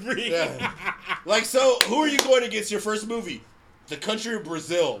like every... Yeah. Like, so, who are you going against your first movie? The country of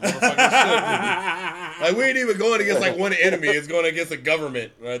Brazil. Like, we ain't even going against like one enemy. It's going against a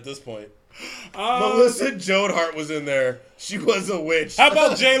government right at this point. Melissa Joan Hart was in there. She was a witch. How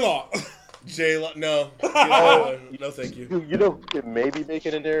about J-Law? J-Law, no. No, thank you. You know who could maybe make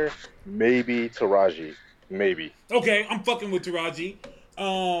it in there? Maybe Taraji. Maybe. Okay, I'm fucking with Taraji.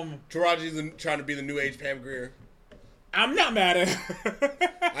 Taraji's trying to be the new age Pam Grier. I'm not mad at her.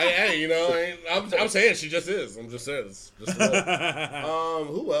 I'm saying she just is. I'm just saying.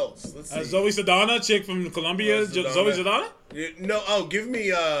 Who else? Let's see. Zoe Saldana, chick from Colombia. Zoe Saldana? No. Give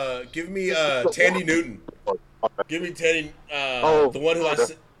me Tandy Newton. Give me Tandy. The one who I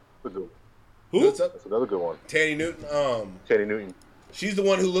said. Who? That's another good one. Tandy Newton. Tandy Newton. She's the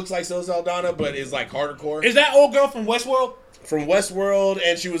one who looks like Zoe Saldana, but is like hardcore. Is that old girl from Westworld? From Westworld,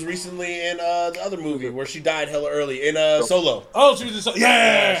 and she was recently in the other movie where she died hella early in Solo. Oh, she was in Solo.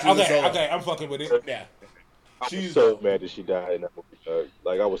 Yeah. Okay, I'm fucking with it. Yeah. I was so mad that she died in that movie.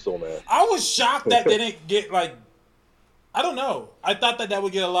 I was so mad. I was shocked that they didn't get I don't know. I thought that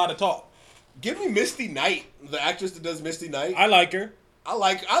would get a lot of talk. Give me Misty Knight, the actress that does Misty Knight. I like her.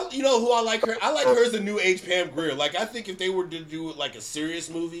 You know who I like her? I like her as the new age Pam Grier. Like, I think if they were to do like a serious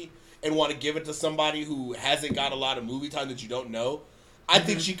movie and want to give it to somebody who hasn't got a lot of movie time that you don't know, I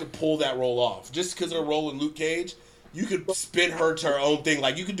think she could pull that role off. Just because of her role in Luke Cage, you could spin her to her own thing.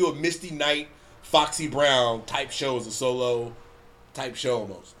 Like, you could do a Misty Knight, Foxy Brown type show as a solo type show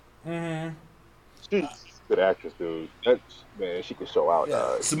almost. Mm-hmm. She's a good actress, dude. Man, she can show out.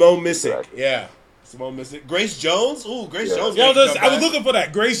 Yeah. Simone Missick. Yeah. Simone Missick. Grace Jones? Ooh, Grace Jones. Yo, I was looking for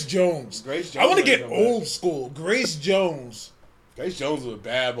that. Grace Jones. I want to get old school. Grace Jones. Grace Jones was a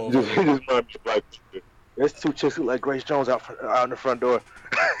bad motherfucker. There's two chicks who like Grace Jones out in the front door.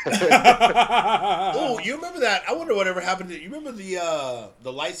 Oh, you remember that? I wonder whatever happened to you. Remember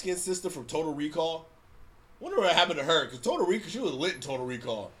the light skinned sister from Total Recall? I wonder what happened to her because Total Recall, she was lit in Total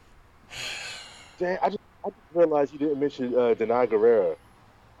Recall. Dang, I just realized you didn't mention Denai Guerrera.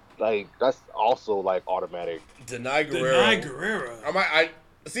 Like, that's also like automatic. Denai Guerrera. I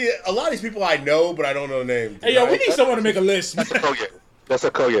see a lot of these people I know, but I don't know names. Hey, yo, we need someone to make a list. That's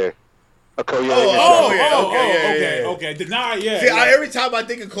Okoye. Okay. Denai, yeah. See, every time I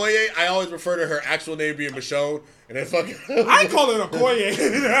think of Okoye, I always refer to her actual name being Michonne, and then fucking. I call it Okoye.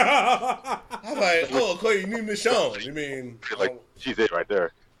 I'm like, Okoye, you mean Michonne? You mean she's it right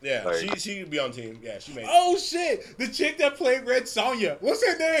there. Yeah, she'd be on team. Yeah, she made it. Oh shit, the chick that played Red Sonja. What's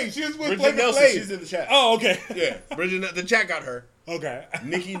her name? She was with Bridget Nelson. She's in the chat. Oh, okay. Yeah, Bridget. The chat got her. Okay.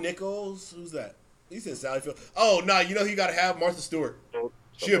 Nikki Nichols. Who's that? He said Sally Field. Oh no, you know who you gotta have? Martha Stewart.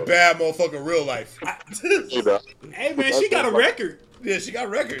 She a bad motherfucker in real life. Hey man, she got a record. Yeah, she got a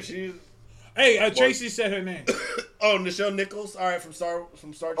record. Hey, Tracy said her name. Oh, Nichelle Nichols. All right, from Star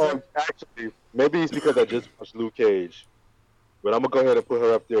Trek. Actually, maybe it's because I just watched Luke Cage, but I'm gonna go ahead and put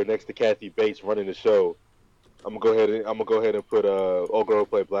her up there next to Kathy Bates running the show. I'm gonna go ahead and put old girl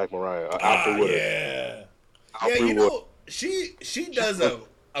play Black Mariah. Alfred Woodard. Yeah. Yeah, you know, she does a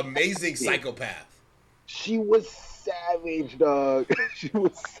amazing psychopath. She was savage, dog. She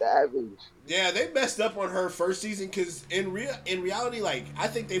was savage. Yeah, they messed up on her first season because in reality, like I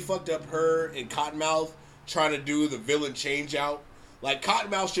think they fucked up her and Cottonmouth trying to do the villain change out. Like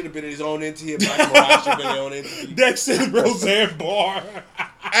Cottonmouth should have been his own entity, and Black Mariah should have been his own entity. Dex said Roseanne Barr.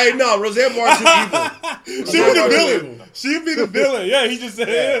 Hey, no, Roseanne Barr too evil. She'd be the villain. She'd be the villain. Yeah, he just said.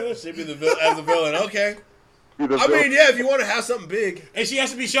 Yeah, she'd be the as a villain. Okay. I mean, yeah, if you want to have something big, and she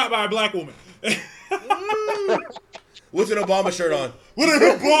has to be shot by a black woman with an Obama shirt on. With an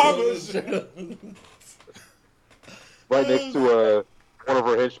Obama shirt. Right next to one of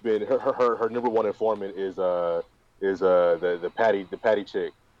her henchmen, her number one informant is the Patty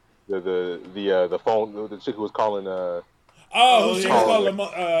chick, the phone, the chick who was calling. She was calling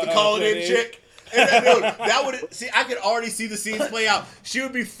the calling in chick. And dude, that would see. I could already see the scenes play out. She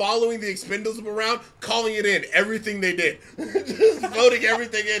would be following the Expendables around, calling it in everything they did, just voting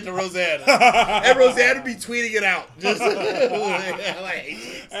everything into Roseanne, and Roseanne would be tweeting it out. Just like,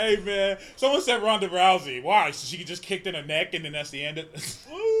 hey man, someone said Ronda Rousey. Why? So she could just kicked in her neck, and then that's the end of it.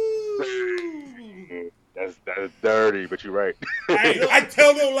 That's dirty, but you're right. Hey, I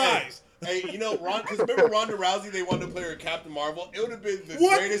tell no lies. Hey, you know, because remember Ronda Rousey, they wanted to play her Captain Marvel? It would have been the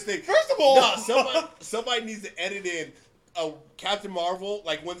greatest thing. First of all... No, somebody needs to edit in a Captain Marvel.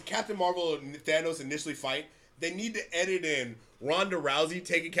 Like, when Captain Marvel and Thanos initially fight, they need to edit in Ronda Rousey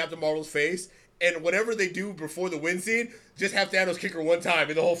taking Captain Marvel's face, and whatever they do before the win scene, just have Thanos kick her one time,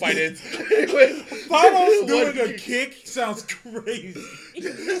 and the whole fight ends. Thanos doing a kick sounds crazy.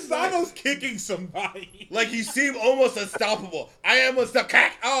 Thanos kicking somebody. Like, he seemed almost unstoppable. I am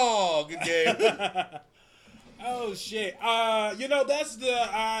unstoppable. Oh, good game. Oh, shit. That's the...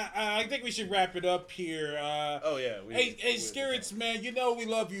 I think we should wrap it up here. Oh, yeah. Hey, Skirrets, man, you know we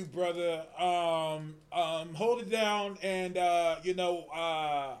love you, brother. Hold it down, and,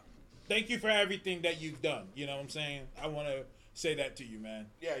 thank you for everything that you've done. You know what I'm saying? I want to say that to you, man.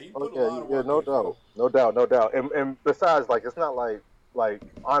 Yeah, you put a lot of work. No doubt. And besides, like, it's not like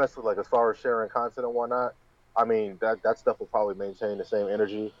honestly, like, as far as sharing content and whatnot, I mean, that stuff will probably maintain the same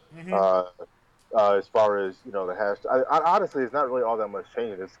energy. Mm-hmm. As far as, the hashtag, honestly, it's not really all that much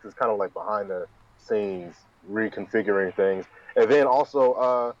changing. It's kind of like behind the scenes, reconfiguring things, and then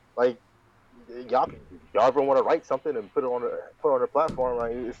also, y'all ever want to write something and put it on a platform,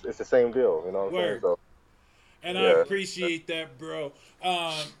 like it's the same deal, you know what I'm saying? So, and yeah. I appreciate that, bro.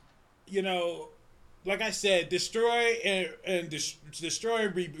 Like I said, destroy and destroy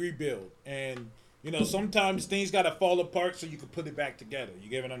and rebuild, and sometimes things gotta fall apart so you can put it back together. You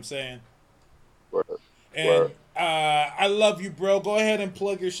get what I'm saying? Word. And I love you, bro. Go ahead and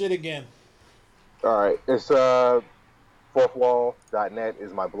plug your shit again. All right, it's fourthwall.net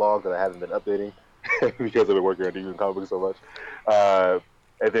is my blog that I haven't been updating because I've been working on DYECB comic books so much.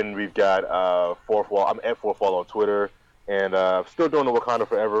 And then we've got Fourth Wall. I'm at Fourth Wall on Twitter, and still doing the Wakanda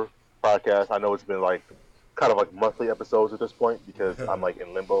Forever podcast. I know it's been kind of like monthly episodes at this point because I'm like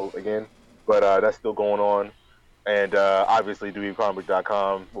in limbo again, but that's still going on. And obviously,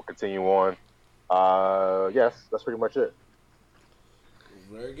 DYECB will continue on. Yes, that's pretty much it.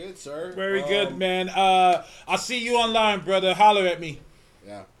 Very good, sir. Very good, man. I'll see you online, brother. Holler at me.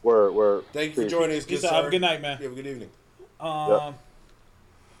 Yeah. Word. Thank you for joining us. Good, have a good night, man. You have a good evening. I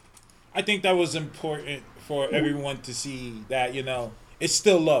think that was important for everyone to see that, it's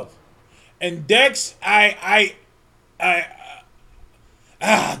still love. And Dex, Dex,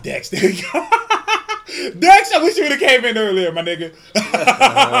 there you go. Dex, I wish you would have came in earlier, my nigga.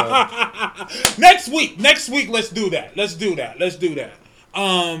 Next week, let's do that.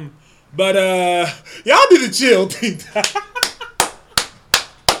 But y'all do the chill thing.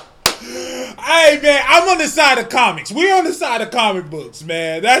 Hey man, I'm on the side of comics. We're on the side of comic books,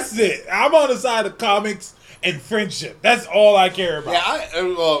 man. That's it. I'm on the side of comics and friendship. That's all I care about.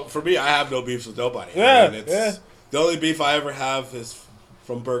 Yeah, for me, I have no beefs with nobody. Yeah, The only beef I ever have is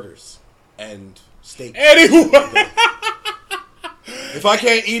from burgers and steak. Anyway. If I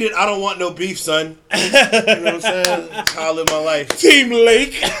can't eat it, I don't want no beef, son. You know what I'm saying? That's how I live my life. Team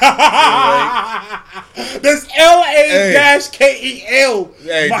Lake. That's LA-KEL.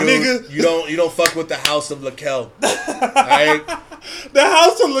 Hey, my dude, nigga. You don't fuck with the House of Lakel. Right? The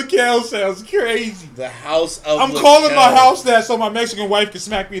House of Lakel sounds crazy. The House of I'm Lakel. calling my house that so my Mexican wife can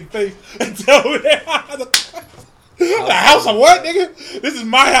smack me in the face and tell me that. The house of what, nigga? This is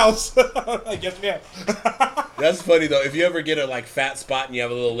my house. Yes, ma'am. That's funny though. If you ever get a fat spot and you have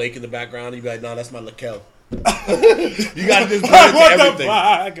a little lake in the background, you'd be like, "No, that's my Lakel." You got this brother to everything.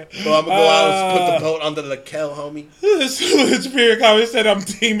 Fuck? So I'm gonna go out and put the boat under the Kel, homie. Superior comment said I'm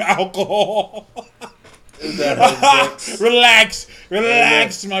team alcohol. Is that Relax,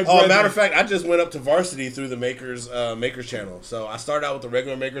 my brother. Oh, matter of fact, I just went up to varsity through the Makers channel. So I started out with the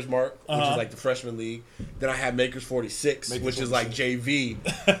regular Makers Mark, which is like the freshman league. Then I had Makers 46, which is like JV.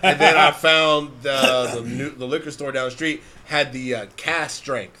 And then I found the liquor store down the street had the cast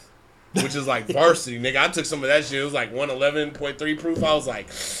strength, which is like varsity, nigga. I took some of that shit. It was like 111.3 proof. I was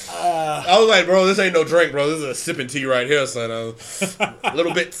like, bro, this ain't no drink, bro. This is a sipping tea right here, son.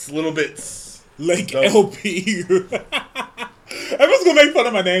 Little bits. Lake LP. Everyone's gonna make fun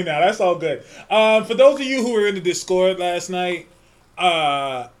of my name now. That's all good. For those of you who were in the Discord last night,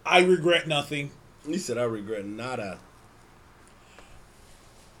 I regret nothing. You said I regret nada.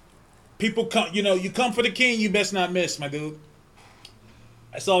 People come, you come for the king, you best not miss, my dude.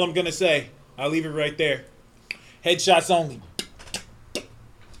 That's all I'm gonna say. I'll leave it right there. Headshots only.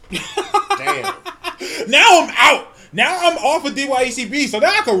 Damn. Now I'm out. Now I'm off of DYECB, so now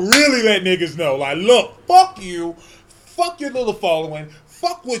I can really let niggas know. Like, look, fuck you. Fuck your little following.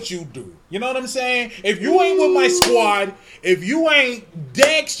 Fuck what you do. You know what I'm saying? If you ain't with my squad, if you ain't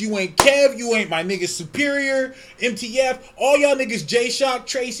Dex, you ain't Kev, you ain't my niggas Superior, MTF, all y'all niggas J-Shock,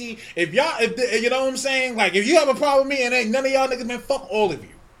 Tracy, if you know what I'm saying? Like, if you have a problem with me and ain't none of y'all niggas, man, fuck all of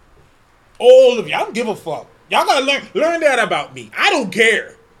you. All of you. I don't give a fuck. Y'all gotta learn that about me. I don't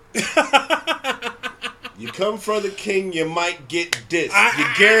care. You come for the king, you might get dissed. You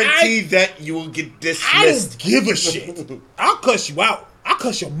guarantee that you will get dismissed. I don't give a shit. I'll cuss you out. I'll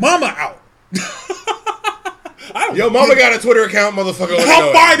cuss your mama out. Yo, mama got a Twitter account, motherfucker.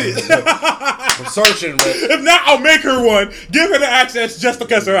 I'll find it. I'm searching, man. If not, I'll make her one. Give her the access just to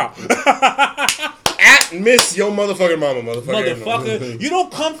cuss her out. At Miss Yo motherfucking mama, motherfucker. You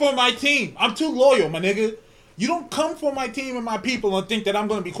don't come for my team. I'm too loyal, my nigga. You don't come for my team and my people and think that I'm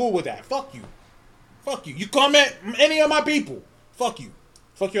going to be cool with that. Fuck you. Fuck you. You come at any of my people. Fuck you.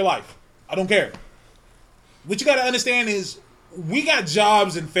 Fuck your life. I don't care. What you got to understand is we got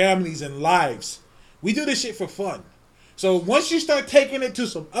jobs and families and lives. We do this shit for fun. So once you start taking it to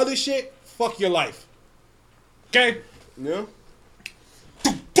some other shit, fuck your life. Okay? Yeah.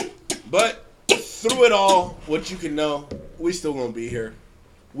 But through it all, what you can know, we still gonna be here.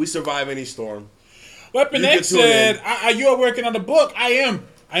 We survive any storm. Weapon X said, you are working on the book. I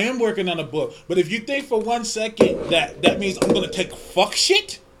am working on a book. But if you think for 1 second that means I'm going to take fuck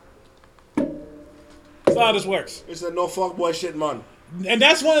shit, that's how this works. It's a no fuck boy shit, man. And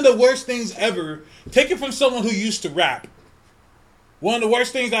that's one of the worst things ever. Take it from someone who used to rap. One of the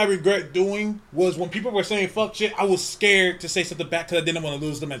worst things I regret doing was when people were saying fuck shit, I was scared to say something back because I didn't want to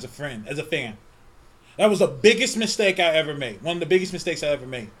lose them as a friend, as a fan. That was the biggest mistake I ever made. One of the biggest mistakes I ever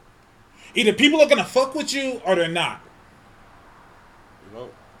made. Either people are going to fuck with you or they're not. No.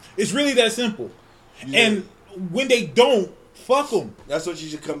 It's really that simple. Yeah. And when they don't, fuck them. That's what you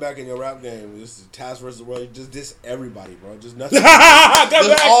should come back in your rap game. This is Task versus the World. You just diss everybody, bro. Just nothing.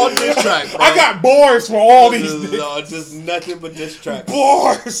 Just all diss tracks, bro. I got bars for all these niggas. Just nothing but diss tracks.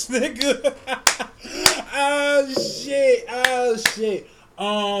 Bars, nigga. Oh, shit.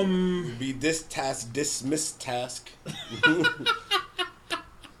 Be this task, dismiss task.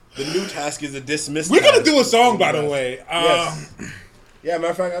 The new task is a dismiss We're task. going to do a song, by the way. Yes. Yeah,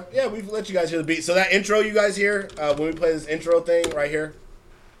 matter of fact, we've let you guys hear the beat. So that intro you guys hear, when we play this intro thing right here,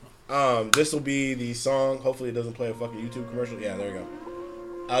 this will be the song. Hopefully it doesn't play a fucking YouTube commercial. Yeah, there you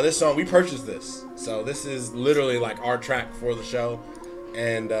go. This song, we purchased this. So this is literally like our track for the show.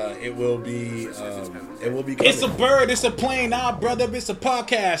 And it will be coming. It's a bird, it's a plane, nah, brother, it's a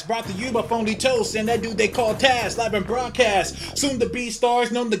podcast brought to you by Phony Toast and that dude they call Taz, live and broadcast. Soon to be stars,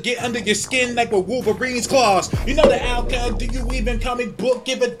 known to get under your skin like with Wolverine's claws. You know the outcome, do you even comic book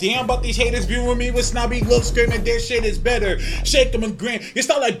give a damn about these haters viewing me with snobby looks, screaming their shit is better. Shake them and grin. You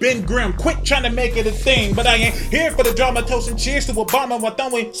start like Ben Grimm, quit trying to make it a thing, but I ain't here for the drama. Toast and cheers to Obama while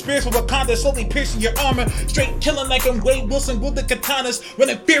throwing spears for Wakanda, slowly piercing your armor, straight killing like I'm Wade Wilson with the katanas.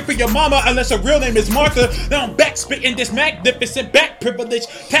 Running fear for your mama unless her real name is Martha. Now I'm back spitting this magnificent back privilege.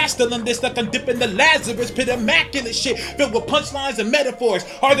 Tasting this like I'm dipping the Lazarus pit. Immaculate shit filled with punchlines and metaphors.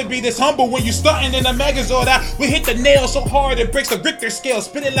 Hard to be this humble when you starting in a megazord. We hit the nail so hard it breaks the Richter scale.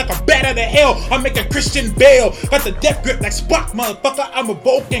 Spitting like a bat out of hell. I make a Christian Bale. Got the death grip like Spock, motherfucker. I'm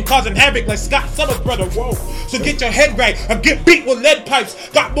revoking, causing havoc like Scott Summers, brother. Whoa. So get your head right or get beat with lead pipes.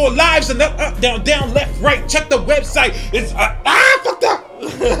 Got more lives than up, down, left, right. Check the website. It's fucked up.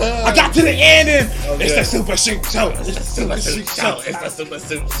 I got to the end and it's the Super Shoot Show. It's the Super Shoot Show. It's the Super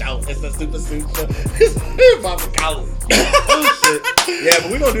Shoot Show. It's the Super Shoot Show. It's Papa Collins. Oh shit. Yeah,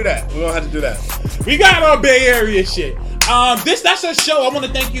 but we're gonna do that. We're gonna have to do that. We got our Bay Area shit. That's our show. I want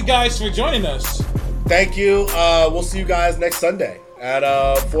to thank you guys for joining us. Thank you. We'll see you guys next Sunday at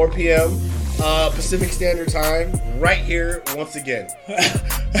 4 p.m. Pacific Standard Time, right here once again.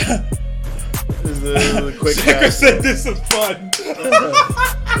 This is a quick Checker said this is fun.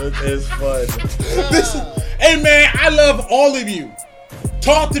 It is fun. Hey man, I love all of you.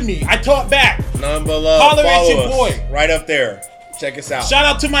 Talk to me. I talk back. None but love. Holler at your us boy. right up there. Check us out. Shout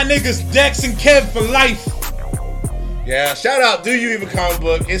out to my niggas Dex and Kev for life. Yeah, shout out. Do you even comic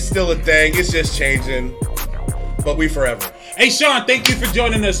book? It's still a thing. It's just changing, but we forever. Hey Sean, thank you for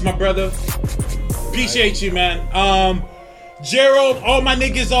joining us, my brother. Appreciate you, man. Gerald, all my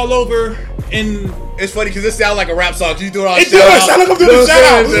niggas all over in. It's funny because it sounds like a rap song. You do it all. It does sound like I'm doing a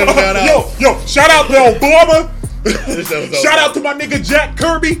shout out. Yo, shout out to Obama. Shout out to my nigga Jack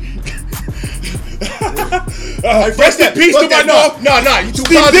Kirby. Rest in peace to my dog. No, you too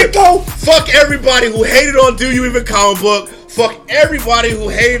Steve positive. Ditko. Fuck everybody who hated on Do You Even Comic Book. Fuck everybody who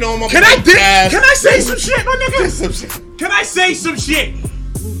hated on my podcast. Can I say some shit, my nigga? Can I say some shit?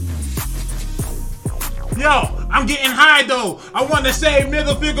 Yo, I'm getting high though. I want to say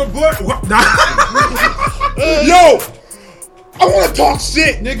middle finger blood. Yo, I want to talk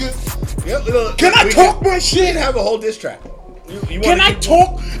shit, nigga. Can I talk my shit? You can have a whole diss track. Can I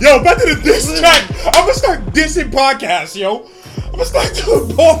talk? Yo, back to the diss track. I'm gonna start dissing podcasts, yo. I'm gonna start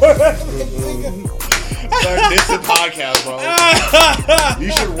doing more. Start dissing podcasts, bro.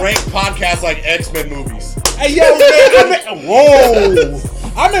 You should rank podcasts like X-Men movies. Hey, yo, man, whoa.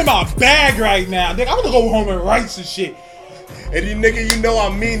 I'm in my bag right now. Nigga, I'm gonna go home and write some shit. And you nigga, you know I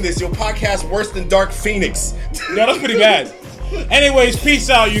mean this. Your podcast worse than Dark Phoenix. Yo, that's pretty bad. Anyways, peace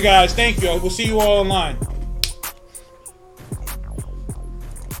out, you guys. Thank you. We'll see you all online.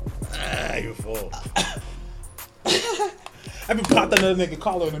 You're full. I haven't popped another nigga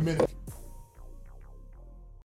collar in a minute.